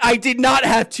 chat, I did not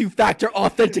have two-factor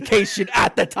authentication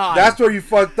at the time. That's where you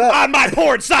fucked up. On my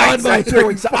porn site. on my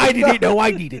porn site. I didn't know I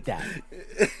needed that.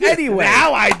 Anyway.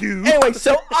 Now I do. Anyway,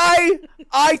 so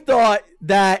I thought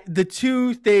that the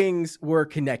two things were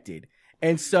connected.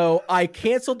 And so I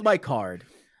canceled my card.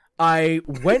 I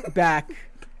went back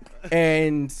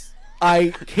and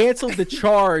I canceled the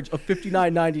charge of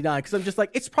 $59.99 because I'm just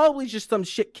like, it's probably just some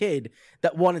shit kid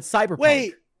that wanted Cyberpunk.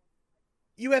 Wait.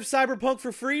 You have Cyberpunk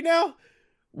for free now?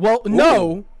 Well,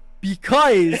 no,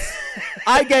 because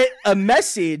I get a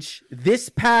message this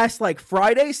past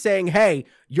Friday saying, hey,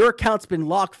 your account's been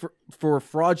locked for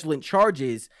fraudulent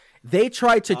charges. They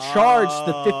tried to charge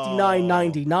the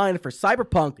 $59.99 for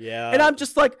Cyberpunk. Yeah. And I'm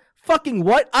just like, fucking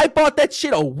what? I bought that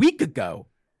shit a week ago.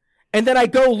 And then I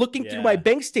go looking through my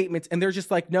bank statements, and they're just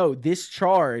like, no, this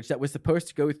charge that was supposed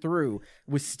to go through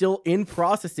was still in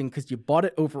processing because you bought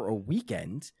it over a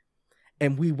weekend.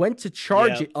 And we went to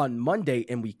charge it on Monday,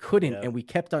 and we couldn't, and we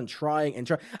kept on trying and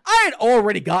trying. I had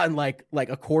already gotten like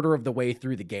a quarter of the way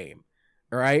through the game,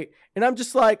 all right? And I'm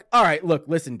just like, all right, look,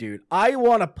 listen, dude, I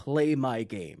want to play my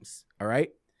games, all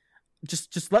right?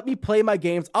 Just let me play my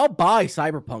games. I'll buy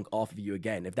Cyberpunk off of you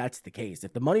again if that's the case.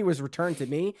 If the money was returned to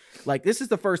me, this is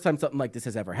the first time something like this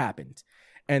has ever happened.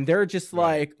 And they're just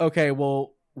like, okay,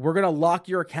 well, we're going to lock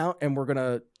your account, and we're going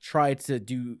to try to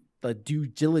do the due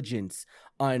diligence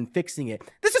on fixing it.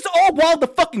 This is all while the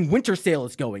fucking winter sale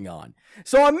is going on.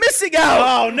 So I'm missing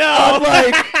out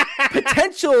on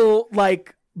potential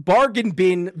bargain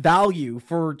bin value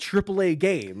for AAA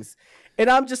games. And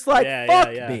I'm just like, fuck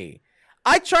me.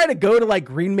 I try to go to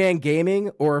Green Man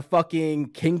Gaming or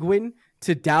fucking Kinguin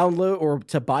to download or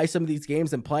to buy some of these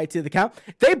games and apply it to the account.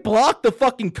 They blocked the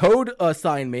fucking code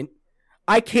assignment.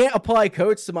 I can't apply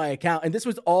codes to my account. And this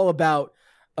was all about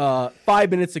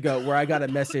 5 minutes ago, where I got a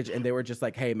message and they were just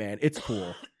like, hey man, it's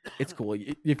cool. It's cool.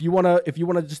 If you wanna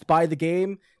just buy the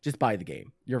game, just buy the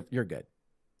game. You're good.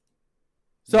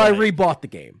 So I rebought the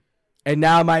game. And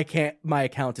now my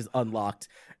account is unlocked.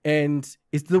 And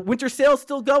is the winter sale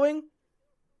still going?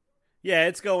 Yeah,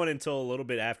 it's going until a little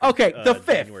bit after the 5th.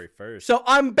 January 1st. So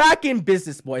I'm back in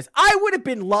business, boys. I would have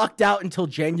been locked out until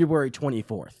January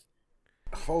 24th.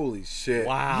 Holy shit.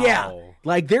 Wow.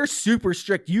 Yeah. They're super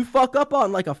strict. You fuck up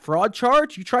on a fraud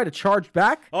charge, you try to charge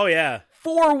back. Oh, yeah.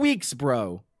 4 weeks,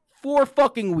 bro. 4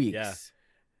 fucking weeks. Yeah.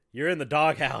 You're in the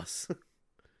doghouse.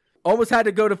 Almost had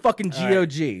to go to fucking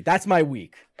GOG. Right. That's my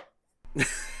week. All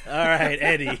right,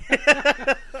 Eddie.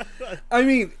 I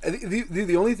mean,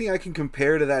 the only thing I can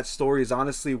compare to that story is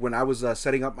honestly when I was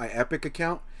setting up my Epic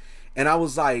account, and I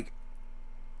was like,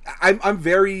 I'm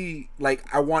very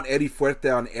I want Eddie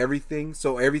Fuerte on everything,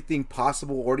 so everything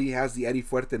possible already has the Eddie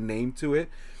Fuerte name to it.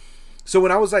 So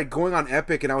when I was going on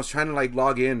Epic and I was trying to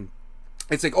log in,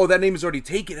 it's oh, that name is already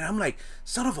taken, and I'm like,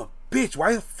 son of a bitch,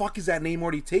 why the fuck is that name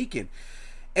already taken?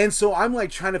 And so I'm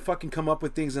trying to fucking come up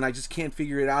with things, and I just can't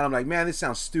figure it out. I'm like, man, this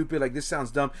sounds stupid, this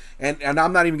sounds dumb, and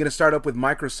I'm not even gonna start up with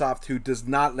Microsoft, who does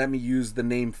not let me use the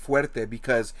name Fuerte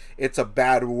because it's a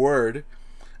bad word.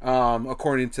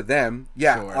 According to them,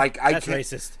 sure. I that's can't,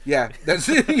 racist. Yeah, that's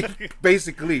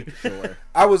basically. Sure.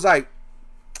 I was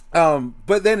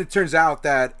but then it turns out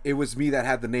that it was me that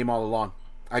had the name all along.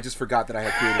 I just forgot that I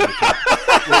had created an account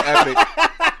with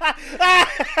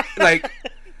Epic.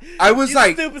 I was You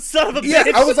like, stupid son of a yeah,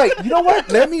 bitch. I was like, you know what?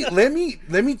 Let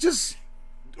me just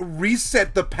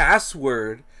reset the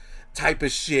password type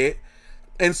of shit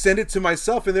and send it to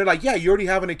myself. And they're like, yeah, you already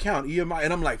have an account, EMI.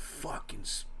 And I'm like, fucking,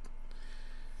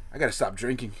 I gotta stop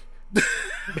drinking.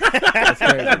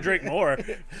 Drink more.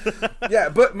 Yeah,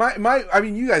 but I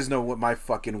mean, you guys know what my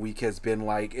fucking week has been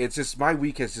like. It's just, my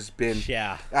week has just been,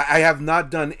 Yeah. I have not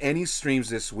done any streams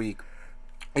this week.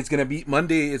 It's gonna be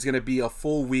Monday. It's gonna be a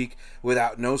full week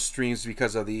without no streams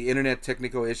because of the internet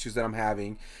technical issues that I'm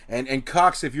having. And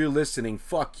Cox, if you're listening,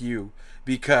 fuck you,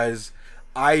 because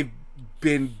I've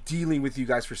been dealing with you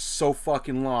guys for so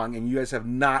fucking long, and you guys have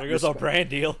not. There goes our brand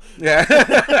deal. Yeah,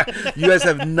 you guys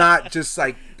have not just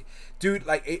like, dude.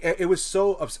 Like it was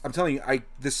so. I'm telling you,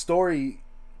 the story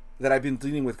that I've been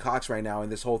dealing with Cox right now, and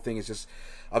this whole thing is just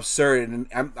absurd.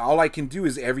 And all I can do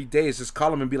is every day is just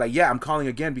call him and be like, yeah, I'm calling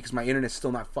again because my internet's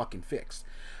still not fucking fixed.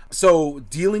 So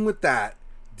dealing with that,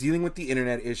 dealing with the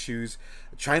internet issues,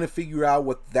 trying to figure out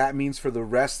what that means for the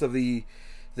rest of the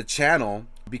channel,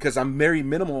 because I'm very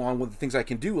minimal on what the things I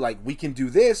can do. Like, we can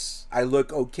do this. I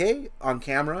look okay on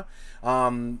camera.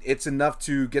 It's enough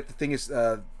to get the things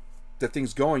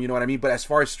going, you know what I mean? But as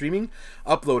far as streaming,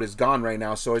 upload is gone right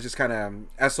now, so it's just kind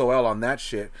of SOL on that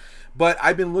shit. But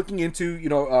I've been looking into,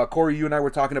 Corey, you and I were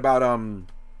talking about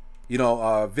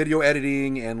video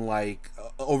editing and like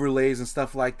overlays and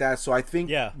stuff like that. So I think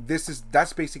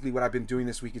that's basically what I've been doing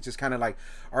this week. It's just kind of like,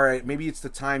 all right, maybe it's the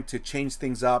time to change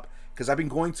things up, because I've been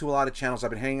going to a lot of channels,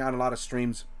 I've been hanging out on a lot of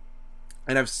streams,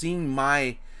 and I've seen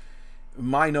my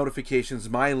notifications,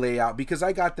 my layout, because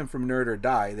I got them from Nerd or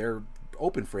Die. They're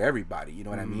open for everybody, you know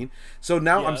what I mean? So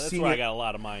now I'm seeing, where I got a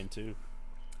lot of mine too.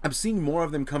 I'm seeing more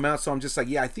of them come out, so I'm just like,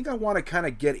 yeah, I think I want to kind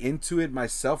of get into it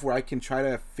myself, where I can try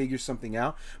to figure something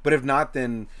out. But if not,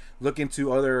 then look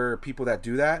into other people that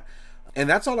do that. And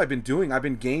that's all I've been doing. I've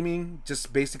been gaming,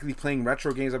 just basically playing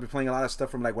retro games. I've been playing a lot of stuff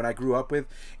from like when I grew up with.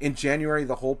 In January,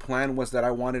 the whole plan was that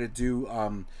I wanted to do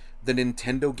the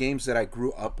Nintendo games that I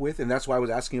grew up with, and that's why I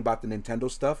was asking about the Nintendo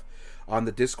stuff on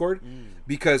the Discord,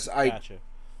 because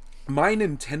my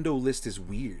Nintendo list is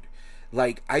weird.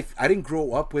 Like, I didn't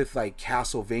grow up with like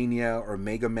Castlevania or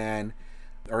Mega Man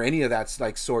or any of that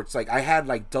like sorts. Like, I had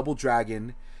like Double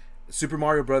Dragon, Super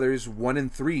Mario Brothers 1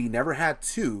 and 3, never had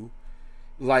 2,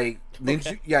 like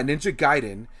Ninja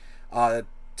Gaiden,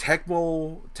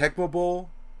 Tecmo Bowl.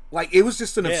 Like, it was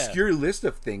just an obscure list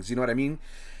of things, you know what I mean?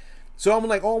 So I'm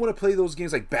like, I want to play those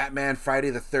games like Batman,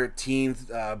 Friday the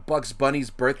 13th, Bugs Bunny's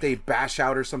Birthday Bash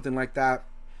Out or something like that.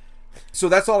 So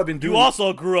that's all I've been doing. You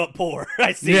also grew up poor,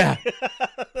 I see. Yeah.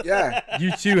 Yeah.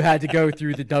 You too had to go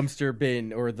through the dumpster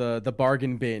bin or the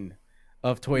bargain bin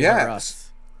of Toys R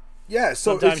Us. Yeah,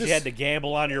 so sometimes you had to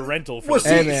gamble on your rental. For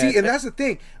see, and that's the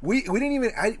thing. We didn't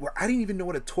even. I didn't even know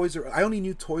what a Toys R. I only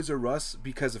knew Toys R Us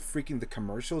because of freaking the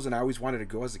commercials, and I always wanted to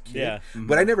go as a kid. Yeah.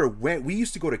 But I never went. We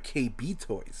used to go to KB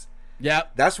Toys. Yeah.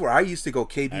 That's where I used to go.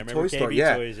 KB Toy Store. KB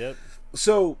Yeah. Toys, yep.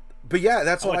 So, but yeah,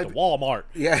 that's all. Like the Walmart.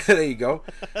 Yeah, there you go.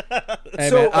 Hey,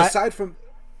 so man, aside from.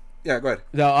 Yeah, go ahead.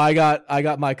 No, I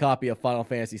got my copy of Final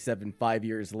Fantasy VII 5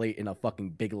 years late in a fucking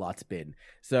Big Lots bin.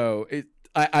 So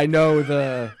I know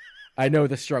the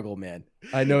struggle, man.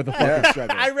 I know the fucking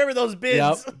struggle. I remember those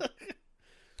bins. Yep.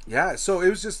 Yeah, so it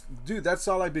was just, dude, that's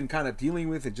all I've been kind of dealing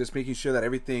with, and just making sure that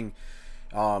everything,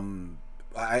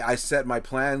 I set my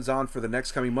plans on for the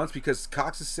next coming months, because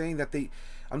Cox is saying that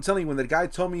I'm telling you, when the guy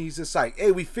told me, he's just like,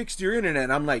 hey, we fixed your internet,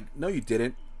 and I'm like, no, you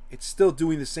didn't. It's still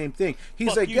doing the same thing. He's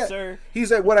Fuck like, you, yeah. Sir. He's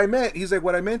like, what I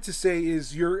meant to say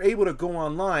is, you're able to go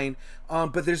online,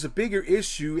 but there's a bigger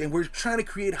issue, and we're trying to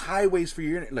create highways for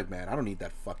your internet. Look, man, I don't need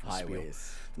that fucking highways.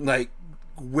 Spiel. Like,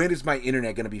 when is my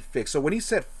internet gonna be fixed? So when he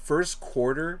said first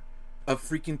quarter of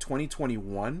freaking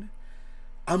 2021,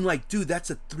 I'm like, dude, that's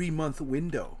a 3-month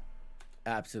window.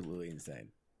 Absolutely insane.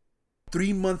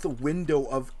 3-month window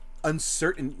of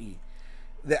uncertainty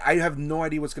that I have no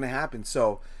idea what's gonna happen.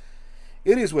 So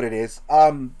it is what it is.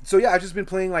 So yeah, I've just been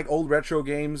playing like old retro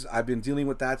games. I've been dealing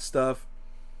with that stuff.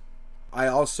 I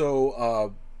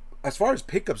also, as far as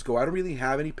pickups go, I don't really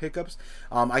have any pickups.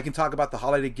 I can talk about the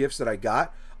holiday gifts that I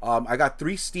got. I got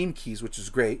 3 Steam keys, which is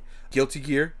great. Guilty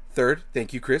Gear 3rd,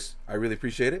 thank you, Chris. I really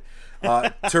appreciate it.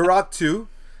 Turok 2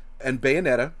 and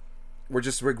Bayonetta were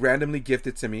just randomly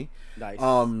gifted to me. Nice.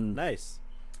 Nice.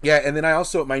 Yeah, and then I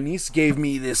also, my niece gave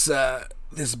me this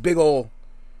big ol'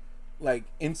 like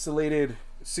insulated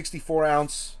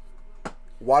 64-ounce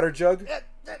water jug.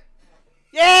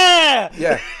 Yeah.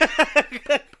 Yeah.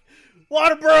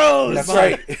 Water Bros. That's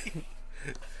right.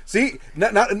 See,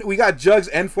 we got Jugs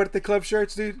and Fuerte Club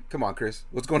shirts, dude. Come on, Chris.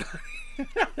 What's going on?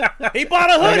 He bought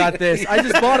a hoodie. I got this. I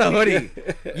just bought a hoodie.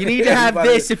 You need to have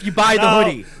this if you buy the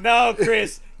hoodie. No,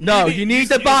 Chris. No, you need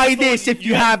to buy this if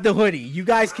you have the hoodie. You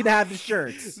guys can have the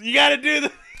shirts. You got to do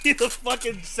the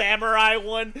fucking samurai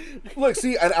one. Look,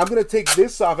 see, I'm going to take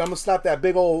this off. I'm going to slap that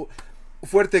big old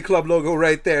Fuerte Club logo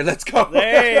right there. Let's go.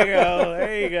 There you go.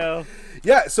 There you go.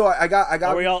 Yeah, so I got.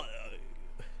 Are we all?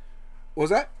 What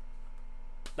was that?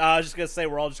 I was just gonna say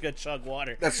we're all just gonna chug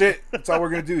water. That's it. That's all we're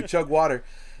gonna do. Chug water.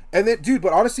 And then, dude,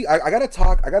 but honestly, I gotta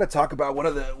talk about one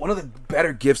of the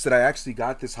better gifts that I actually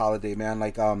got this holiday, man.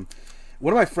 Like, one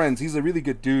of my friends, he's a really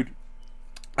good dude.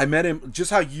 I met him just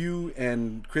how you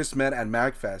and Chris met at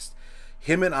MagFest.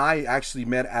 Him and I actually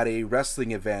met at a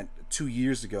wrestling event 2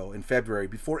 years ago in February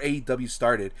before AEW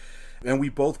started, and we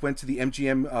both went to the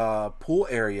MGM pool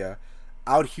area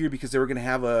out here because they were gonna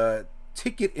have a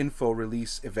ticket info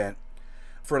release event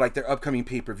for like their upcoming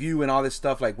pay-per-view and all this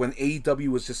stuff, like when AEW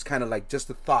was just kind of like just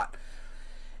a thought.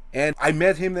 And I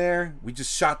met him there. We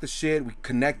just shot the shit. We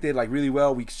connected like really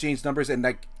well. We exchanged numbers, and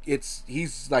like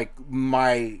he's like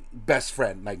my best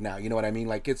friend like now. You know what I mean?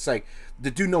 Like it's like the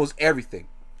dude knows everything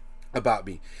about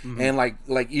me, and like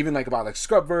even like about like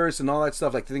Scrubverse and all that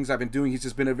stuff, like the things I've been doing. He's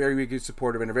just been a very, very good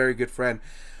supporter and a very good friend.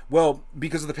 Well,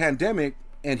 because of the pandemic,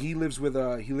 and he lives with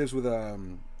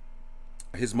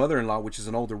his mother-in-law, which is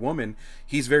an older woman.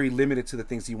 He's very limited to the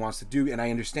things he wants to do, and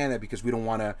I understand that because we don't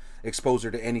want to expose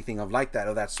her to anything of like that,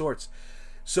 of that sorts.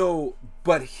 So,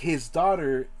 but his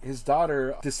daughter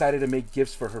decided to make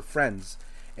gifts for her friends,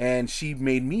 and she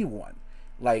made me one.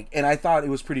 Like, and I thought it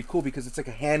was pretty cool because it's like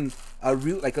a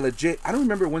legit. I don't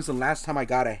remember when's the last time I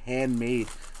got a handmade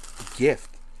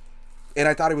gift, and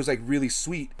I thought it was like really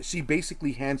sweet. She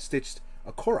basically hand stitched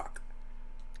a Korok.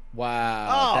 Wow,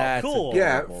 Oh, that's cool.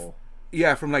 adorable.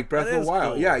 Yeah, from like Breath That of is the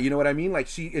Wild. cool. Yeah, you know what I mean? Like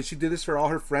she did this for all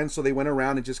her friends, so they went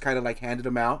around and just kind of like handed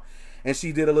them out. And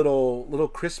she did a little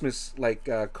Christmas like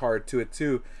card to it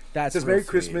too. That's it says real Merry sweet.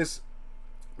 Christmas,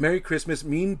 Merry Christmas,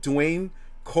 mean Dwayne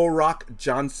Korok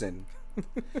Johnson.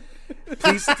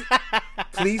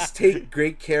 Please take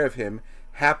great care of him.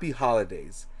 Happy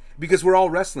holidays. Because we're all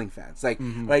wrestling fans.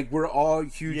 Like we're all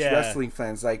huge wrestling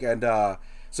fans. Like and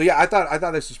so yeah, I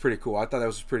thought this was pretty cool. I thought that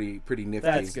was pretty nifty.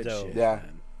 That's good dope. shit. Yeah.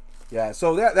 Man. Yeah,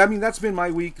 so that's been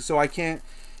my week. So I can't,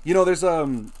 there's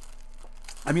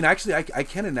actually I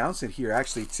can announce it here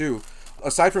actually too.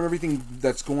 Aside from everything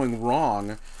that's going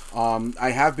wrong, I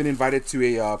have been invited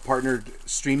to a partnered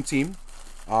stream team,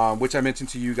 which I mentioned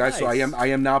to you guys. Nice. So I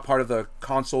am now part of the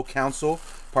Console Council,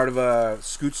 part of a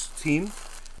Scoots team.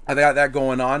 I got that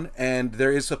going on, and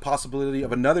there is a possibility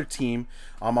of another team.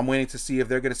 I'm waiting to see if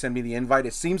they're going to send me the invite.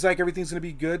 It seems like everything's going to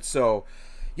be good, so.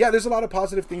 Yeah, there's a lot of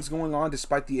positive things going on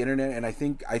despite the internet, and I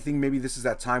think maybe this is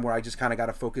that time where I just kind of got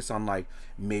to focus on like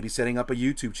maybe setting up a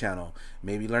YouTube channel,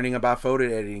 maybe learning about photo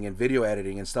editing and video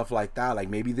editing and stuff like that. Like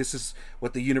maybe this is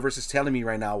what the universe is telling me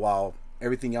right now while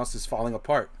everything else is falling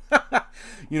apart.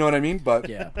 You know what I mean? But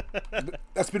Yeah.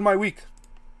 that's been my week.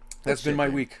 That's been shit, my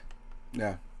man. week.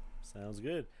 Yeah. Sounds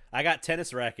good. I got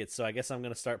tennis rackets, so I guess I'm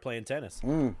gonna start playing tennis.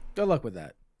 Good luck with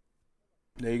that.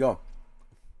 There you go.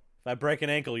 If I break an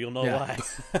ankle, you'll know Yeah.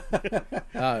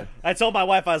 why. I told my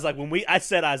wife, I was like, when we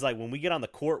get on the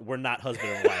court, we're not husband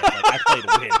and wife. Like, I play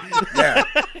to win. Yeah.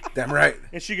 Damn right.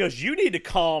 And she goes, you need to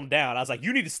calm down. I was like,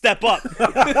 you need to step up.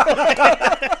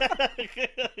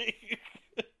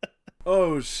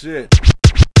 Oh shit.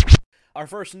 Our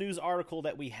first news article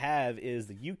that we have is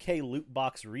the UK loot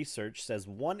box research says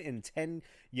 1 in 10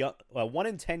 young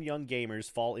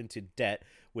gamers fall into debt,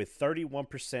 with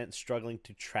 31% struggling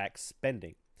to track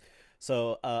spending.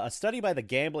 So, a study by the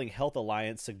Gambling Health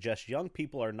Alliance suggests young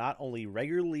people are not only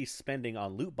regularly spending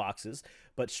on loot boxes,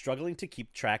 but struggling to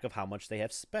keep track of how much they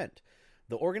have spent.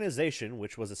 The organization,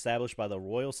 which was established by the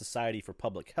Royal Society for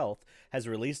Public Health, has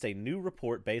released a new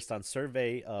report based on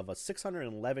survey of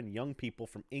 611 young people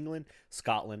from England,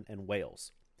 Scotland, and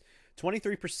Wales.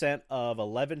 23% of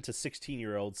 11 to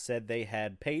 16-year-olds said they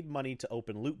had paid money to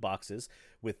open loot boxes,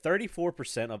 with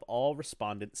 34% of all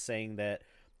respondents saying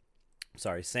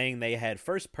they had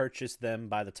first purchased them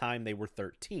by the time they were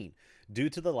 13, due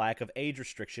to the lack of age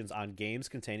restrictions on games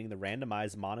containing the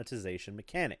randomized monetization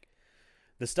mechanic.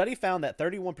 The study found that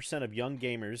 31% of young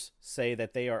gamers say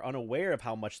that they are unaware of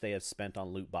how much they have spent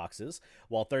on loot boxes,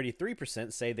 while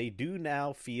 33% say they do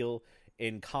now feel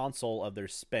in console of their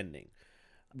spending.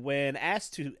 When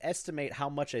asked to estimate how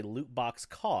much a loot box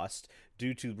cost,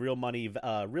 due to real money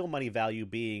value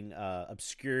being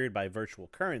obscured by virtual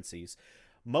currencies,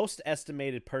 most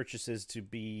estimated purchases to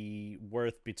be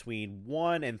worth between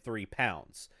 £1 and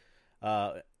 £3.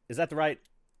 Is that the right?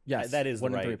 Yes, that is the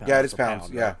 1 in right. 3 pounds. Yeah, it is per pounds.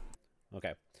 pound, Yeah. right?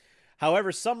 Okay.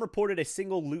 However, some reported a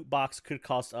single loot box could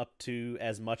cost up to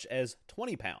as much as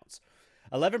 20 pounds.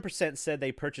 11% said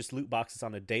they purchased loot boxes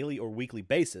on a daily or weekly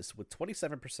basis, with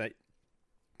 27%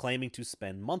 claiming to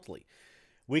spend monthly.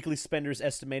 Weekly spenders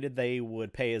estimated they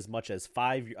would pay as much as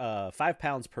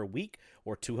 £5 per week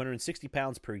or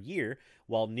 £260 per year,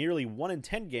 while nearly 1 in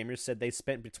 10 gamers said they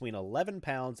spent between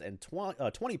 £11 and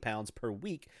 £20 per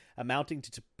week, amounting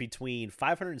to between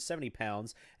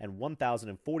 £570 and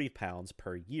 £1,040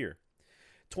 per year.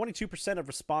 22% of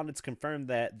respondents confirmed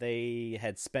that they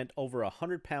had spent over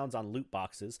 £100 on loot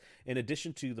boxes, in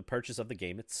addition to the purchase of the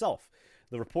game itself.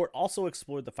 The report also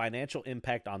explored the financial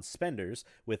impact on spenders,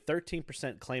 with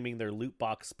 13% claiming their loot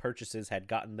box purchases had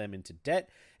gotten them into debt,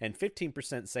 and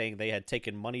 15% saying they had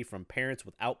taken money from parents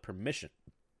without permission.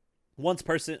 One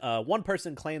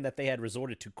person claimed that they had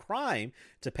resorted to crime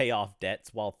to pay off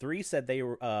debts, while 3 said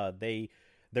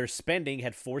their spending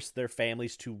had forced their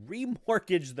families to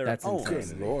remortgage their homes.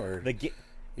 Insane. Good Lord.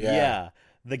 Yeah.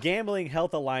 The Gambling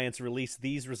Health Alliance released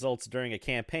these results during a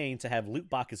campaign to have loot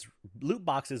boxes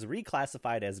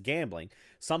reclassified as gambling,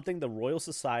 something the Royal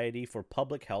Society for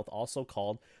Public Health also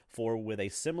called for with a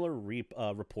similar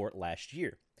report last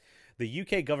year. The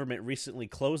UK government recently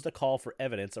closed a call for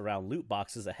evidence around loot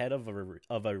boxes ahead of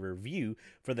a review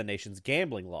for the nation's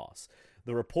gambling laws.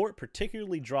 The report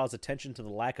particularly draws attention to the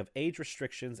lack of age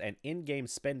restrictions and in-game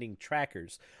spending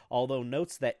trackers, although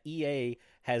notes that EA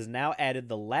has now added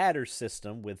the ladder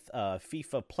system with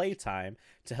FIFA Playtime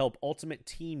to help Ultimate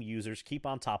Team users keep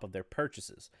on top of their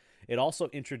purchases. It also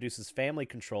introduces family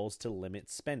controls to limit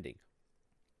spending.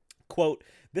 Quote,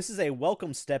 "This is a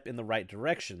welcome step in the right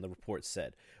direction," the report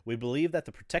said. "We believe that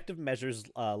the protective measures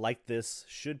like this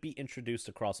should be introduced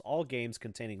across all games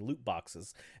containing loot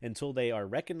boxes until they are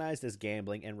recognized as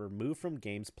gambling and removed from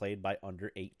games played by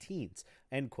under 18s."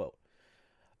 End quote.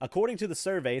 According to the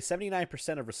survey,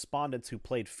 79% of respondents who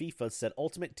played FIFA said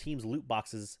Ultimate Team's loot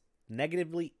boxes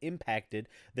negatively impacted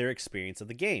their experience of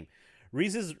the game.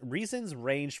 Reasons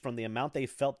ranged from the amount they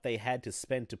felt they had to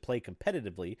spend to play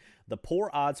competitively, the poor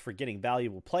odds for getting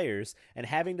valuable players, and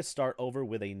having to start over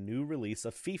with a new release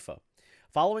of FIFA.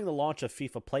 Following the launch of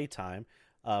FIFA Playtime,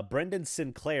 Brendan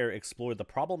Sinclair explored the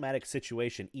problematic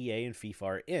situation EA and FIFA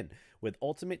are in, with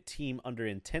Ultimate Team under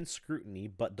intense scrutiny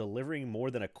but delivering more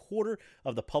than a quarter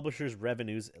of the publisher's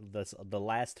revenues the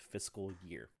last fiscal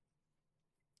year.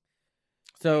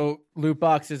 So loot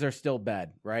boxes are still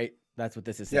bad, right? That's what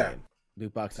this is saying. Yeah.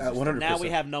 Loot boxes. 100%. Now we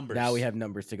have numbers. Now we have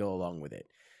numbers to go along with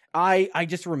it. I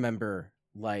just remember,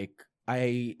 like,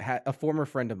 I had a former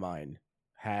friend of mine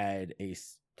had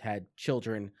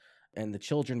children, and the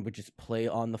children would just play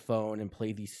on the phone and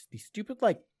play these stupid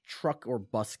like truck or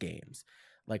bus games.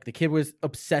 Like, the kid was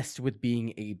obsessed with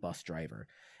being a bus driver,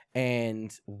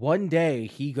 and one day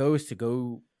he goes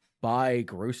to buy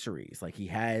groceries. Like, he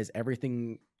has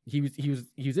everything. He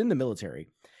was in the military.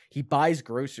 He buys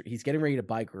groceries. He's getting ready to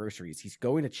buy groceries. He's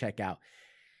going to check out.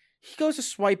 He goes to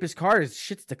swipe his card. His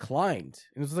shit's declined.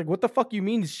 And it's like, what the fuck you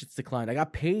mean his shit's declined? I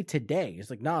got paid today. It's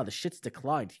like, nah, the shit's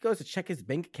declined. He goes to check his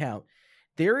bank account.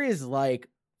 There is like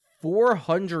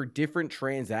 400 different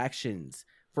transactions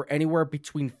for anywhere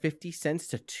between 50 cents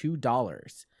to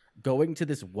 $2 going to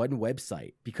this one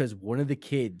website because one of the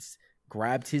kids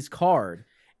grabbed his card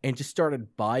and just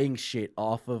started buying shit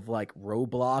off of like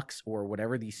Roblox or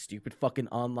whatever these stupid fucking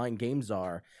online games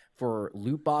are for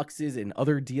loot boxes and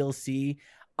other DLC.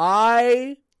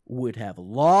 I would have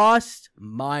lost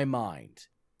my mind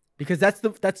because that's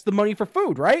the money for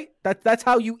food, right? That's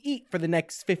how you eat for the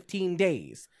next 15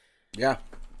 days. Yeah.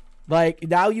 Like,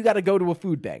 now you got to go to a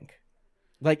food bank.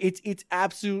 Like, it's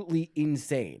absolutely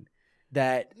insane.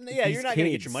 That you're not going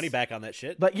to get your money back on that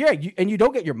shit. But yeah, you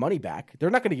don't get your money back. They're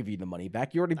not going to give you the money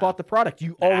back. You already bought the product.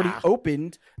 You already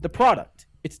opened the product.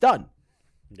 It's done.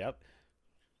 Yep.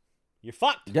 You're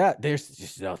fucked. Yeah, there's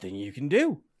just nothing you can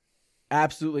do.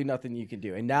 Absolutely nothing you can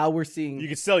do. And now we're seeing... You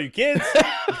can sell your kids.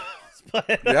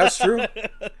 That's true.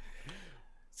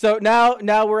 So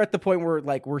now we're at the point where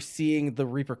like we're seeing the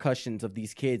repercussions of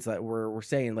these kids that we're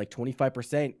saying like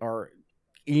 25% are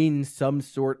in some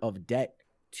sort of debt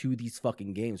to these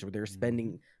fucking games where they're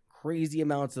spending crazy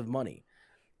amounts of money.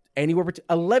 Anywhere between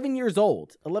 11 years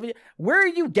old. Where are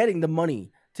you getting the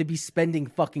money to be spending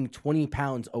fucking 20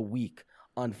 pounds a week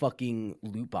on fucking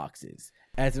loot boxes?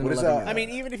 As an 11-year-old? I mean,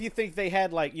 even if you think they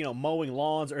had like, mowing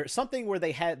lawns or something where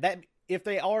they had that, if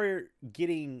they are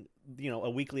getting, a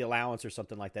weekly allowance or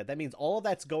something like that, that means all of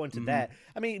that's going to that.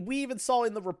 I mean, we even saw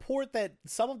in the report that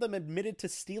some of them admitted to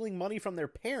stealing money from their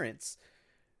parents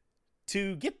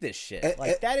to get this shit.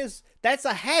 And that's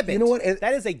a habit. You know what?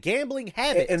 That is a gambling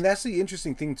habit. And that's the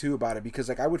interesting thing too about it, because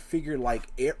like I would figure like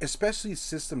especially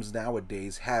systems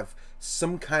nowadays have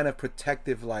some kind of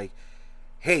protective, like,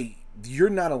 hey, you're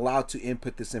not allowed to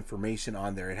input this information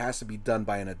on there. It has to be done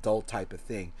by an adult type of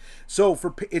thing. So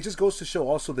it just goes to show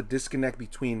also the disconnect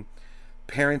between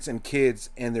parents and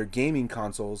kids and their gaming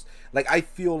consoles. Like I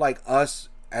feel like us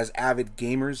as avid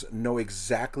gamers know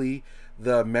exactly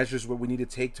the measures what we need to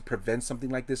take to prevent something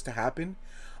like this to happen.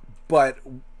 But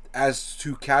as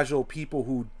to casual people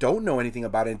who don't know anything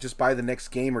about it and just buy the next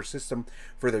game or system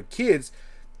for their kids,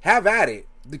 have at it.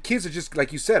 The kids are just,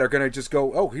 like you said, are going to just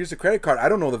go, oh, here's a credit card. I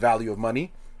don't know the value of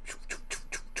money.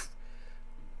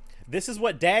 This is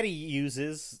what daddy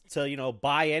uses to,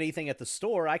 buy anything at the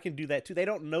store. I can do that too. They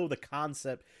don't know the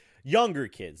concept. Younger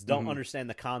kids don't understand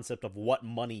the concept of what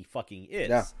money fucking is.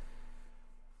 Yeah.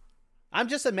 I'm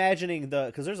just imagining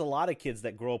because there's a lot of kids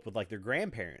that grow up with like their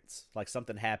grandparents, like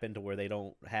something happened to where they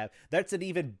don't have, that's an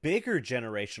even bigger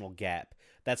generational gap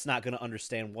that's not going to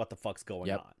understand what the fuck's going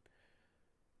on.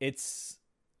 It's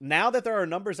now that there are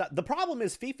numbers out, the problem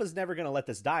is FIFA's never going to let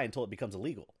this die until it becomes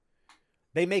illegal.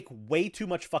 They make way too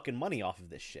much fucking money off of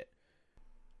this shit.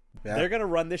 Yeah. They're going to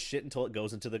run this shit until it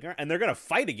goes into the ground, and they're going to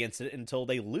fight against it until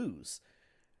they lose.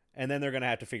 And then they're going to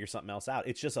have to figure something else out.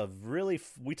 It's just a really...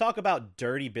 we talk about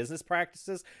dirty business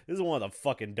practices. This is one of the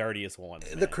fucking dirtiest ones,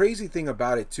 man. The crazy thing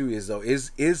about it, too, is, though,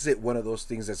 is it one of those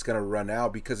things that's going to run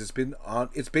out? Because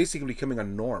it's basically becoming a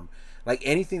norm. Like,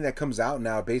 anything that comes out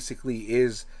now basically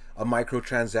is a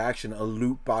microtransaction, a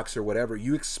loot box, or whatever.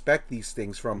 You expect these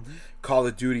things from Call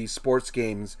of Duty, sports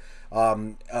games,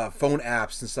 phone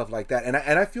apps, and stuff like that. And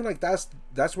I feel like that's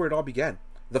where it all began.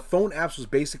 The phone apps was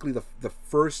basically the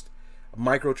first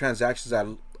microtransactions that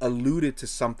alluded to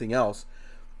something else,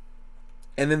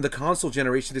 and then the console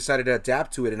generation decided to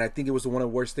adapt to it, and I think it was one of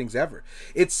the worst things ever.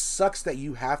 It sucks that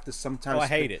you have to sometimes I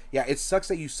hate it. Yeah, it sucks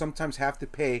that you sometimes have to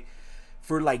pay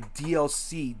for like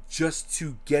DLC just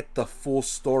to get the full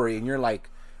story, and you're like,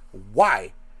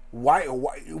 why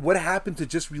what happened to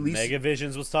just release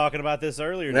Megavisions was talking about this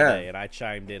earlier today, and I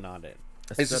chimed in on it.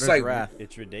 It's just like Wrath.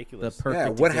 It's ridiculous. The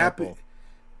perfect what example. happened?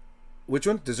 Which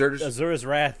one? Azura's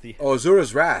Wrath. Oh,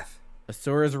 Azura's Wrath.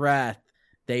 Azura's Wrath.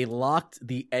 They locked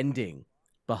the ending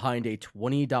behind a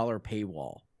 $20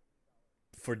 paywall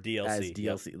for DLC. As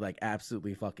DLC, like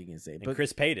absolutely fucking insane. And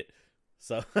Chris paid it,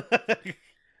 so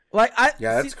like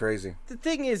that's crazy. The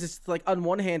thing is, it's like on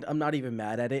one hand, I'm not even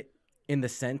mad at it in the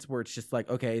sense where it's just like,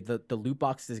 okay, the loot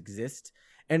boxes exist,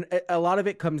 and a lot of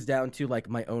it comes down to like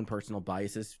my own personal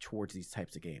biases towards these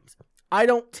types of games. I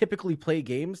don't typically play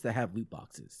games that have loot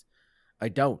boxes. I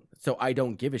don't. So I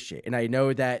don't give a shit. And I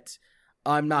know that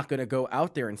I'm not going to go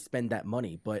out there and spend that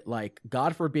money. But, like,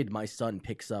 God forbid my son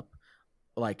picks up,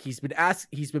 like, he's been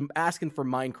asking for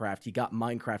Minecraft. He got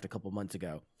Minecraft a couple months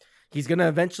ago. He's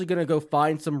eventually going to go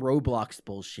find some Roblox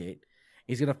bullshit.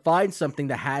 He's going to find something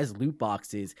that has loot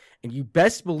boxes. And you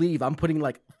best believe I'm putting,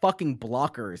 like, fucking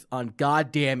blockers on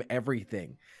goddamn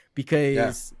everything.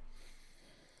 Because...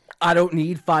 I don't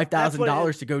need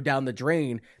 $5,000 to go down the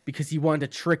drain because he wanted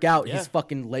to trick out his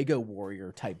fucking Lego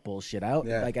Warrior type bullshit out.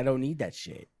 Yeah. Like, I don't need that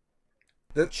shit.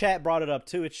 The chat brought it up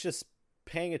too. It's just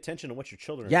paying attention to what your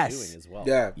children are doing as well.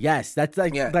 Yeah. Yes, that's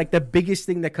like the biggest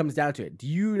thing that comes down to it. Do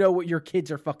you know what your kids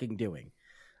are fucking doing?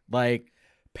 Like,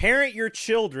 parent your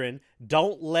children.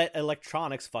 Don't let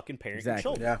electronics fucking parent your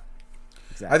children. Yeah.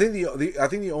 Exactly. I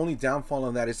think the only downfall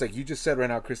on that is like you just said right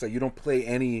now, Chris, that you don't play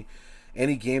any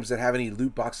games that have any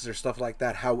loot boxes or stuff like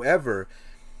that. However,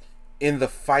 in the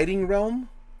fighting realm,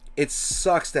 it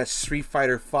sucks that Street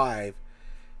Fighter V,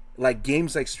 like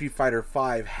games like Street Fighter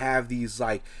V have these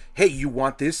like, hey, you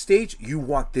want this stage? You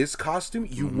want this costume?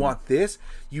 You want this?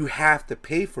 You have to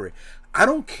pay for it. I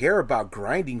don't care about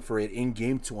grinding for it in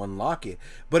game to unlock it,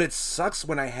 but it sucks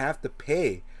when I have to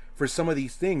pay for some of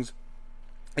these things.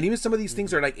 And even some of these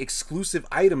things are like exclusive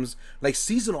items, like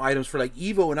seasonal items for like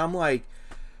Evo, and I'm like,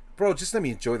 bro, just let me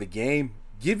enjoy the game.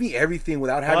 Give me everything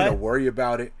without having to worry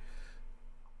about it.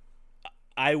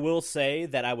 I will say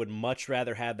that I would much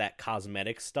rather have that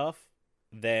cosmetic stuff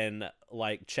than,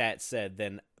 like chat said,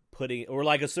 than putting, or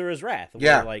like Asura's Wrath.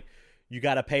 Where, like, you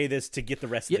got to pay this to get the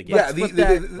rest of the game.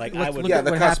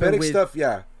 The cosmetic stuff,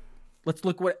 Let's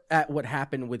look at what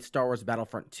happened with Star Wars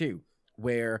Battlefront 2,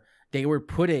 where they were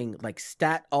putting, like,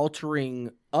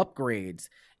 stat-altering upgrades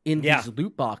in these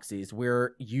loot boxes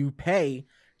where you pay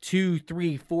 $200,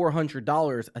 $300,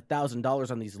 $400,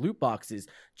 $1,000 on these loot boxes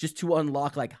just to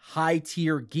unlock like high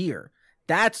tier gear.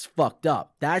 That's fucked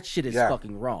up. That shit is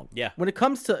fucking wrong. Yeah. When it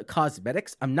comes to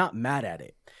cosmetics, I'm not mad at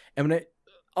it. And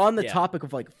on the Yeah. topic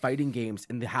of like fighting games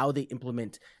and how they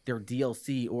implement their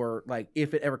DLC, or like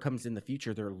if it ever comes in the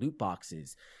future, their loot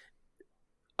boxes,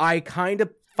 I kind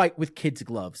of fight with kids'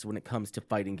 gloves when it comes to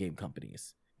fighting game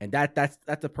companies. And that's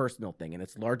a personal thing. And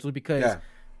it's largely because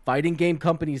fighting game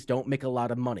companies don't make a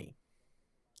lot of money.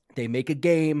 They make a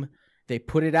game, they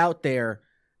put it out there.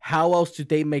 How else do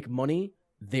they make money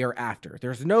thereafter?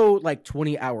 There's no like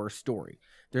 20-hour story.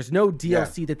 There's no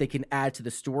DLC that they can add to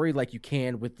the story like you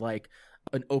can with like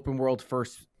an open world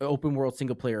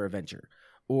single player adventure.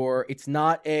 Or it's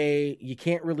not you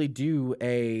can't really do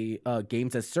a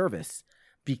games as service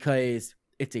because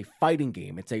it's a fighting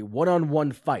game. It's a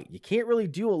one-on-one fight. You can't really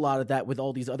do a lot of that with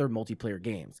all these other multiplayer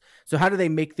games. So how do they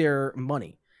make their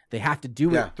money? They have to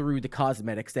do it through the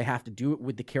cosmetics. They have to do it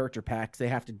with the character packs. They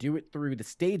have to do it through the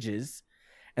stages.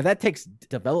 And that takes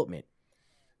development.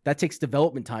 That takes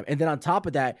development time. And then on top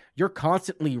of that, you're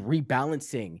constantly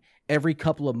rebalancing every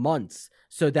couple of months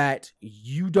so that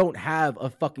you don't have a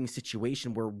fucking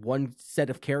situation where one set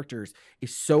of characters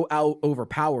is so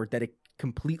overpowered that it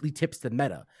completely tips the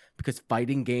meta, because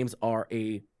fighting games are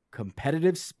a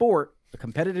competitive sport, a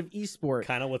competitive esport.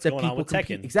 Kind of what's going on with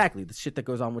Tekken. Exactly. The shit that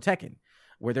goes on with Tekken,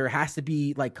 where there has to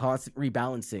be like constant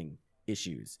rebalancing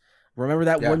issues. Remember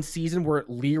that one season where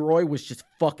Leroy was just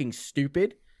fucking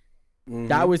stupid? Mm-hmm.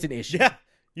 That was an issue. Yeah.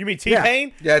 You mean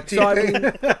T-Pain? Yeah,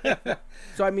 T-Pain.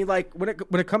 So I mean, like when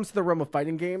it comes to the realm of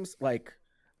fighting games, like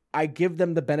I give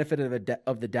them the benefit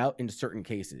of the doubt in certain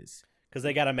cases. Because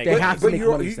they got to make. They have to make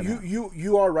money.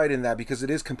 You are right in that, because it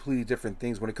is completely different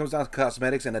things when it comes down to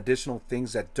cosmetics and additional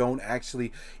things that don't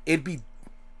actually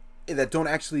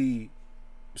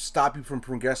stop you from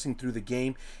progressing through the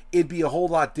game. It'd be a whole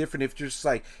lot different if you're just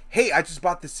like, hey, I just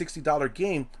bought this $60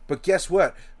 game, but guess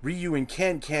what? Ryu and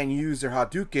Ken can't use their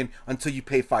Hadouken until you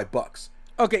pay $5.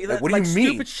 Okay, like, what do you mean?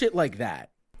 Stupid shit like that.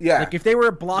 Yeah. Like if they were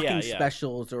blocking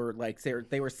specials, or like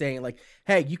they were saying like,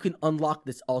 hey, you can unlock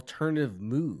this alternative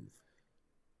move.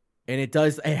 And it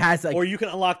has like, or you can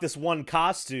unlock this one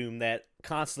costume that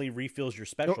constantly refills your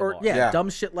special bar. Dumb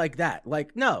shit like that.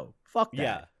 Like, no, fuck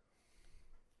that.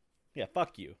 Yeah,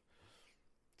 fuck you.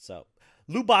 So,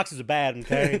 loot boxes are bad,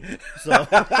 okay? So,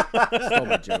 stole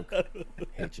my joke.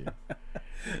 Hate you.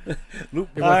 It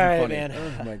wasn't right, funny. man.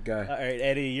 Oh my god. All right,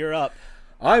 Eddie, you're up.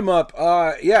 I'm up.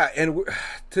 And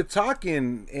to talk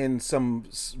in some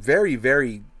very,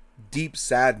 very deep,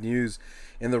 sad news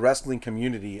in the wrestling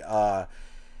community.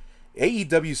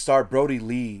 AEW star Brody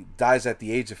Lee dies at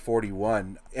the age of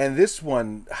 41, and this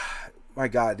one, my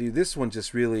god, dude, this one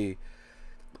just really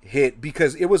hit,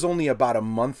 because it was only about a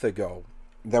month ago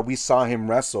that we saw him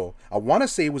wrestle. I want to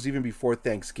say it was even before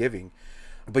Thanksgiving.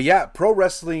 But yeah, pro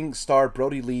wrestling star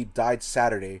Brody Lee died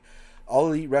Saturday. All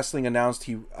Elite Wrestling announced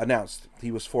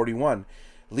he was 41.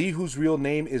 Lee, whose real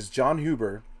name is John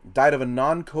Huber, died of a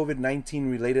non-COVID-19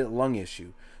 related lung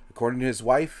issue, according to his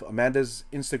wife Amanda's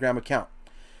Instagram account.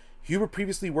 Huber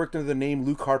previously worked under the name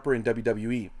Luke Harper in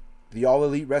WWE. The All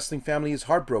Elite Wrestling family is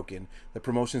heartbroken, the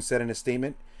promotion said in a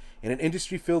statement. In an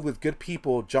industry filled with good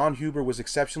people, John Huber was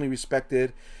exceptionally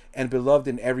respected and beloved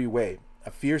in every way.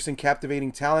 A fierce and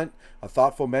captivating talent, a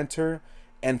thoughtful mentor,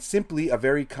 and simply a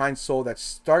very kind soul that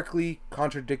starkly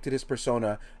contradicted his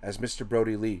persona as Mr.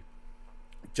 Brody Lee.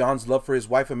 John's love for his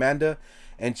wife Amanda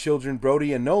and children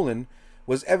Brody and Nolan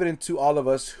was evident to all of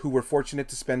us who were fortunate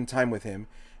to spend time with him,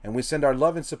 and we send our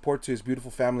love and support to his beautiful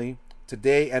family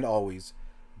today and always.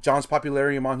 John's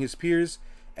popularity among his peers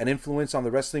and influence on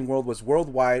the wrestling world was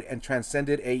worldwide and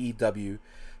transcended AEW,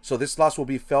 so this loss will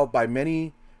be felt by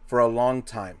many for a long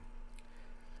time.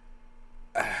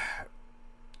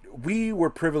 We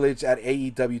were privileged at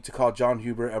AEW to call John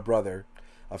Huber a brother,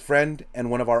 a friend,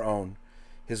 and one of our own.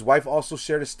 His wife also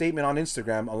shared a statement on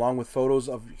Instagram along with photos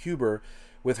of Huber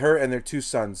with her and their 2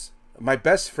 sons. My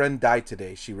best friend died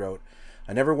today, she wrote.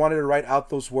 I never wanted to write out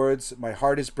those words. My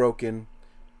heart is broken.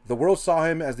 The world saw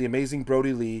him as the amazing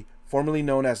Brody Lee, formerly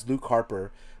known as Luke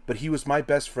Harper, but he was my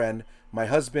best friend, my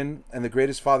husband, and the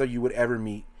greatest father you would ever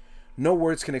meet. No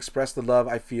words can express the love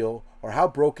I feel or how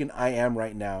broken I am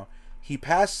right now. He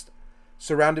passed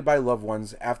surrounded by loved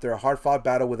ones after a hard-fought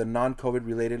battle with a non-COVID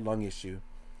related lung issue.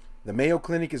 The Mayo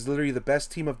Clinic is literally the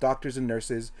best team of doctors and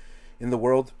nurses in the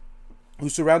world who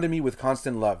surrounded me with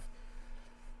constant love.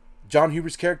 John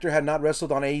Huber's character had not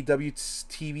wrestled on AEW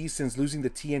TV since losing the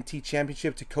TNT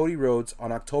Championship to Cody Rhodes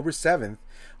on October 7th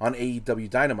on AEW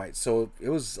Dynamite. So it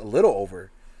was a little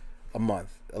over a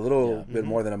month, a little bit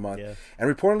more than a month,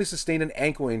 and reportedly sustained an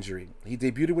ankle injury. He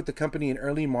debuted with the company in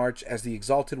early March as the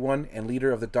Exalted One and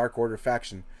leader of the Dark Order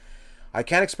faction. I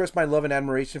can't express my love and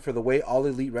admiration for the way All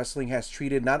Elite Wrestling has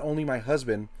treated not only my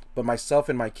husband, but myself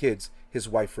and my kids, his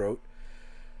wife wrote.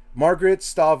 Margaret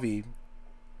Stalvey,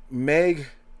 Magali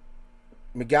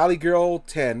Girl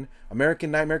 10,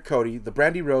 American Nightmare Cody, the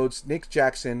Brandy Rhodes, Nick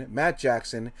Jackson, Matt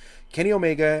Jackson, Kenny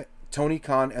Omega, Tony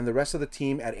Khan, and the rest of the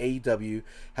team at AEW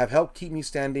have helped keep me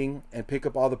standing and pick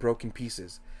up all the broken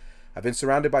pieces. I've been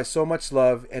surrounded by so much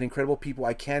love and incredible people.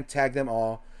 I can't tag them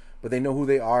all, but they know who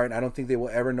they are, and I don't think they will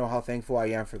ever know how thankful I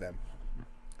am for them.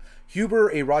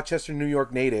 Huber, a Rochester, New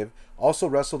York native, also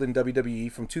wrestled in WWE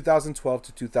from 2012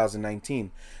 to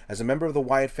 2019 as a member of the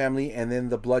Wyatt family and then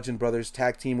the Bludgeon Brothers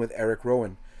tag team with Eric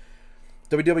Rowan.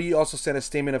 WWE also sent a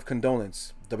statement of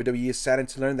condolence. WWE is saddened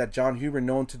to learn that John Huber,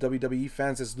 known to WWE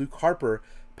fans as Luke Harper,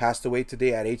 passed away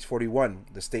today at age 41,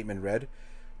 the statement read.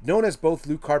 Known as both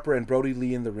Luke Harper and Brody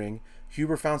Lee in the ring,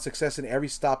 Huber found success in every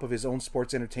stop of his own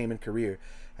sports entertainment career,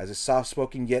 as his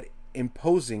soft-spoken yet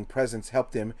imposing presence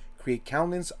helped him create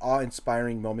countless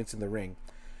awe-inspiring moments in the ring.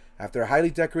 After a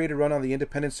highly decorated run on the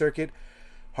independent circuit,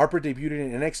 Harper debuted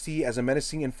in NXT as a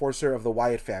menacing enforcer of the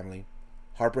Wyatt family.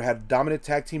 Harper had a dominant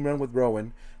tag team run with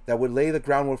Rowan that would lay the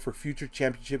groundwork for future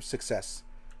championship success.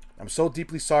 I'm so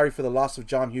deeply sorry for the loss of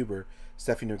John Huber,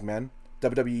 Stephanie McMahon,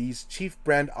 WWE's chief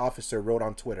brand officer, wrote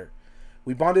on Twitter.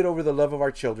 We bonded over the love of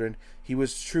our children. He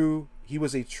was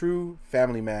a true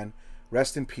family man.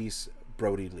 Rest in peace,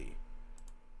 Brody Lee.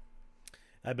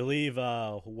 I believe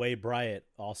Way Bryant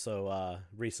also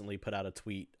recently put out a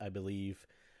tweet, I believe,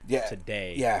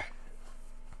 today. Yeah.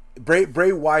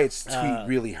 Bray Wyatt's tweet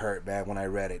really hurt, man, when I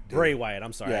read it. Dude. Bray Wyatt,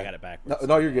 I'm sorry, I got it backwards.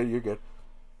 No, you're good.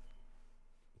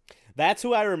 That's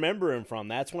who I remember him from.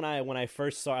 That's when I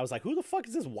first saw. I was like, "Who the fuck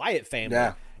is this Wyatt family?"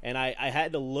 Yeah. And I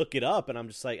had to look it up, and I'm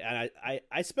just like, and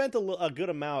I spent a good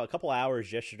amount, a couple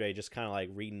hours yesterday, just kind of like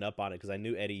reading up on it because I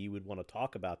knew Eddie, you would want to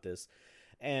talk about this.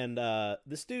 And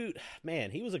this dude,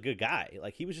 man, he was a good guy.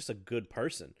 Like, he was just a good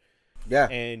person. Yeah.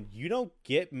 And you don't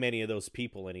get many of those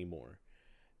people anymore.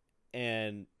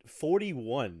 And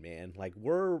 41, man, like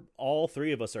all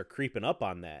three of us are creeping up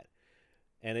on that.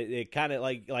 And it kind of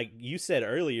like you said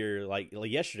earlier, like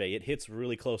yesterday, it hits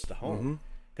really close to home.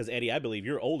 Because Eddie, I believe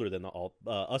you're older than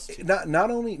us two.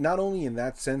 Not only in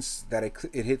that sense that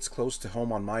it hits close to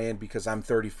home on my end because I'm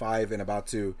 35 and about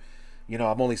to,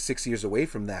 I'm only 6 years away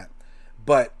from that.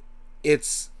 But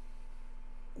it's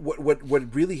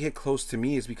what really hit close to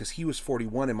me is because he was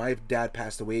 41 and my dad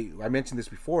passed away. I mentioned this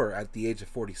before, at the age of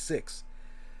 46.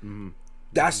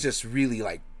 That's just really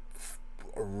like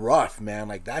rough, man.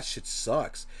 Like, that shit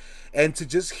sucks. And to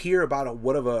just hear about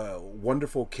what of a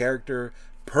wonderful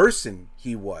person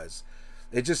he was,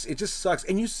 it just sucks.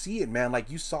 And you see it, man. Like,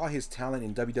 you saw his talent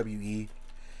in WWE.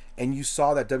 And you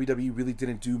saw that WWE really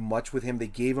didn't do much with him. They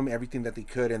gave him everything that they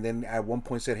could, and then at one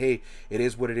point said, hey, it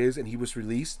is what it is, and he was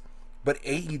released. But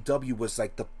AEW was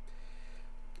like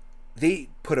they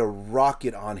put a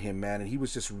rocket on him, man, and he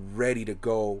was just ready to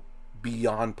go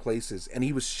beyond places, and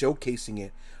he was showcasing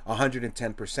it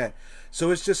 110%. So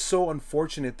it's just so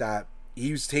unfortunate that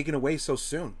he was taken away so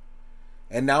soon.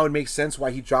 And now it makes sense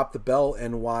why he dropped the belt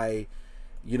and why,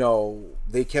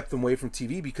 they kept him away from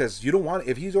TV, because you don't want,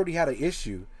 if he already had an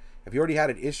issue,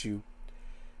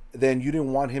 then you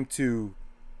didn't want him to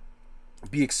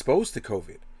be exposed to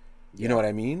COVID. You know what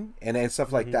I mean? And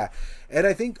stuff like that. And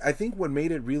I think what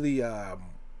made it really,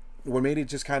 what made it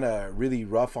just kind of really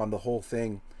rough on the whole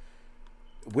thing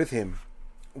with him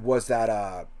was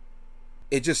that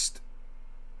it just,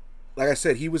 like I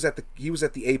said, he was at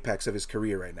the apex of his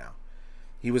career right now.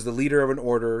 He was the leader of an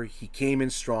order. He came in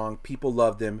strong. People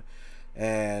loved him,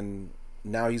 and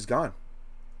now he's gone.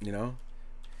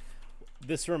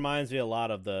 This reminds me a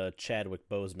lot of the Chadwick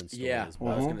Boseman story. Yeah, as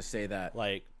well. I was going to say that.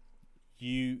 Like,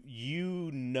 you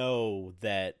know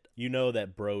that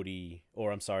Brody,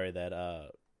 or I'm sorry,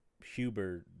 that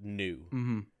Huber knew.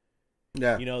 Mm-hmm.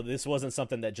 Yeah. This wasn't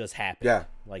something that just happened. Yeah.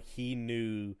 Like, he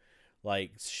knew,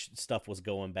 like, stuff was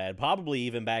going bad. Probably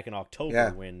even back in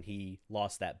October when he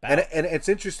lost that battle. And it's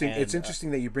interesting. It's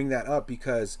interesting that you bring that up,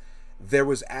 because there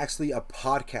was actually a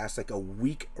podcast like a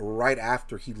week right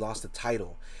after he lost the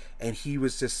title, and he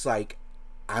was just like,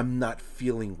 I'm not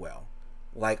feeling well.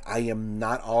 Like, I am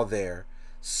not all there.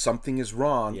 Something is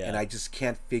wrong, and I just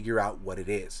can't figure out what it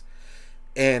is.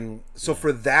 And so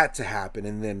for that to happen,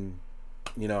 and then,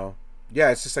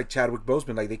 it's just like Chadwick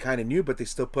Boseman. Like, they kind of knew, but they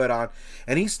still put on,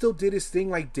 and he still did his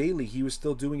thing like daily. He was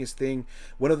still doing his thing.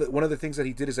 One of the things that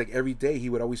he did is, like, every day he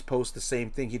would always post the same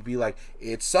thing. He'd be like,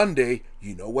 "It's Sunday.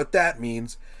 You know what that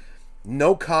means."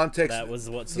 No context. That was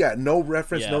what's no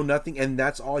reference, no nothing, and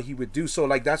that's all he would do. So,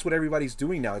 like, that's what everybody's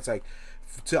doing now. It's like,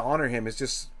 to honor him,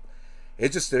 it's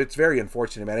it's very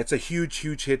unfortunate, man. It's a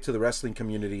huge hit to the wrestling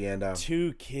community, and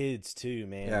 2 kids too,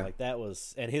 man. Yeah. Like that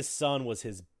was, and his son was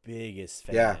his biggest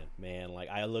fan, Yeah. man. Like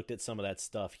I looked at some of that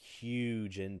stuff,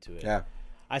 huge into it. yeah,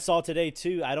 I saw today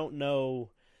too. I don't know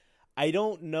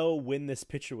when this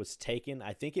picture was taken.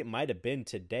 I think it might have been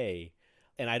today,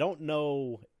 and I don't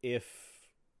know if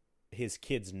his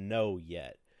kids know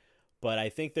yet. But I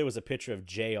think there was a picture of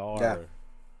JR. Yeah.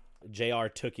 JR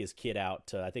took his kid out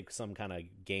to, I think, some kind of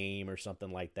game or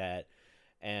something like that,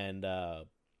 and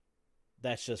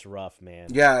that's just rough, man.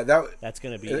 yeah. That's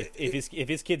gonna be if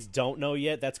his kids don't know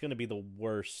yet, that's gonna be the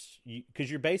worst, because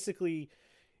you're basically,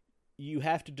 you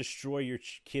have to destroy your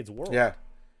kid's world. Yeah,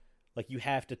 Like you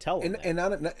have to tell them,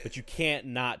 but you can't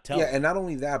not tell. Yeah, them. and not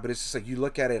only that, but it's just like you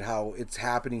look at it how it's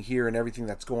happening here and everything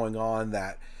that's going on.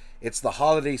 That it's the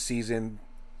holiday season.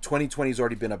 2020's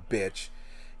already been a bitch.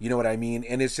 You know what I mean?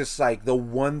 And it's just like the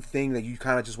one thing that you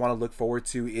kind of just want to look forward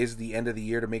to is the end of the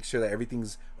year to make sure that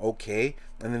everything's okay.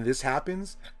 And then this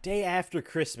happens. Day after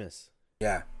Christmas.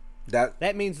 Yeah.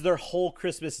 That means their whole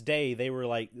Christmas day, they were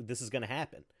like, this is going to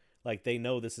happen. Like, they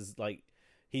know this is like,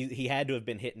 he had to have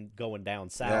been hitting going down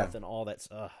south and all that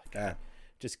stuff. Yeah.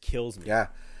 Just kills me. Yeah.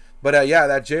 But yeah,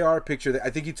 that JR picture,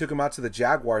 I think he took him out to the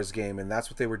Jaguars game, and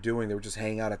that's what they were doing. They were just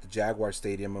hanging out at the Jaguar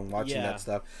Stadium and watching that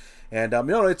stuff. And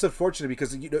it's unfortunate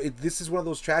because this is one of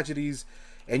those tragedies,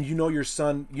 and your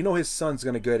son, his son's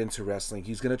gonna get into wrestling.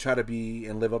 He's gonna try to be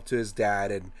and live up to his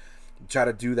dad and try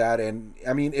to do that. And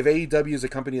I mean, if AEW is a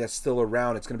company that's still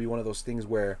around, it's gonna be one of those things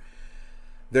where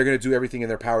they're gonna do everything in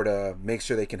their power to make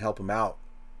sure they can help him out.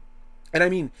 And I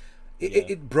mean,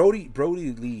 Brody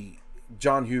Lee,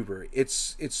 John Huber,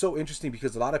 it's so interesting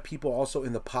because a lot of people also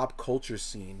in the pop culture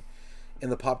scene,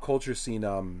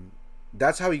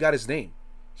 that's how he got his name.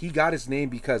 He got his name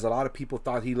because a lot of people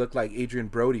thought he looked like Adrian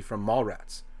Brody from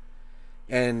Mallrats.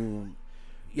 And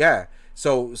yeah,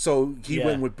 so he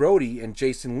went with Brody and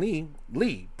Jason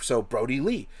Lee. So Brody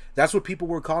Lee. That's what people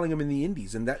were calling him in the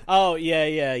indies. And that. Oh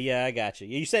yeah, I got you.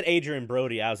 You said Adrian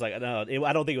Brody. I was like, no,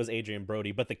 I don't think it was Adrian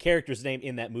Brody, but the character's name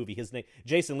in that movie, his name,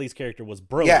 Jason Lee's character was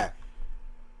Brody. Yeah.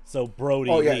 So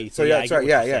Brody Lee. So yeah, sorry,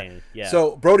 yeah.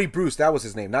 So Brody Bruce, that was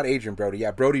his name, not Adrian Brody.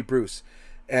 Yeah, Brody Bruce.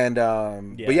 And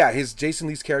but yeah, his Jason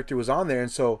Lee's character was on there,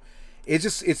 and so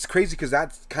it's crazy because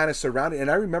that's kind of surrounded. And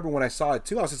I remember when I saw it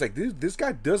too, I was just like, this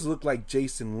guy does look like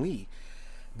Jason Lee.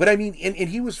 But I mean, and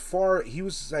he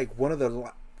was like one of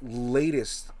the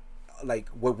latest, like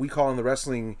what we call in the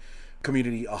wrestling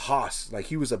community a hoss. Like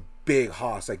he was a big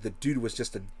hoss. Like the dude was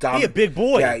just a dominant, a big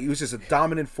boy. Yeah, he was just a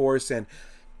dominant force. And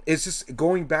it's just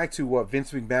going back to what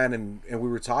Vince McMahon and we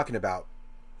were talking about.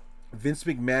 Vince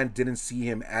McMahon didn't see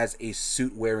him as a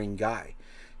suit wearing guy.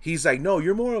 He's like, no,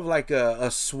 you're more of like a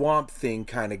Swamp Thing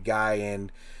kind of guy, and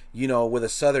with a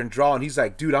southern drawl. And he's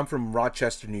like, dude, I'm from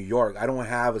Rochester, New York. I don't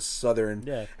have a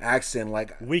southern accent.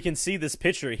 Like, we can see this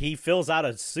picture. He fills out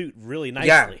a suit really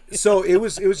nicely. Yeah. So it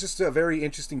was just a very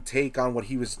interesting take on what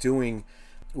he was doing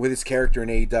with his character in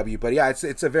AEW. But yeah,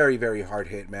 it's a very, very hard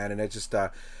hit, man. And it just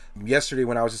yesterday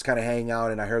when I was just kind of hanging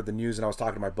out and I heard the news and I was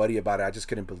talking to my buddy about it, I just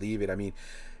couldn't believe it. I mean,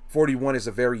 41 is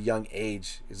a very young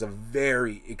age. Is a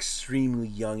very extremely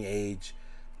young age,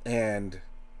 and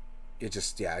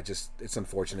it's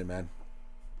unfortunate, man.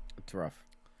 It's rough.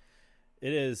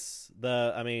 It is.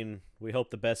 We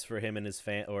hope the best for him and his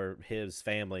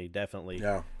family, definitely.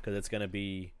 Yeah. Because it's gonna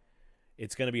be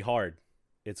hard.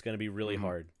 It's gonna be really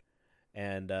hard,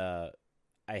 and I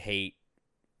hate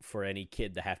for any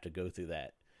kid to have to go through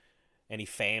that, any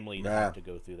family to have to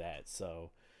go through that.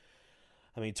 So.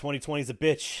 2020 is a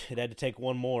bitch. It had to take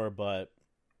one more, but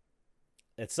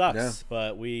it sucks.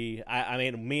 Yeah. But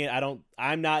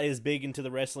I'm not as big into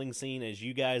the wrestling scene as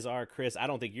you guys are, Chris. I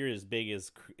don't think you're as big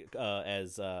as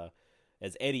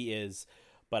Eddie is,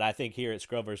 but I think here at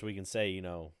Scrubbers we can say,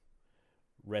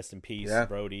 rest in peace,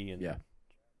 Brody, and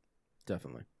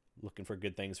definitely looking for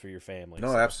good things for your family.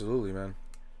 No, absolutely, man.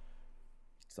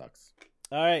 Sucks.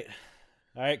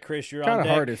 All right, Chris, you're kind on of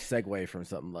deck. hard to segue from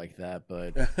something like that,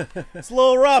 but it's a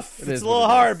little rough. It's a little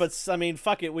hard, but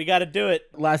fuck it, we got to do it.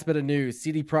 Last bit of news: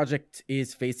 CD Projekt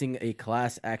is facing a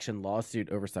class action lawsuit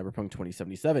over Cyberpunk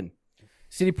 2077.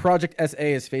 CD Projekt SA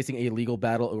is facing a legal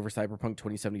battle over Cyberpunk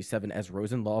 2077 as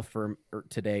Rosen Law Firm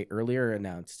today earlier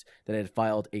announced that it had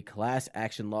filed a class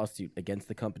action lawsuit against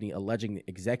the company alleging the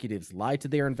executives lied to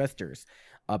their investors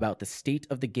about the state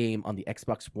of the game on the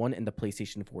Xbox One and the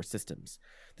PlayStation 4 systems.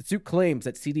 The suit claims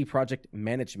that CD Projekt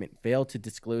management failed to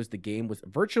disclose the game was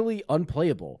virtually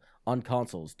unplayable on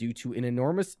consoles due to an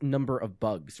enormous number of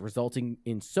bugs, resulting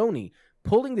in Sony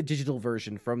pulling the digital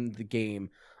version of the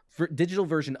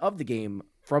game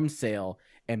from sale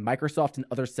and Microsoft and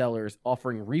other sellers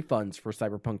offering refunds for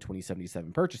Cyberpunk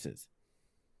 2077 purchases.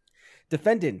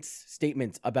 Defendants'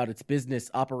 statements about its business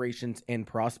operations and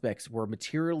prospects were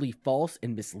materially false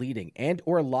and misleading and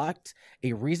or lacked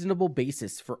a reasonable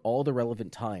basis for all the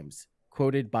relevant times,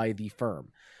 quoted by the firm.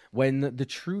 When the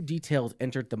true details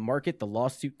entered the market, the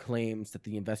lawsuit claims that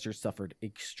the investors suffered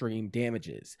extreme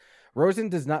damages. Rosen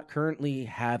does not currently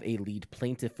have a lead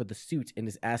plaintiff for the suit and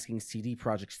is asking CD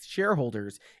Projekt's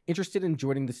shareholders interested in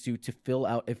joining the suit to fill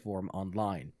out a form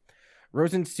online.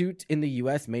 Rosen's suit in the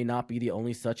U.S. may not be the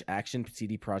only such action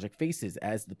CD Projekt faces,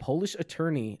 as a Polish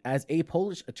attorney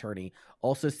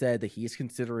also said that he is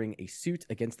considering a suit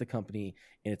against the company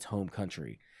in its home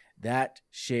country. That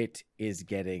shit is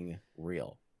getting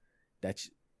real.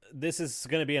 This is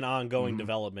going to be an ongoing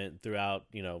development throughout,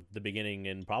 the beginning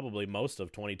and probably most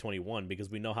of 2021, because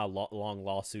we know how long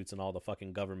lawsuits and all the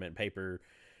fucking government paper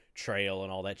trail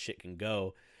and all that shit can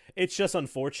go. It's just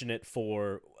unfortunate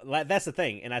that's the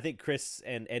thing. And I think Chris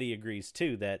and Eddie agrees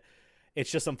too, that it's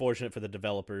just unfortunate for the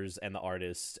developers and the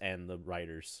artists and the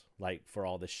writers, for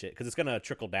all this shit, because it's going to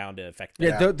trickle down to affect them.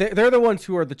 Yeah, they're the ones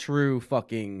who are the true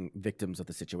fucking victims of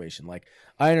the situation.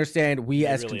 I understand we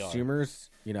as really consumers,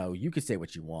 you could say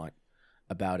what you want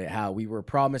about it, how we were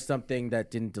promised something that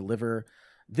didn't deliver.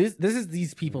 This is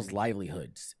these people's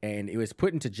livelihoods, and it was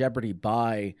put into jeopardy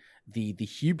by the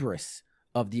hubris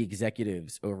of the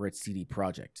executives over at CD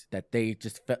Projekt, that they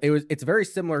just it's very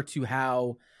similar to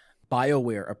how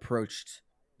BioWare approached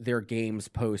their games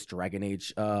post Dragon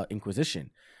Age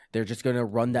Inquisition. They're just going to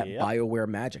run that BioWare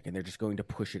magic, and they're just going to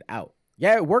push it out.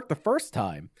 Yeah, it worked the first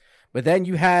time, but then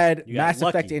you had Mass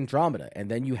Effect Andromeda,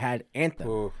 and then you had Anthem.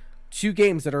 Ooh. 2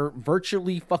 games that are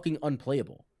virtually fucking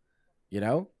unplayable.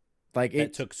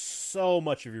 It took so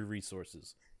much of your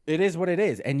resources. It is what it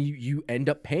is, and you end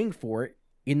up paying for it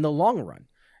in the long run.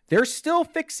 They're still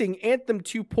fixing Anthem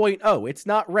 2.0. It's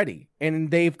not ready.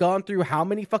 And they've gone through how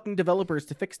many fucking developers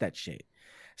to fix that shit?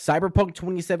 Cyberpunk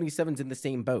 2077's in the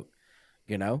same boat.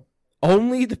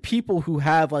 Only the people who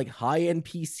have high-end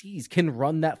PCs can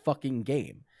run that fucking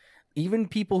game. Even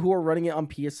people who are running it on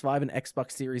PS5 and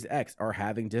Xbox Series X are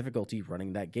having difficulty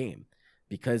running that game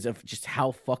because of just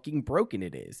how fucking broken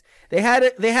it is. They had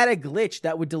a glitch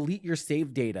that would delete your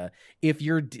save data if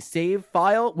your save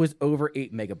file was over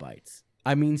 8 megabytes.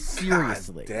 I mean,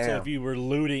 seriously. So if you were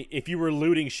looting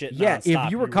shit nonstop,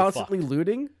 if you were constantly fucked.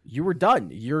 Looting, you were done.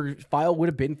 Your file would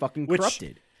have been fucking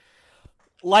corrupted.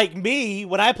 Like me,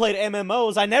 when I played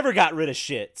MMOs, I never got rid of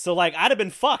shit. So I'd have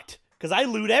been fucked because I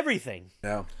loot everything.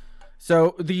 Yeah.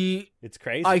 So it's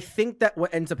crazy. I think that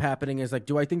what ends up happening is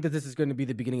do I think that this is going to be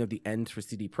the beginning of the end for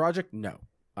CD Projekt? No,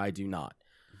 I do not.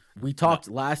 We talked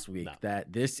last week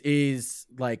that this is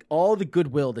all the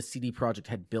goodwill the CD Projekt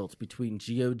had built between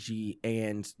GOG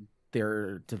and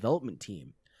their development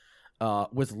team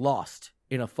was lost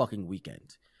in a fucking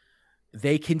weekend.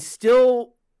 They can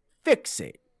still fix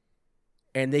it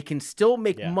and they can still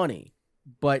make money,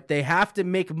 but they have to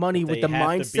make money with the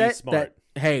mindset that,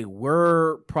 hey,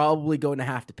 we're probably going to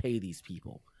have to pay these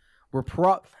people.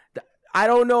 I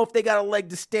don't know if they got a leg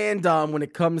to stand on when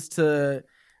it comes to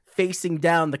facing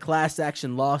down the class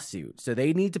action lawsuit. So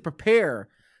they need to prepare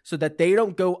so that they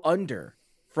don't go under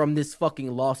from this fucking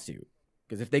lawsuit.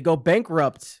 Because if they go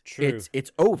bankrupt,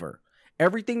 it's over.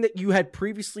 Everything that you had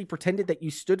previously pretended that you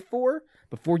stood for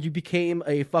before you became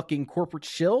a fucking corporate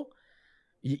shill,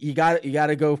 you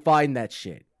gotta go find that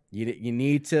shit. You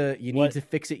need to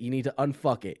fix it. You need to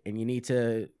unfuck it, and you need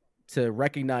to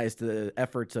recognize the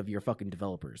efforts of your fucking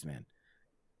developers, man.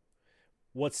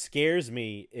 What scares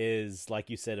me is, like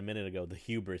you said a minute ago, the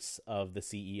hubris of the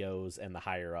CEOs and the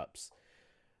higher ups.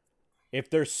 If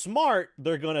they're smart,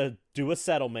 they're going to do a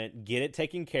settlement, get it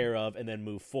taken care of, and then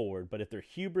move forward. But if their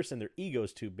hubris and their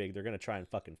ego's too big, they're going to try and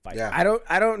fucking fight. Yeah.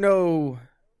 I don't know.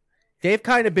 They've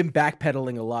kind of been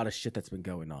backpedaling a lot of shit that's been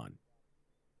going on.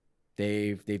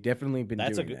 They've definitely been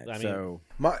doing that. I mean, so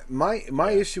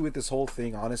my issue with this whole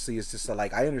thing, honestly, is just that,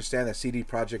 I understand that CD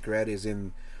Projekt Red is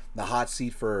in the hot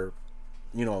seat for,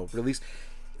 release.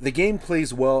 The game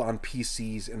plays well on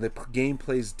PCs, and the game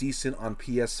plays decent on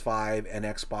PS5 and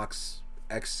Xbox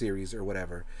X Series or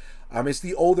whatever. It's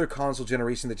the older console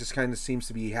generation that just kind of seems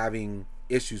to be having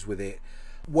issues with it.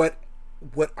 What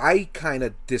I kind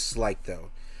of dislike,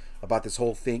 though, about this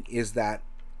whole thing is that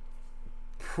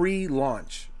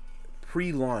pre-launch,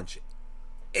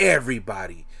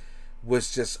 everybody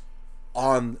was just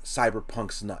on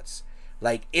Cyberpunk's nuts.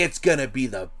 It's gonna be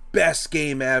the best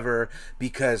game ever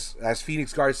because, as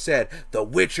Phoenix Guard said, The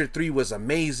Witcher 3 was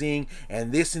amazing,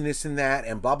 and this and this and that,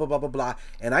 and blah blah blah blah blah.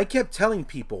 And I kept telling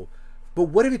people, but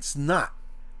what if it's not?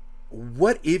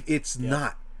 What if it's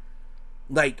not?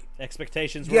 Like,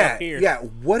 expectations were up here. Yeah,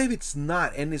 what if it's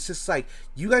not? And it's just like,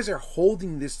 you guys are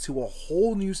holding this to a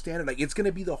whole new standard. Like, it's going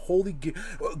to be the holy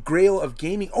grail of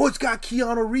gaming. Oh, it's got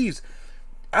Keanu Reeves.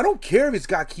 I don't care if it's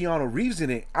got Keanu Reeves in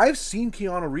it. I've seen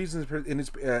Keanu Reeves in his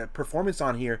performance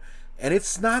on here, and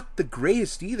it's not the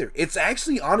greatest either. It's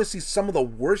actually, honestly, some of the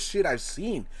worst shit I've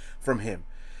seen from him.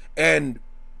 And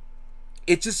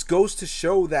it just goes to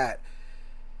show that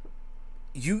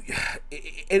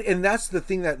and that's the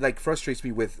thing that like frustrates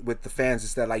me with the fans,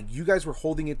 is that like you guys were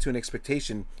holding it to an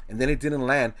expectation and then it didn't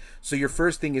land, so your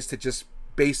first thing is to just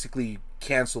basically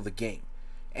cancel the game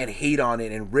and hate on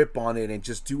it and rip on it and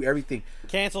just do everything.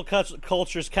 Cancel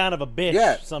culture's kind of a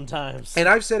bitch sometimes. And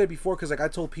I've said it before, because like I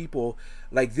told people,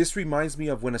 like, this reminds me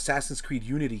of when Assassin's Creed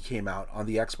Unity came out on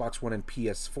the Xbox One and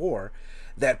PS4,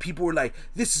 that people were like,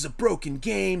 this is a broken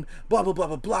game, blah blah blah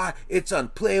blah blah, it's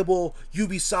unplayable,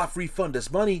 Ubisoft refund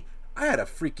us money. I had a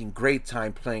freaking great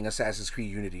time playing Assassin's Creed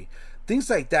Unity. Things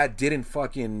like that didn't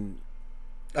fucking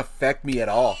affect me at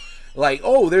all. Like,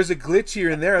 oh, there's a glitch here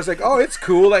and there. I was like, oh, it's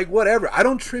cool. Like, whatever. I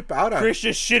don't trip out on it. Chris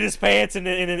just shit his pants in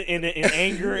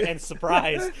anger and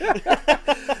surprise.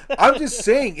 I'm just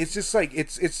saying, it's just like,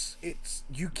 it's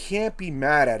you can't be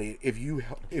mad at it if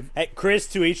hey, Chris,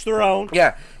 to each their own.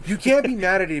 Yeah, you can't be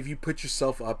mad at it if you put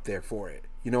yourself up there for it.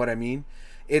 You know what I mean?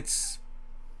 It's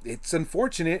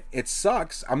unfortunate. It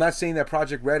sucks. I'm not saying that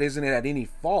Project Red isn't at any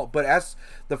fault, but as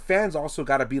the fans also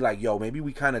got to be like, yo, maybe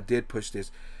we kind of did put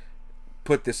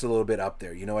this a little bit up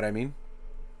there. You know what I mean?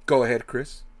 Go ahead,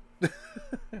 Chris.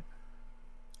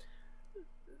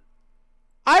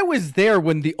 I was there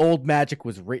when the old Magic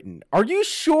was written. Are you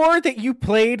sure that you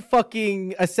played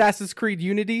fucking Assassin's Creed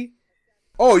Unity?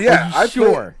 Oh yeah, I'm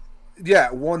sure. Yeah,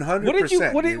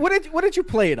 100%. What did you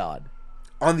play it on?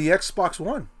 On the Xbox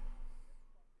One.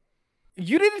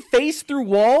 You didn't face through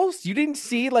walls? You didn't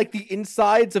see like the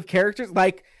insides of characters?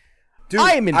 Like, dude,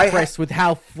 I am impressed with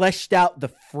how fleshed out the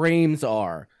frames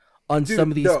are on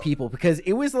some of these people, because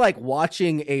it was like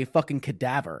watching a fucking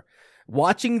cadaver.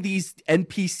 Watching these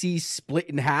NPCs split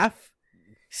in half,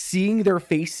 seeing their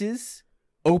faces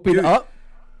open up.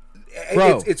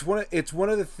 Bro, it's one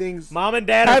of the things. Mom and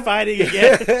Dad are fighting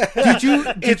again.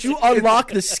 Did you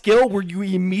unlock the skill where you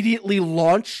immediately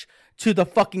launch to the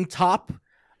fucking top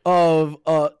of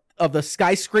the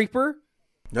skyscraper?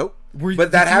 Nope.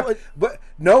 But that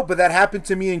happened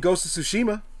to me in Ghost of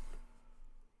Tsushima.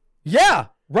 Yeah,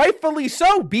 rightfully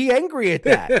so. Be angry at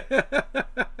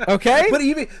that. Okay?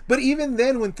 But even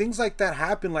then, when things like that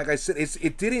happen, like I said,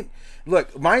 it didn't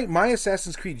look. My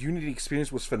Assassin's Creed Unity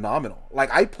experience was phenomenal.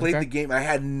 Like, I played the game, I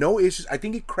had no issues. I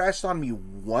think it crashed on me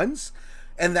once,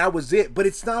 and that was it. But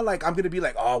it's not like I'm gonna be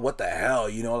like, oh, what the hell,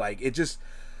 you know? Like, it just.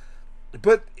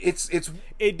 But it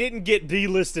didn't get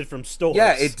delisted from stores.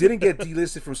 Yeah, it didn't get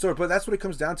delisted from stores. But that's what it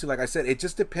comes down to. Like I said, it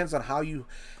just depends on how you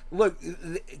look.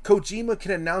 Kojima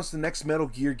can announce the next Metal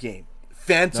Gear game.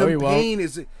 Phantom Pain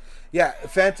is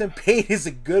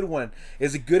a good one.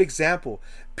 Is a good example.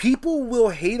 People will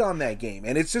hate on that game,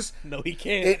 and it's just no, he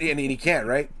can't. And he can't,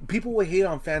 right? People will hate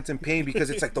on Phantom Pain because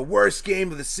it's like the worst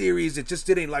game of the series. It just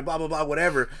didn't, like, blah blah blah,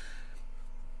 whatever.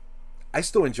 I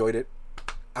still enjoyed it.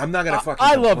 I'm not gonna fucking.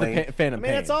 I complain. love the Phantom Pain.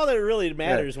 That's all that really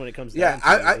matters when it comes down to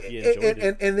it. If you enjoyed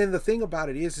it. And then the thing about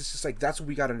it is, it's just like, that's what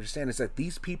we gotta understand, is that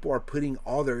these people are putting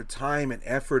all their time and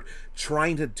effort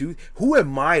trying to do. Who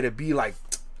am I to be like,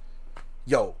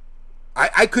 yo,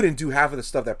 I couldn't do half of the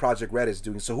stuff that Project Red is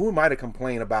doing. So who am I to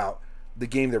complain about the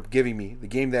game they're giving me, the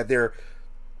game that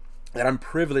I'm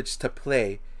privileged to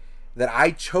play, that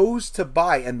I chose to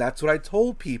buy, and that's what I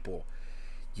told people.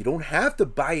 You don't have to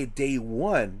buy it day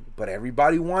one, but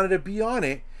everybody wanted to be on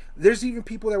it. There's even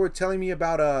people that were telling me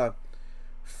about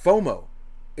FOMO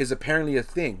is apparently a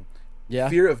thing. Yeah.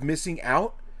 Fear of missing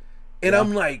out. And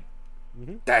I'm like,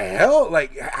 the hell?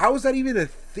 Like, how is that even a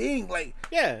thing? Like,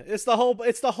 yeah, it's the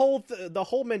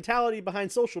whole mentality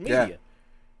behind social media. Yeah.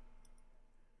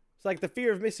 It's like the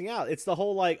fear of missing out. It's the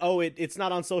whole like, oh, it's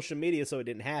not on social media, so it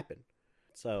didn't happen.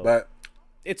 So, but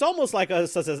it's almost like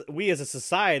we as a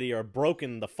society are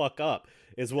broken the fuck up,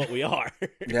 is what we are.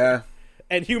 Yeah.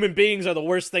 And human beings are the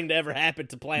worst thing to ever happen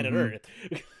to planet Earth.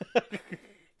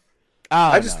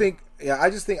 I just think,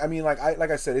 I mean, like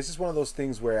I said, it's just one of those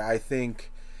things where I think,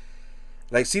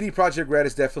 like, CD Projekt Red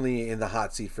is definitely in the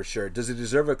hot seat for sure. Does it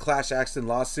deserve a class action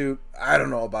lawsuit? I don't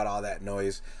know about all that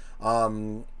noise.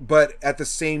 But at the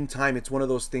same time, it's one of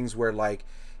those things where, like,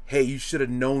 hey, you should have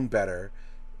known better,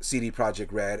 CD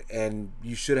Projekt Red, and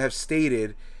you should have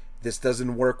stated this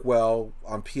doesn't work well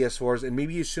on PS4s, and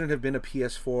maybe it shouldn't have been a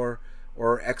PS4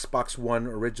 or Xbox One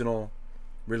original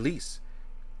release.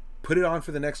 put it on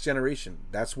for the next generation.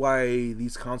 That's why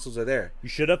these consoles are there. You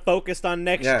should have focused on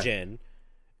next gen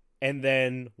and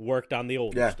then worked on the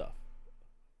older stuff.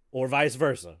 Or vice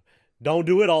versa. Don't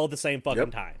do it all at the same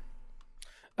fucking time.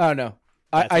 I don't know.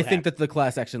 I think that the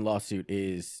class action lawsuit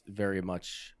is very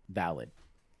much valid.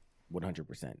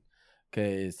 100%.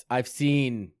 Because I've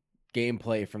seen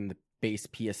gameplay from the base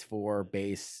PS4,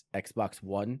 base Xbox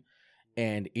One,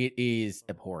 and it is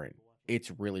abhorrent.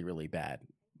 It's really, really bad.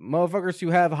 Motherfuckers who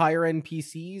have higher end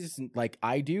PCs like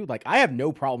I do, like I have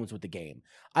no problems with the game.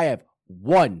 I have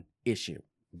one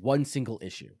single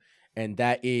issue, and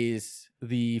that is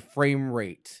the frame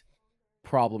rate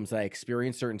problems that I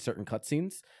experience certain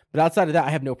cutscenes. But outside of that,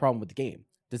 I have no problem with the game.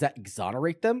 Does that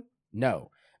exonerate them?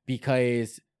 No,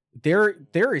 because there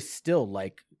is still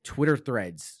like Twitter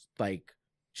threads like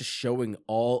just showing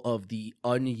all of the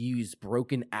unused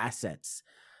broken assets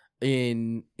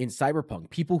in Cyberpunk.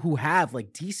 People who have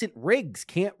like decent rigs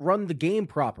can't run the game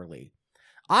properly.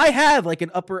 I have like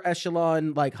an upper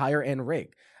echelon, like higher end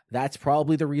rig. That's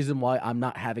probably the reason why I'm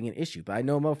not having an issue. But I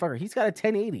know a motherfucker, he's got a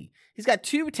 1080. He's got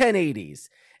two 1080s.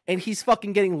 And he's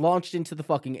fucking getting launched into the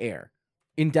fucking air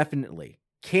indefinitely.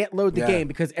 Can't load the game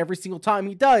because every single time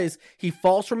he does, he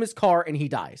falls from his car and he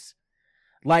dies.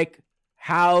 Like,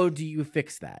 how do you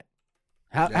fix that?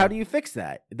 How do you fix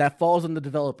that? That falls on the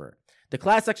developer. The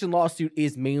class action lawsuit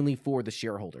is mainly for the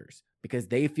shareholders because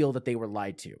they feel that they were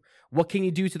lied to. What can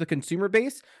you do to the consumer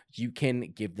base? You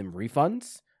can give them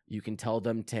refunds. You can tell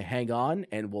them to hang on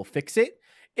and we'll fix it.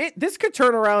 This could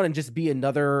turn around and just be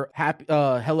another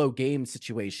Hello Game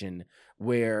situation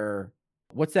where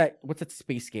what's that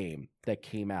space game that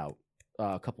came out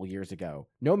a couple years ago?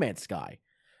 No Man's Sky.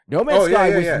 No Man's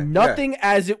Sky was nothing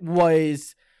as it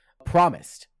was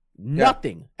promised.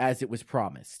 Nothing as it was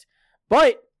promised.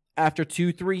 But after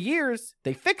 2-3 years,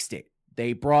 they fixed it.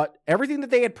 They brought everything that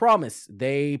they had promised,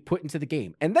 they put into the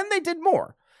game. And then they did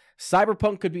more.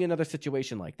 Cyberpunk could be another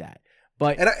situation like that.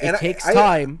 But it takes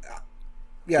time.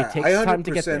 It takes time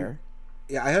to get there.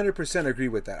 Yeah, I 100% agree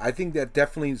with that. I think that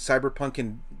definitely Cyberpunk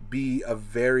can be a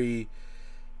very,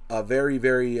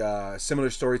 very similar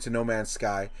story to No Man's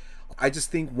Sky. I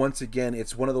just think, once again,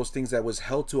 it's one of those things that was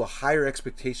held to a higher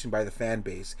expectation by the fan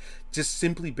base, just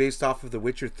simply based off of The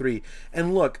Witcher 3.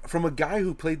 And look, from a guy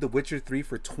who played The Witcher 3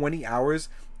 for 20 hours,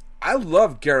 I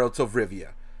love Geralt of Rivia,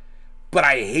 but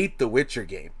I hate The Witcher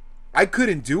game. I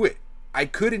couldn't do it.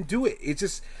 It's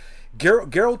just...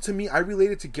 Geralt, to me, I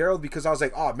related to Geralt because I was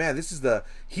like, oh man, he's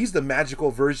the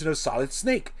magical version of Solid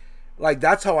Snake. Like,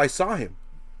 that's how I saw him.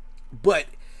 But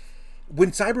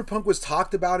when Cyberpunk was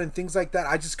talked about and things like that,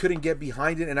 I just couldn't get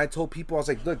behind it. And I told people, I was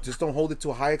like, look, just don't hold it to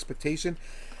a high expectation.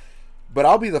 But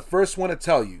I'll be the first one to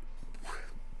tell you,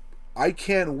 I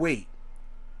can't wait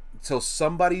until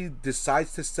somebody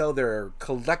decides to sell their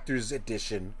collector's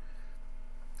edition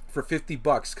for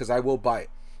 $50 because I will buy it.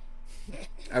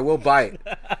 I will buy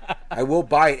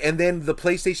it. And then the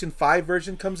PlayStation 5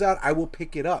 version comes out, I will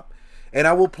pick it up. And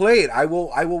I will play it. I will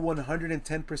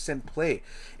 110% play.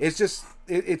 It's just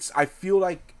I feel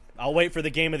like I'll wait for the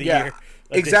game of the year.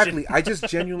 Exactly. I just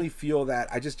genuinely feel that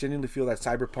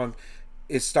Cyberpunk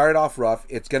is started off rough.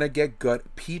 It's going to get good.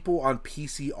 People on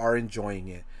PC are enjoying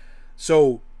it.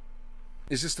 So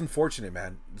it's just unfortunate,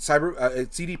 man.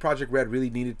 CD Projekt Red really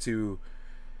needed to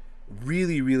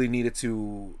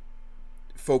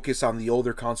focus on the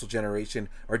older console generation,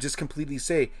 or just completely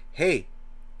say, hey,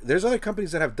 there's other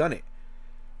companies that have done it.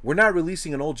 We're not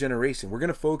releasing an old generation. We're going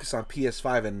to focus on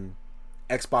PS5 and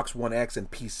Xbox One X and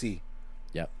PC.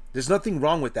 Yep. There's nothing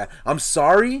wrong with that. I'm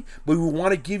sorry, but we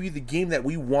want to give you the game that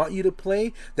we want you to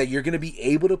play, that you're going to be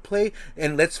able to play,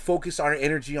 and let's focus our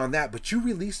energy on that. But you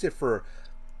released it for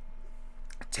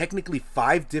technically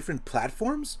 5 different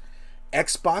platforms: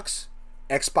 Xbox,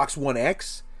 Xbox One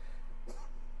X,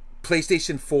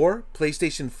 PlayStation 4,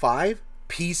 PlayStation 5,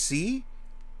 PC.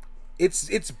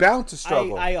 It's bound to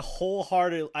struggle. I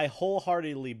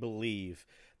wholeheartedly believe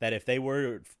that if they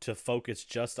were to focus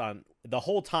just on the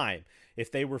whole time,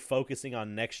 if they were focusing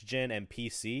on next gen and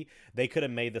PC, they could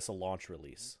have made this a launch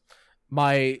release.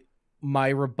 My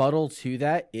rebuttal to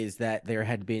that is that there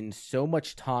had been so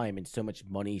much time and so much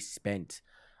money spent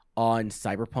on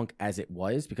Cyberpunk as it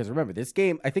was, because remember,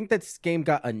 I think this game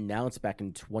got announced back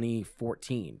in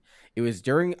 2014. It was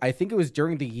during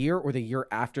the year or the year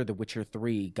after The Witcher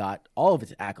 3 got all of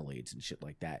its accolades and shit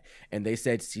like that. And they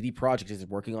said CD Projekt is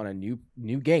working on a new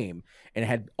game, and it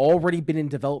had already been in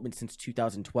development since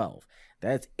 2012.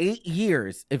 That's 8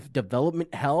 years of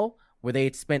development hell where they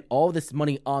had spent all this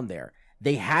money on there.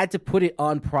 They had to put it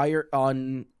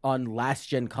on last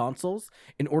gen consoles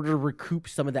in order to recoup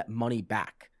some of that money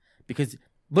back. Because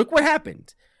look what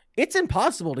happened. it's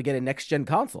impossible to get a next gen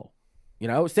console. You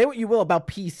know, say what you will about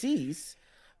PCs,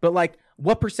 but like,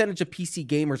 what percentage of PC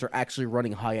gamers are actually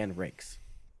running high end rigs?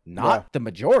 Not the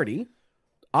majority.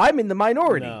 I'm in the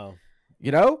minority. No.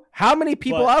 You know, how many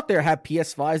people out there have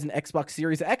PS5s and Xbox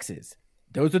Series X's?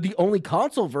 Those are the only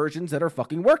console versions that are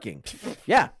fucking working.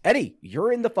 Yeah, Eddie,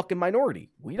 you're in the fucking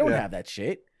minority. We don't have that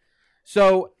shit.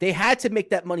 So they had to make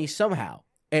that money somehow.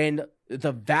 And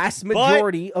the vast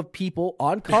majority of people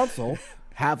on console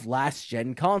have last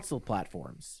gen console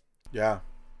platforms. Yeah.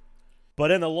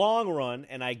 But in the long run,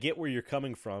 and I get where you're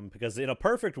coming from, because in a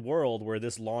perfect world where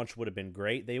this launch would have been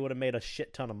great, they would have made a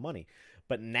shit ton of money.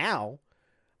 But now,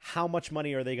 how much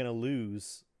money are they going to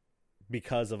lose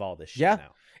because of all this shit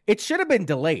now? It should have been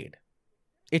delayed.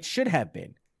 It should have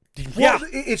been. Yeah,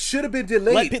 it should have been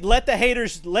delayed. Let the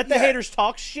haters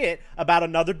talk shit about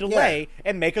another delay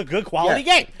and make a good quality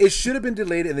game. It should have been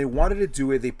delayed, and they wanted to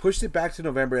do it. They pushed it back to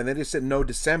November, and then they said no,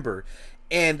 December.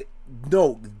 And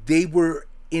no, they were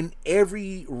in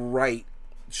every right.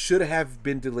 Should have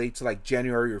been delayed to like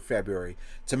January or February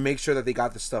to make sure that they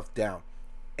got the stuff down.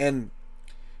 And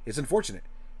it's unfortunate.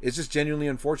 It's just genuinely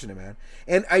unfortunate, man.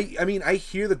 And I mean, I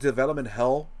hear the development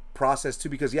hell process too,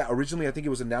 because originally I think it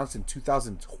was announced in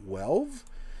 2012.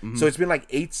 So it's been like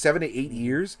 7 to 8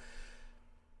 years.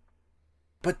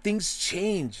 But things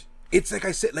change. It's like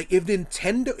I said, like if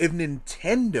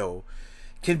Nintendo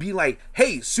can be like,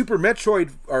 hey, Super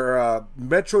Metroid or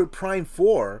Metroid Prime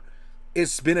 4,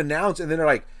 it's been announced, and then they're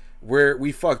like,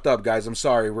 we fucked up, guys. I'm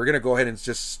sorry. We're gonna go ahead and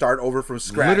just start over from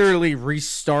scratch. Literally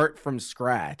restart from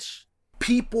scratch.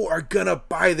 People are gonna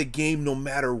buy the game no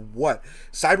matter what.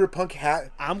 Cyberpunk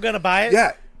I'm gonna buy it.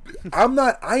 Yeah.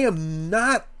 I am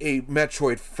not a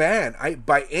Metroid fan.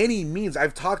 By any means.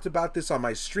 I've talked about this on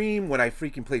my stream when I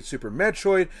freaking played Super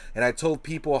Metroid, and I told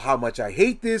people how much I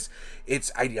hate this.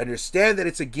 I understand that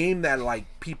it's a game that like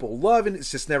people love, and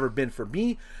it's just never been for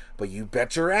me. But you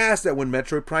bet your ass that when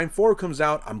Metroid Prime 4 comes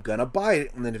out, I'm gonna buy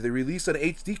it. And then if they release an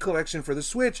HD collection for the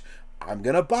Switch, I'm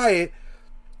gonna buy it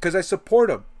because I support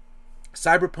them.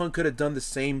 Cyberpunk could have done the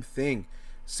same thing.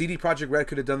 CD Projekt Red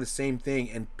could have done the same thing,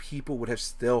 and people would have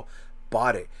still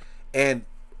bought it. And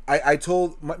I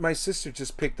told my sister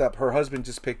her husband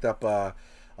just picked up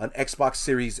an Xbox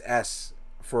Series S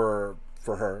for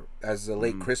her as a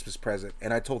late Christmas present,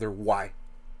 and I told her why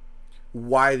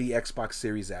the Xbox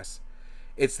Series S.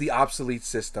 It's the obsolete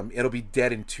system. It'll be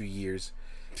dead in 2 years.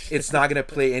 It's not going to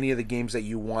play any of the games that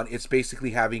you want. It's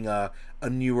basically having a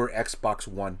newer Xbox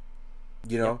One,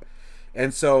 you know? Yep.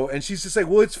 And she's just like,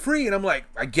 well, it's free. And I'm like,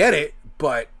 I get it,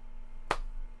 but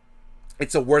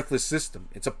it's a worthless system.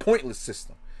 It's a pointless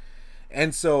system.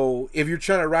 And so if you're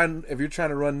trying to run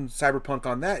Cyberpunk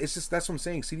on that, it's just, that's what I'm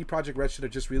saying. CD Projekt Red should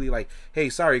have just really like, hey,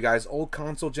 sorry guys, old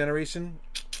console generation,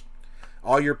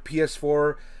 all your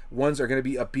PS4 ones are going to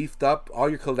be beefed up. All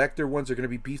your collector ones are going to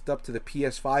be beefed up to the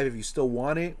PS5 if you still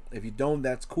want it. If you don't,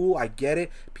 that's cool. I get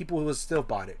it. People would have still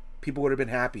bought it. People would have been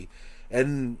happy.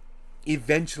 And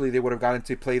eventually they would have gotten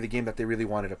to play the game that they really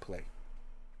wanted to play.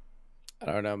 I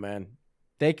don't know, man.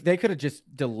 They could have just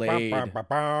delayed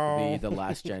the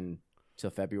last gen till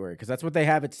February, because that's what they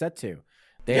have it set to.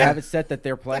 They have it set that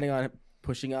they're planning on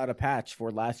pushing out a patch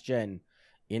for last gen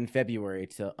in February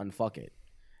to unfuck it.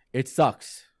 It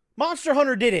sucks. Monster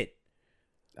Hunter did it.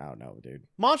 I don't know, dude.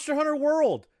 Monster Hunter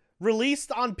World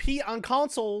released on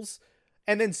consoles,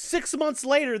 and then 6 months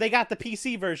later they got the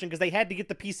PC version because they had to get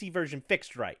the PC version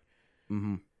fixed right.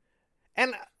 Mm-hmm.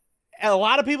 And a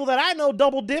lot of people that I know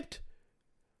double dipped.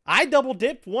 I double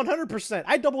dipped 100%.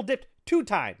 I double dipped 2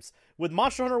 times with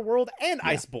Monster Hunter World and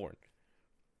Iceborne.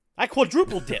 I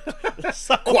quadruple dipped.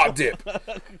 Quad dip.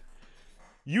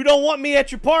 You don't want me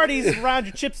at your parties around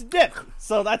your chips and dip.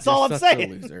 So that's all I'm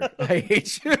saying. A loser. I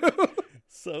hate you.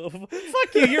 So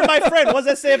fuck you. You're my friend. What does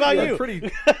that say about you?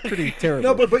 Pretty terrible.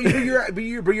 No, but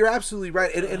you're absolutely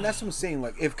right, and that's what I'm saying.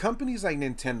 Like, if companies like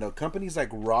Nintendo, companies like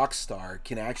Rockstar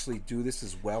can actually do this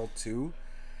as well too,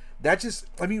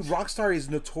 Rockstar is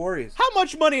notorious. How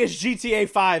much money has GTA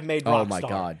 5 made Rockstar? Oh my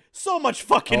god, so much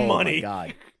fucking money. Oh my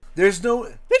god. There's no.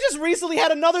 They just recently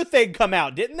had another thing come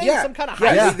out, didn't they? Yeah, some kind of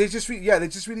hype. Yeah, they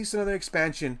just released another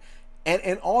expansion,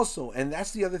 and also, and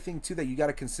that's the other thing too that you got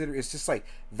to consider. It's just like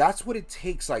that's what it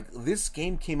takes. Like, this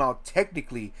game came out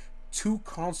technically 2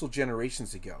 console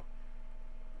generations ago.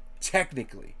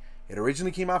 Technically, it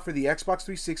originally came out for the Xbox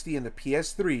 360 and the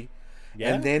PS3,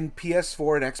 and then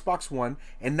PS4 and Xbox One,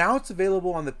 and now it's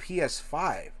available on the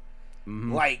PS5.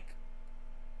 Mm-hmm. Like.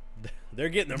 They're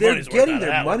getting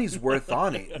their money's worth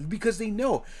on it because they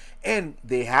know, and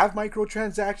they have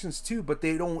microtransactions too, but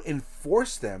they don't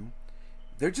enforce them.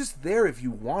 They're just there if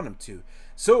you want them to.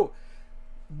 So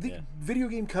the video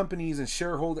game companies and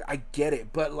shareholder, I get it,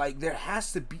 but like there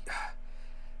has to be.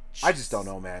 I just don't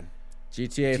know, man.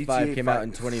 GTA 5 came out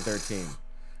in 2013.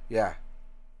 Yeah.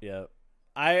 Yeah.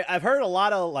 I've heard a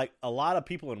lot of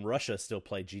people in Russia still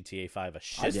play GTA 5 a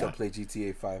shit. I still play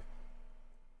GTA 5.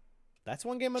 That's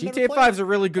one game I've GTA never played. 5 is a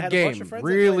really good had a bunch game. of friends that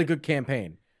Really played it. good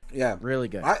campaign. Yeah. Really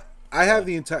good. I have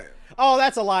the entire. Oh,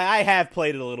 that's a lie. I have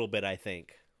played it a little bit, I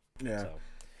think. Yeah. So.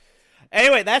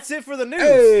 Anyway, that's it for the news.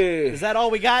 Hey! Is that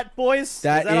all we got, boys?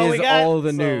 That is all, we got? all of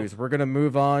the So- news. We're gonna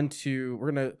move on to.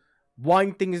 We're gonna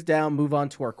wind things down. Move on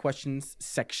to our questions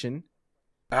section.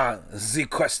 The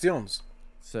questions.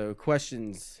 So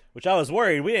questions. Which I was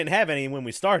worried we didn't have any when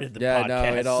we started the Yeah,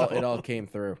 podcast. no, so- it all came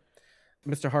through.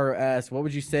 Mr. Haru asked, "What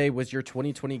would you say was your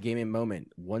 2020 gaming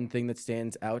moment? One thing that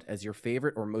stands out as your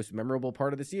favorite or most memorable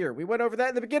part of this year." We went over that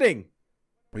in the beginning.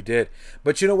 We did,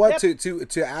 but you know what?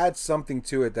 To add something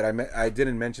to it that I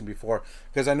didn't mention before,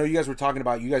 because I know you guys were talking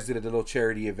about. You guys did a little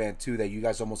charity event too that you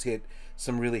guys almost hit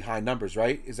some really high numbers,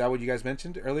 right? Is that what you guys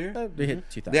mentioned earlier? We hit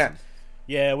 2,000. Yeah.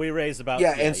 Yeah, we raised about...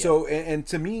 So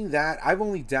to me, that I've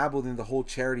only dabbled in the whole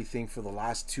charity thing for the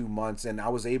last 2 months, and I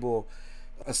was able,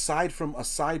 aside from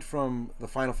the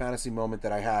Final Fantasy moment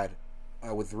that I had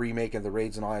with the remake and the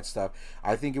raids and all that stuff,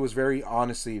 I think it was very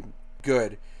honestly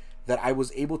good that I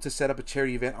was able to set up a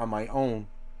charity event on my own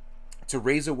to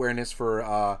raise awareness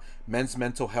for men's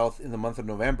mental health in the month of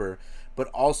November, but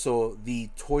also the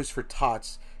Toys for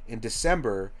Tots in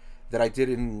December that I did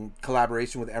in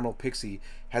collaboration with Emerald Pixie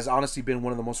has honestly been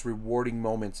one of the most rewarding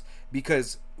moments,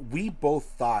 because we both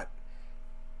thought,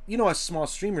 you know, as small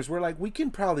streamers, we're like, we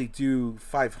can probably do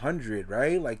 500,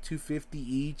 right? Like 250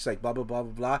 each, like blah, blah, blah,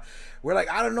 blah, blah. We're like,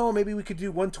 I don't know, maybe we could do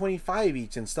 125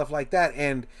 each and stuff like that.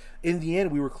 And in the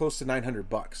end, we were close to $900.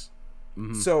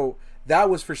 Mm-hmm. So that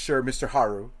was for sure Mr.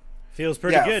 Haru. Feels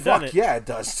pretty good, doesn't it? Yeah, it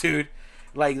does, dude.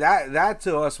 Like that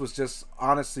to us was just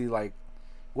honestly like,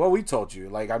 well, we told you.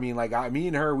 Like, I mean, like me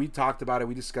and her, we talked about it,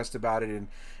 we discussed about it,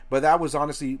 but that was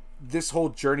honestly, this whole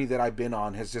journey that I've been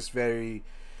on has made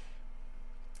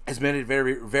it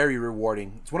very, very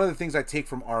rewarding. It's one of the things I take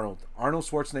from Arnold. Arnold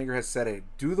Schwarzenegger has said it: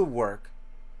 do the work,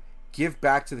 give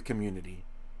back to the community,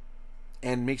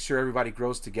 and make sure everybody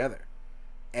grows together.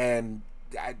 And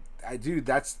I do.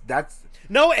 That's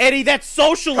No, Eddie, that's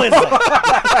socialism.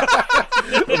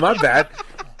 my bad.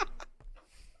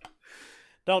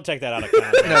 Don't take that out of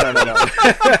context.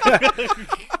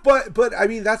 No. But I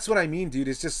mean, that's what I mean, dude.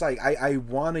 It's just like I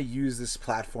want to use this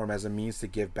platform as a means to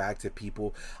give back to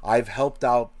people. I've helped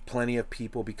out plenty of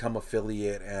people become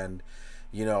affiliate, and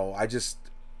you know, that's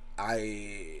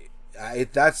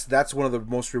one of the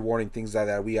most rewarding things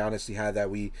that we honestly had, that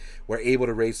we were able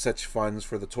to raise such funds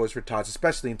for the Toys for Tots,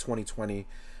 especially in 2020.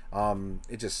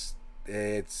 It's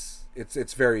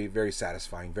very, very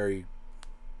satisfying. It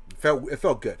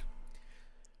felt good.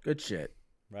 Good shit.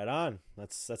 Right on.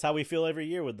 That's how we feel every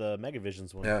year with the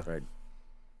Megavisions one. Yeah. Right.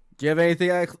 Do you have anything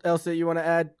else that you want to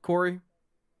add, Corey?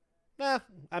 Nah,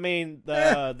 I mean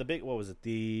the big, what was it?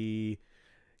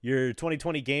 Your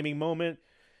 2020 gaming moment.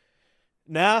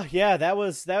 Nah, yeah, that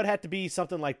would have to be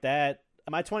something like that.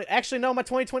 My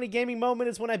 2020 gaming moment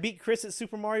is when I beat Chris at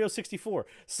Super Mario 64.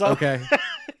 So Okay.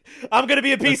 I'm gonna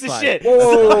be a piece That's of fine. shit.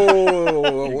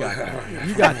 Whoa!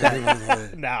 You got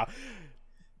that. No.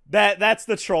 That's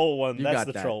the troll one. You That's got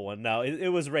the that. troll one. No, it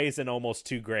was raising almost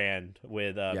 $2,000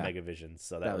 with Yeah. Megavisions.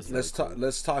 So that That was was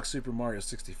Let's talk Super Mario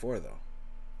 64 though.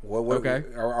 Okay.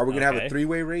 Are we gonna have Okay. a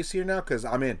 3-way race here now? Because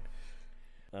I'm in.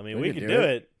 I mean, We we could could do do it.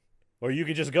 it. Or you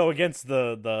could just go against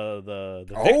the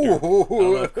victor. I don't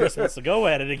know if Chris wants to go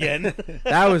at it again.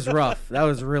 That was rough. That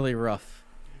was really rough.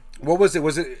 What was it?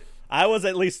 Was it I was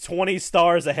at least 20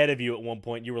 stars ahead of you at one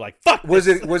point. You were like, fuck was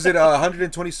this. it was it a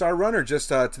 120 star run or just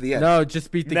to the end? No,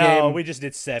 just beat the No, game. we just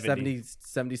did 70.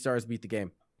 70 stars beat the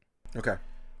game. Okay.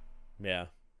 Yeah.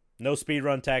 No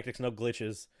speedrun tactics, no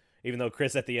glitches. Even though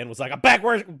Chris at the end was like, I'm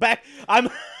backwards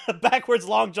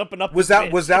long jumping up. Was this that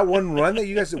bitch." was that one run that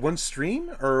you guys did, one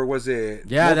stream, or was it?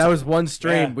 Yeah, that multiple? was one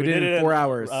stream. Yeah, we did it in 4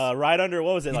 hours. Right under,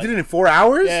 what was it? You Like, did it in 4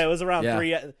 hours. yeah, it was around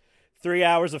Yeah. 3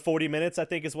 hours and 40 minutes, I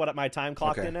think is what my time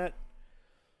clocked Okay. in at.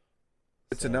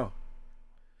 Good to know.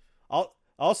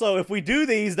 Also, if we do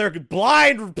these, they're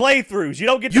blind playthroughs. You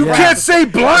don't get to You browse. can't say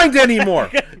blind anymore.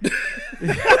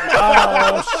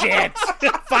 Oh, shit.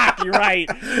 Fuck, you're right.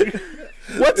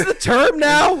 What's the term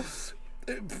now?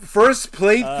 First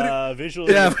playthrough.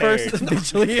 Visually Yeah, impaired. first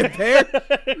visually impaired.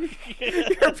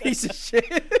 You're a piece of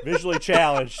shit. Visually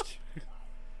challenged.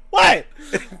 What?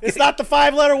 It's not the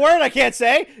 5-letter word I can't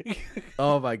say.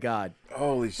 Oh my god.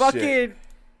 Holy shit.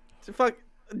 Fuck.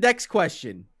 Next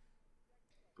question.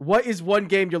 what is one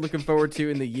game you're looking forward to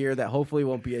in the year that hopefully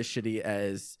won't be as shitty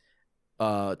as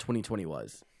 2020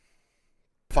 was?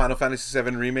 Final Fantasy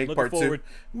VII Remake Looking Part forward.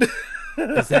 2.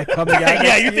 Is that coming out?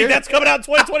 Yeah, you next year? think that's coming out in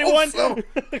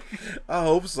 2021? I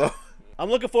hope so. I'm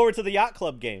looking forward to the Yacht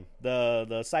Club game, the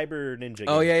Cyber Ninja game.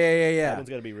 Oh yeah. That one's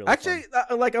gonna be really Actually,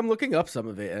 fun. like I'm looking up some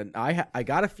of it, and I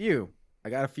got a few. I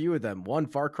got a few of them. One,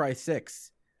 Far Cry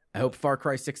 6. I hope Far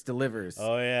Cry 6 delivers.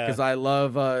 Oh yeah, Because I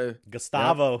love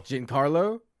Gustavo.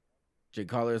 Giancarlo.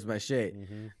 Giancarlo is my shit.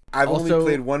 Mm-hmm. I've Also- only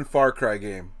played one Far Cry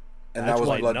game, and that I've was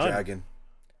played Blood none. Dragon.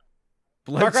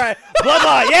 Far Cry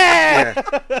Bloodline,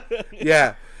 yeah.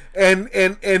 Yeah. And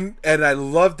I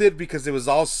loved it because it was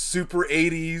all super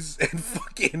 80s and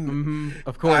fucking. Mhm.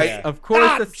 Of course, I- of course.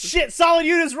 Ah, that's- shit, Solid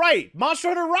Unit's right. Monster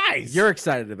Hunter Rise. You're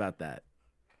excited about that.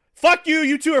 Fuck you.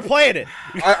 You two are playing it.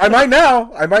 I might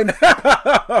now. I might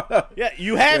now. Yeah,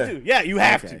 you have to. Yeah, you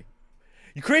have Okay.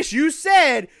 to. Chris, you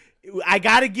said I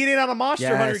got to get in on a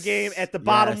Monster Hunter Yes, game at the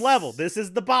bottom yes. level. This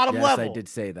is the bottom Yes, level. I did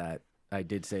say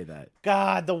that.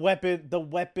 God, the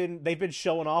weapon. They've been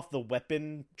showing off the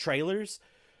weapon trailers.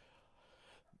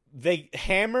 They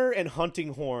Hammer and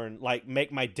Hunting Horn like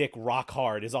make my dick rock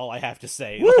hard is all I have to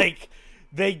say. Woo! Like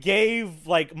they gave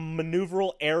like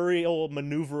aerial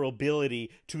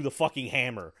maneuverability to the fucking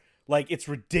Hammer. Like it's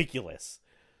ridiculous.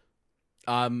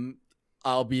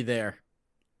 I'll be there.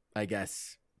 I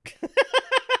guess.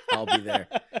 I'll be there.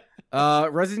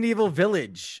 Resident Evil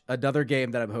Village, another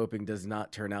game that I'm hoping does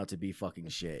not turn out to be fucking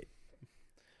shit.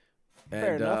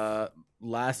 Fair And enough.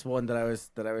 last one that I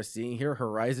was seeing here,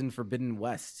 Horizon Forbidden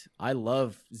West. I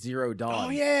love Zero Dawn. Oh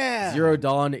yeah. Zero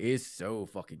Dawn is so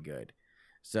fucking good.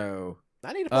 So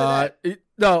I need to play that.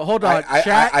 no, hold on.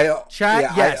 Chat,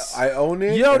 yeah, yes. I own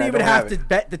it. you don't and I even have it. to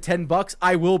bet the $10.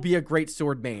 I will be a great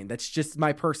sword main. That's just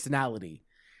my personality.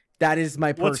 That is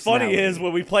my personality. What's funny is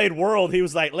when we played World, he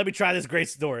was like, "Let me try this great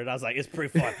story," and I was like, "It's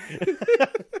pretty fun."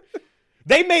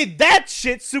 They made that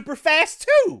shit super fast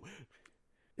too.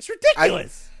 It's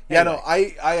ridiculous.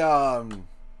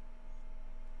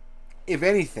 If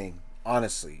anything,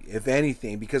 honestly,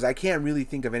 because I can't really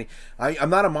think of any. I'm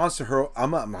not a Monster Hunter.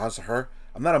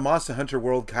 I'm not a Monster Hunter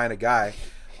World kind of guy.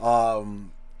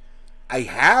 I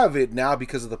have it now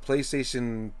because of the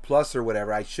PlayStation Plus or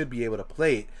whatever. I should be able to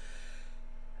play it.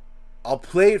 I'll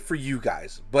play it for you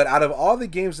guys. But out of all the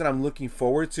games that I'm looking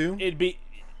forward to,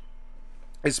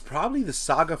 it's probably the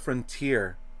Saga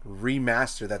Frontier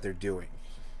remaster that they're doing.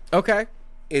 Okay.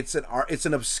 It's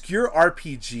an obscure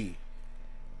RPG.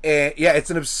 And yeah,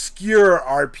 it's an obscure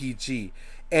RPG.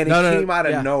 And it came out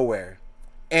of nowhere.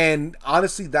 And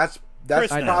honestly, that's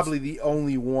probably the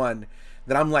only one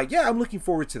that I'm like, yeah, I'm looking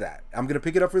forward to that. I'm going to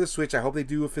pick it up for the Switch. I hope they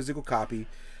do a physical copy.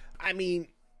 I mean,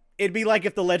 it'd be like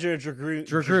if the Legend of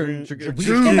Dragoon. We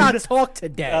cannot talk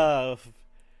today.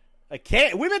 I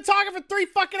can't. We've been talking for 3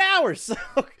 fucking hours. So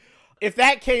if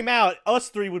that came out, us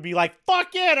three would be like,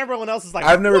 "Fuck yeah!" and everyone else is like,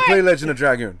 I've never "What?" played Legend of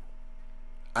Dragoon.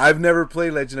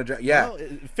 Yeah. Well,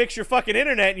 fix your fucking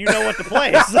internet and you know what to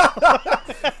play. So.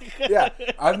 Yeah.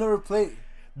 I've never played.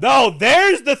 No,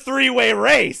 there's the 3-way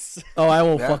race. Oh, I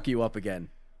will fuck you up again.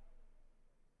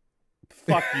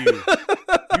 Fuck you.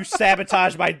 You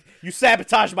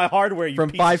sabotage my hardware, you From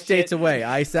piece 5 of states shit. away.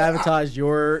 I sabotage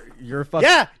your fucking.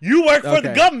 Yeah, you work for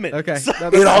the government. Okay. So- No,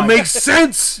 that's It all fine. makes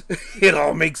sense. It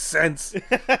all makes sense.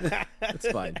 That's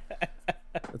fine.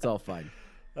 That's all fine.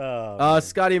 Oh,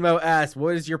 Scotty Mo asks,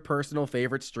 what is your personal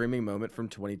favorite streaming moment from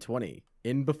 2020?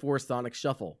 In before Sonic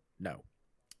Shuffle? No.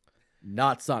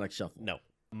 Not Sonic Shuffle. no.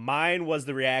 Mine was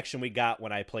the reaction we got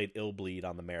when I played Illbleed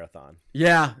on the marathon.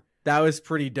 Yeah, that was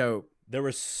pretty dope. There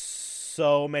were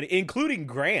so many, including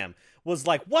Graham, was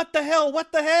like, "What the hell?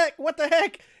 What the heck? What the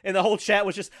heck?" And the whole chat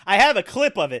was just, I have a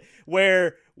clip of it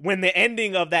where when the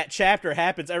ending of that chapter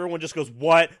happens, everyone just goes,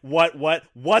 what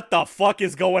the fuck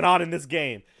is going on in this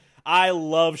game? I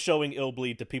love showing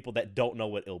Illbleed to people that don't know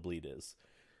what Illbleed is.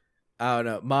 I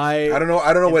don't know. I don't know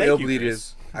what thank you, Illbleed Chris.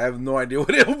 is. I have no idea what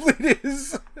Illbleed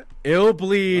is.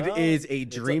 Illbleed Well, is a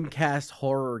Dreamcast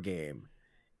horror game,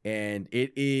 and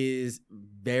it is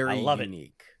very I love it.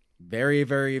 unique. Very,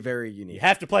 very, very unique. You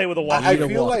have to play with a You walk. I need a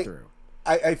feel like- walkthrough.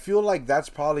 I feel like that's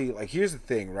probably like, here's the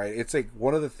thing, right? It's like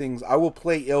one of the things I will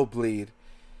play Illbleed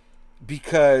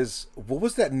because what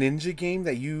was that ninja game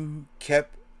that you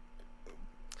kept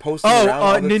posting around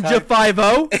all the Ninja time?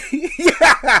 5-0?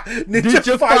 Yeah,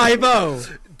 Ninja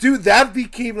 5-0. Dude, that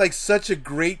became like such a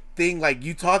great thing. Like,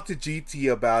 you talked to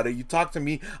GT about it, you talked to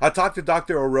me, I talked to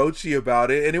Dr. Orochi about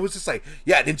it, and it was just like,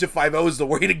 yeah, Ninja 5-0 is the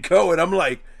way to go. And I'm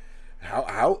like,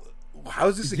 how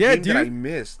is this a game that I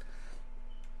missed?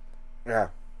 Yeah,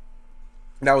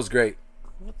 that was great.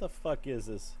 What the fuck is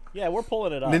this? Yeah, we're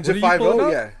pulling it up. Ninja you 5 pulling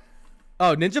up? yeah.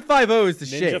 Oh, Ninja 5 is the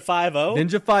Ninja shit. 5-0?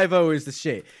 Ninja 5 is the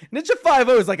shit. Ninja 5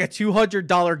 is like a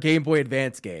 $200 Game Boy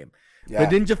Advance game. Yeah. But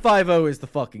Ninja 5 is the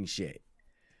fucking shit.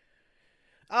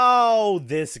 Oh,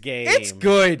 this game. It's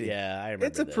good. Yeah, I remember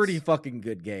It's a this. pretty fucking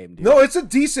good game, dude. No, it's a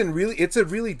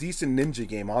really decent ninja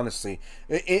game, honestly.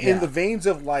 In Yeah. the veins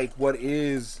of like what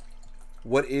is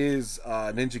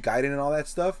Ninja Gaiden and all that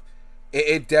stuff,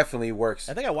 it definitely works.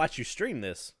 I think I watched you stream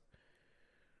this.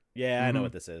 Yeah, I know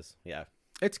what this is. Yeah.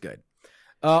 It's good.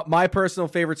 My personal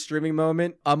favorite streaming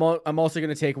moment. I'm also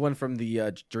gonna take one from the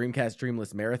Dreamcast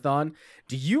Dreamless Marathon.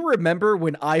 Do you remember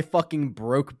when I fucking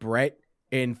broke Brett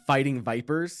in Fighting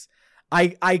Vipers?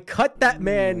 I cut that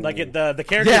man Like the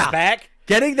character's Yeah. back.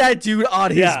 getting that dude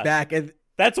on his Yeah. back, and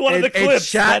That's one of the and clips.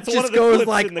 chat That's one of just the goes clips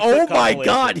like, in the "Oh clip my compilation."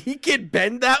 god, he can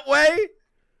bend that way."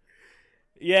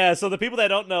 Yeah, so the people that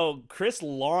don't know, Chris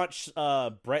launched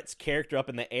Brett's character up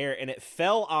in the air, and it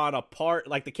fell on a part,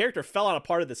 like the character fell on a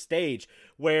part of the stage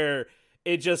where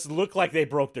it just looked like they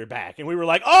broke their back, and we were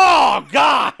like, "Oh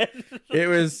God!" It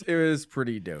was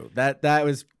pretty dope.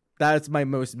 That's my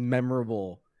most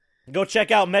memorable. Go check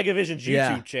out Megavision's YouTube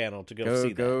Yeah. channel to go see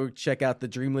that. Go check out the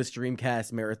Dreamless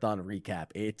Dreamcast Marathon recap.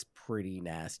 It's pretty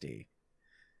nasty.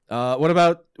 What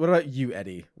about you,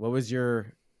 Eddie? What was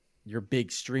your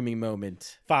big streaming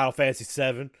moment? Final Fantasy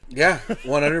VII. Yeah,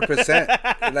 100%.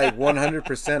 Like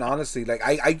 100%. Honestly, like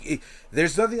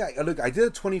there's nothing. Look, I did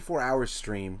a 24-hour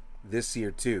stream this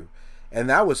year too, and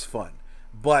that was fun.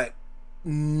 But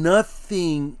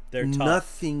nothing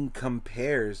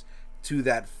compares to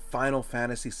that Final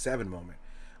Fantasy VII moment.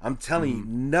 I'm telling you,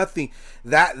 nothing.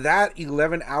 That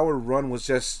 11-hour run was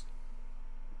just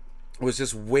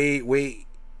way.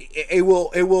 It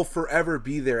will forever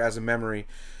be there as a memory.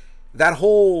 That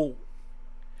whole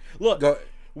Look,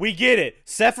 we get it.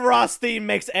 Sephiroth's theme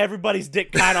makes everybody's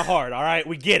dick kind of hard. All right,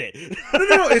 we get it.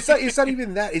 no. It's not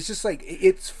even that. It's just like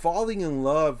it's falling in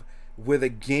love with a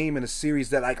game and a series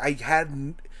that like I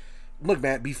had. Look,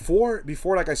 man. Before,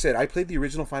 like I said, I played the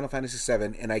original Final Fantasy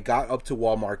VII, and I got up to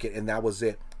Wall Market, and that was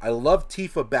it. I loved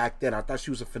Tifa back then. I thought she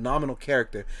was a phenomenal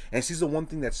character, and she's the one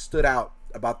thing that stood out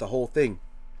about the whole thing.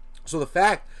 So the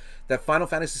fact that Final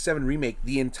Fantasy VII Remake,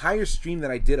 the entire stream that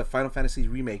I did of Final Fantasy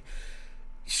Remake,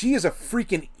 she is a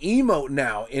freaking emote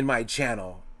now in my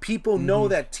channel. People know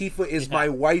that Tifa is my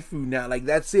waifu now. Like,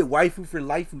 that's it. Waifu for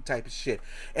lifeu type of shit.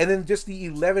 And then just the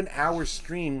 11-hour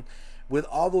stream with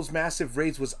all those massive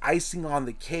raids was icing on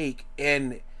the cake.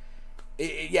 And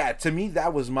yeah, to me,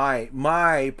 that was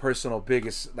my personal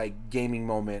biggest like gaming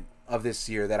moment of this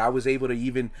year, that I was able to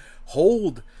even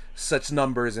hold such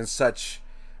numbers and such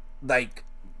like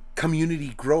community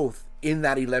growth in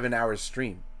that 11-hour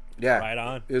stream. Yeah, Right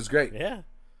on. it was great. Yeah,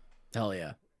 Hell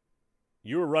yeah.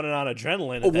 you were running on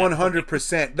adrenaline. At that point.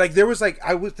 100%. Like there was like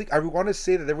I want to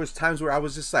say that there was times where I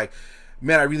was just like,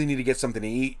 man, I really need to get something to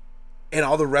eat, and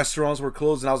all the restaurants were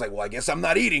closed, and I was like, well, I guess I'm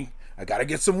not eating. I gotta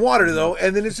get some water though.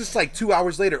 And then it's just like 2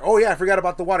 hours later. Oh yeah, I forgot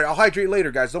about the water. I'll hydrate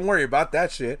later, guys. Don't worry about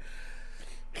that shit.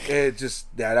 It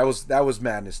just that was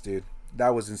madness, dude.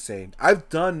 That was insane. I've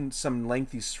done some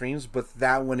lengthy streams, but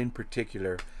that one in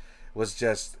particular was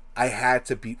just, I had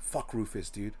to beat Rufus,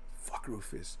 dude. Fuck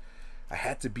Rufus. I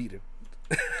had to beat him.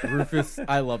 Rufus,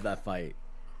 I love that fight.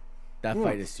 That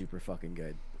fight is super fucking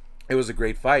good. It was a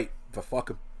great fight, but fuck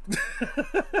him.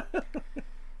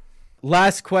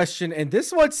 Last question, and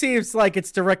this one seems like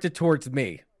it's directed towards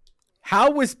me.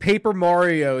 How was Paper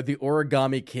Mario the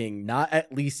Origami King not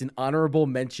at least an honorable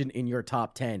mention in your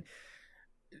top 10?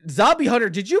 Zombie Hunter,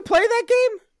 did you play that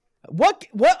game?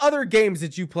 What other games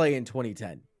did you play in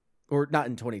 2010? Or not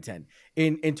in 2010,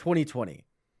 in 2020?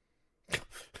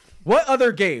 What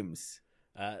other games?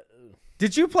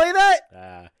 Did you play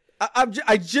that?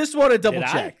 I just want to double Did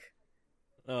I? check.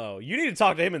 Oh, you need to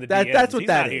talk to him in the That's DMs. what He's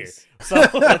that not is. Here. So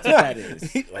That's what that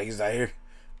is. Like he's not here.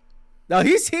 No,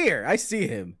 he's here. I see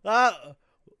him.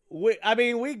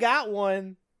 we got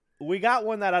one. We got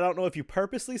one that I don't know if you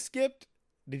purposely skipped.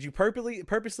 Did you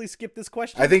purposely skip this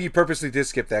question? I think you purposely did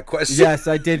skip that question. Yes,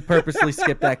 I did purposely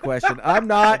skip that question. I'm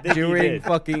not think you doing did.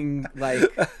 fucking like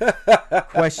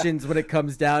questions when it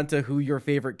comes down to who your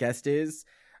favorite guest is.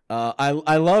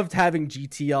 I loved having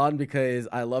GT on because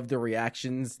I loved the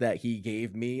reactions that he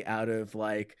gave me out of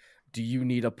like, do you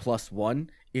need a +1?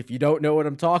 If you don't know what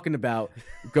I'm talking about,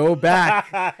 go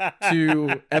back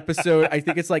to episode, I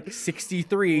think it's like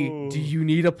 63. Ooh. Do you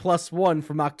need a +1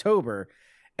 from October?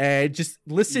 And just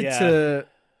listen Yeah. to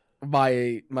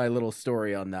my little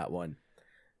story on that one.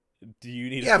 Do you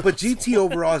need? Yeah, but GT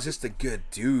overall is just a good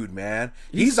dude, man.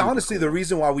 He's super honestly the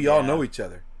reason why we all know each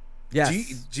other. Yes,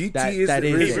 GT that- is that the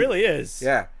is He reason. it. really is.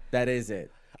 Yeah. That is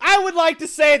it. I would like to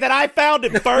say that I found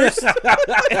him first.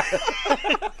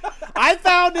 I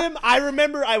found him. I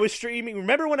remember I was streaming.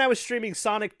 Remember when I was streaming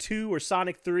Sonic 2 or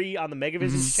Sonic 3 on the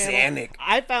Megavision channel? Sonic.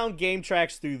 I found Game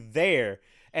Tracks through there.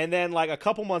 And then, like, a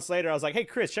couple months later, I was like, hey,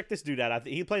 Chris, check this dude out.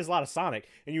 He plays a lot of Sonic.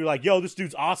 And you were like, yo, this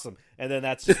dude's awesome. And then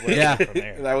that's just where it went from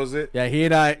there. That was it. Yeah, he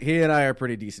and I are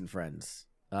pretty decent friends.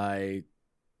 I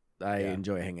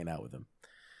enjoy hanging out with him.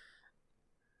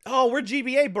 Oh, we're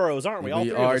GBA bros, aren't we? All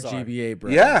We three are of us GBA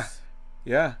bros. Yeah.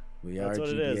 Yeah. We That's are what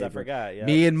GBA it is. I bros. forgot. Yeah.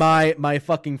 Me and my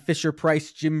fucking Fisher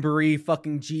Price Gymboree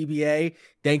fucking GBA.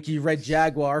 Thank you, Red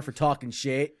Jaguar, for talking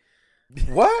shit.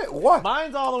 What?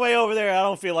 Mine's all the way over there. I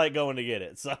don't feel like going to get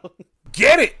it. So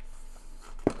Get it.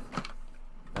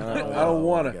 I don't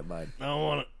wanna. get mine. I don't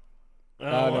want to. I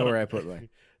don't know where I put mine.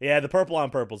 Yeah, the purple on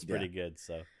purple's pretty good.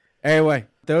 So Anyway,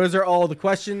 those are all the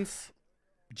questions.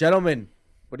 Gentlemen,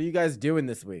 what are you guys doing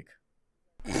this week?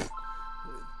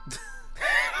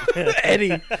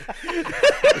 Eddie.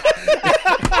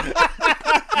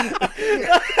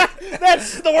 that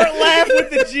snort laugh with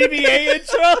the GBA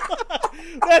intro.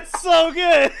 That's so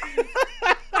good.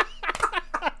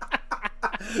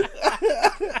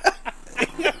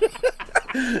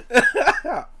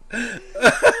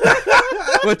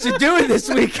 What you doing this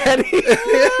week, Eddie?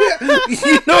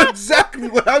 You know exactly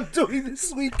what I'm doing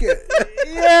this weekend.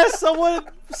 Yeah, someone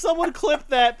clip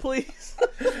that, please.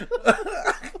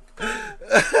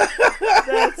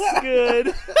 That's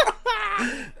good.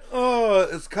 Oh,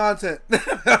 it's content.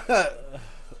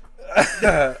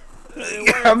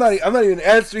 I'm not even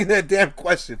answering that damn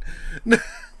question. All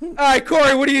right,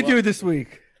 Corey, what do you do this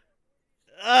week?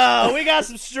 We got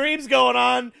some streams going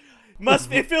on.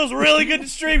 It feels really good to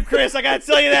stream, Chris. I gotta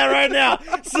tell you that right now.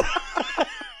 So,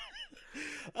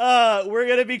 we're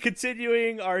gonna be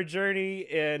continuing our journey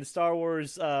in Star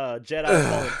Wars Jedi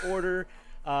Fallen Order.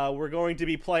 We're going to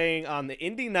be playing on the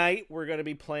indie night. We're going to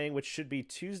be playing, which should be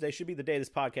Tuesday, should be the day this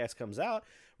podcast comes out.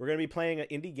 We're going to be playing an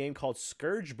indie game called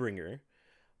Scourgebringer.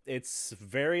 It's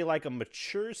very like a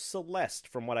mature Celeste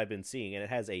from what I've been seeing, and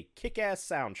it has a kick-ass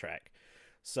soundtrack.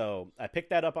 So I picked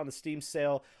that up on the Steam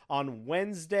sale. On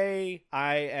Wednesday,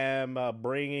 I'm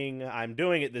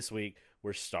doing it this week.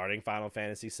 We're starting Final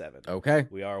Fantasy VII. Okay.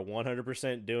 We are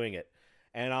 100% doing it.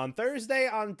 And on Thursday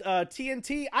on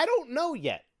TNT, I don't know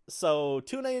yet. So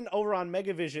tune in over on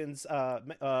Megavisions,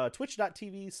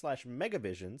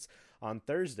 twitch.tv/Megavisions on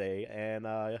Thursday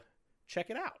and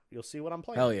check it out. You'll see what I'm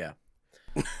playing. Hell yeah.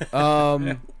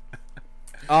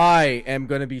 I am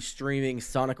going to be streaming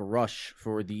Sonic Rush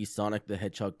for the Sonic the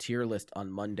Hedgehog tier list on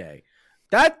Monday.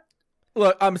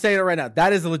 Look, I'm saying it right now.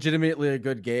 That is legitimately a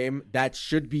good game. That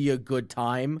should be a good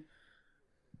time.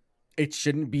 It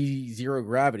shouldn't be zero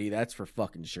gravity. That's for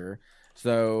fucking sure.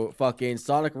 So fucking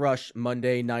Sonic Rush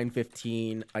Monday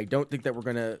 9:15. I don't think that we're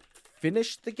going to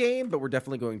finish the game, but we're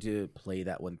definitely going to play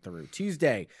that one through.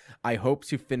 Tuesday, I hope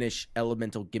to finish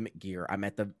Elemental Gimmick Gear.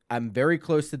 I'm very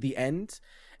close to the end.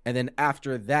 And then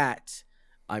after that,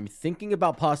 I'm thinking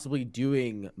about possibly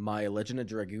doing my Legend of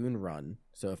Dragoon run.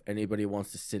 So if anybody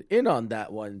wants to sit in on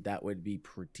that one, that would be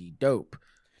pretty dope.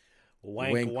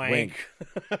 Wank, wank.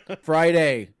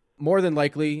 Friday, more than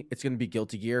likely, it's going to be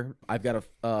Guilty Gear. I've got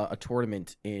a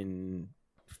tournament in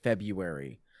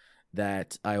February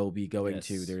that I will be going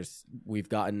to. We've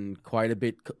gotten quite a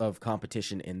bit of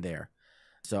competition in there.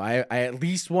 So I at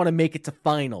least want to make it to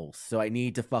finals, so I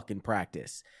need to fucking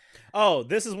practice. Oh,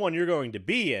 this is one you're going to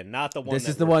be in, not the one. This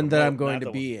is the one that I'm going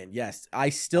to be in. Yes, I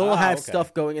still have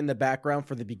stuff going in the background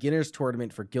for the beginners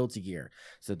tournament for Guilty Gear.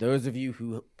 So those of you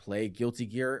who play Guilty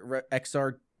Gear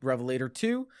XR Revelator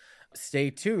 2, stay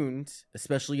tuned.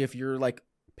 Especially if you're like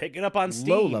pick it up on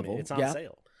Steam. Low level, it's on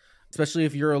sale. Especially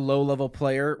if you're a low level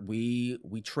player, we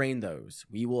train those.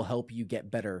 We will help you get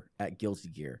better at Guilty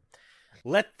Gear.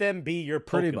 Let them be your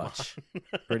Pokemon.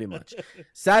 Pretty much.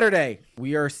 Saturday,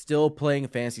 we are still playing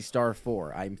Phantasy Star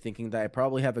 4. I'm thinking that I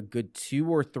probably have a good 2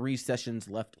 or 3 sessions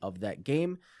left of that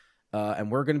game.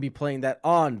 And we're going to be playing that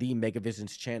on the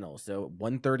Megavisions channel. So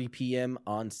 1:30 p.m.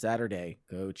 on Saturday,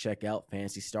 go check out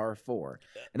Phantasy Star 4.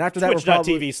 And after that,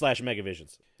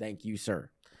 Twitch.tv/Megavisions. Thank you,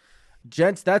 sir.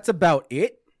 Gents, that's about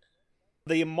it.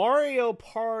 The Mario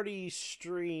Party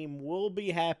stream will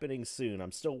be happening soon.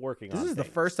 I'm still working on it. This is the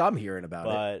first I'm hearing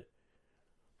about it.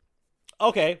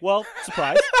 Okay, well,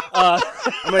 surprise. I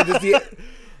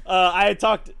had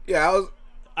talked. Yeah,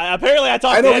 apparently I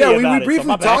talked. I know. To Eddie Yeah, about we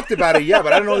briefly talked about it. Yeah,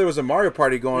 but I didn't know there was a Mario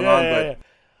Party going on. But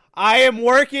I am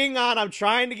working on. I'm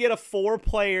trying to get a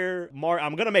 4-player Mario.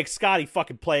 I'm gonna make Scotty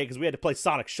fucking play it because we had to play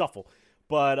Sonic Shuffle.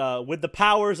 But with the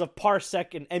powers of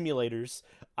Parsec and emulators,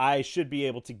 I should be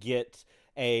able to get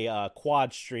a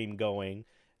quad stream going,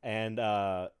 and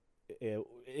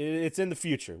it's in the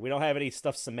future. We don't have any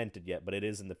stuff cemented yet, but it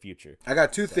is in the future. I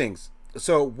got two things.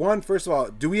 So one, first of all,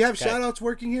 do we have shout outs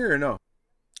working here or no?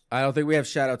 I don't think we have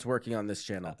shout-outs working on this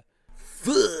channel.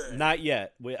 Not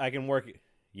yet. I can work.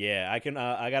 Yeah, I can.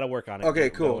 I gotta work on it. Okay,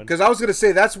 cool. Because I was gonna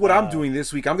say that's what I'm doing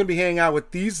this week. I'm gonna be hanging out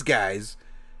with these guys.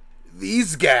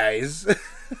 These guys.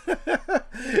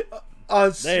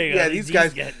 These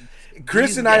guys.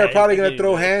 Chris and I are probably gonna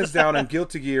throw hands down on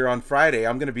Guilty Gear on Friday.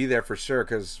 I'm gonna be there for sure.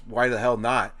 Because why the hell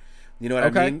not? You know what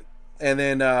I mean? And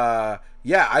then I'm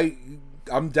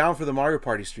down for the Mario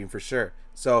Party stream for sure.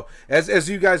 So as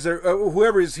you guys are,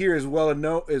 whoever is here is well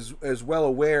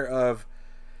aware of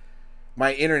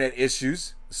my internet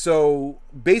issues. So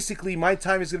basically, my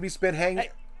time is going to be spent hanging.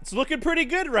 Hey, it's looking pretty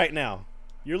good right now.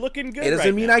 You're looking good. It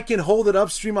doesn't mean I can hold it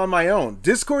upstream on my own.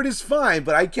 Discord is fine,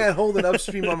 but I can't hold it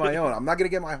upstream on my own. I'm not going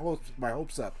to get my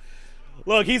hopes up.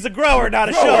 Look, he's a grower, not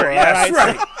a shower. That's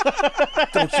right.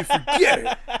 Don't you forget it.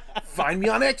 Find me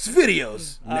on X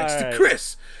videos next to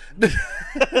Chris.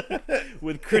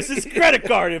 With Chris's credit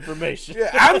card information. Yeah,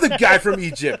 I'm the guy from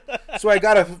Egypt, so I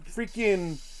got a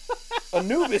freaking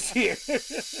Anubis here.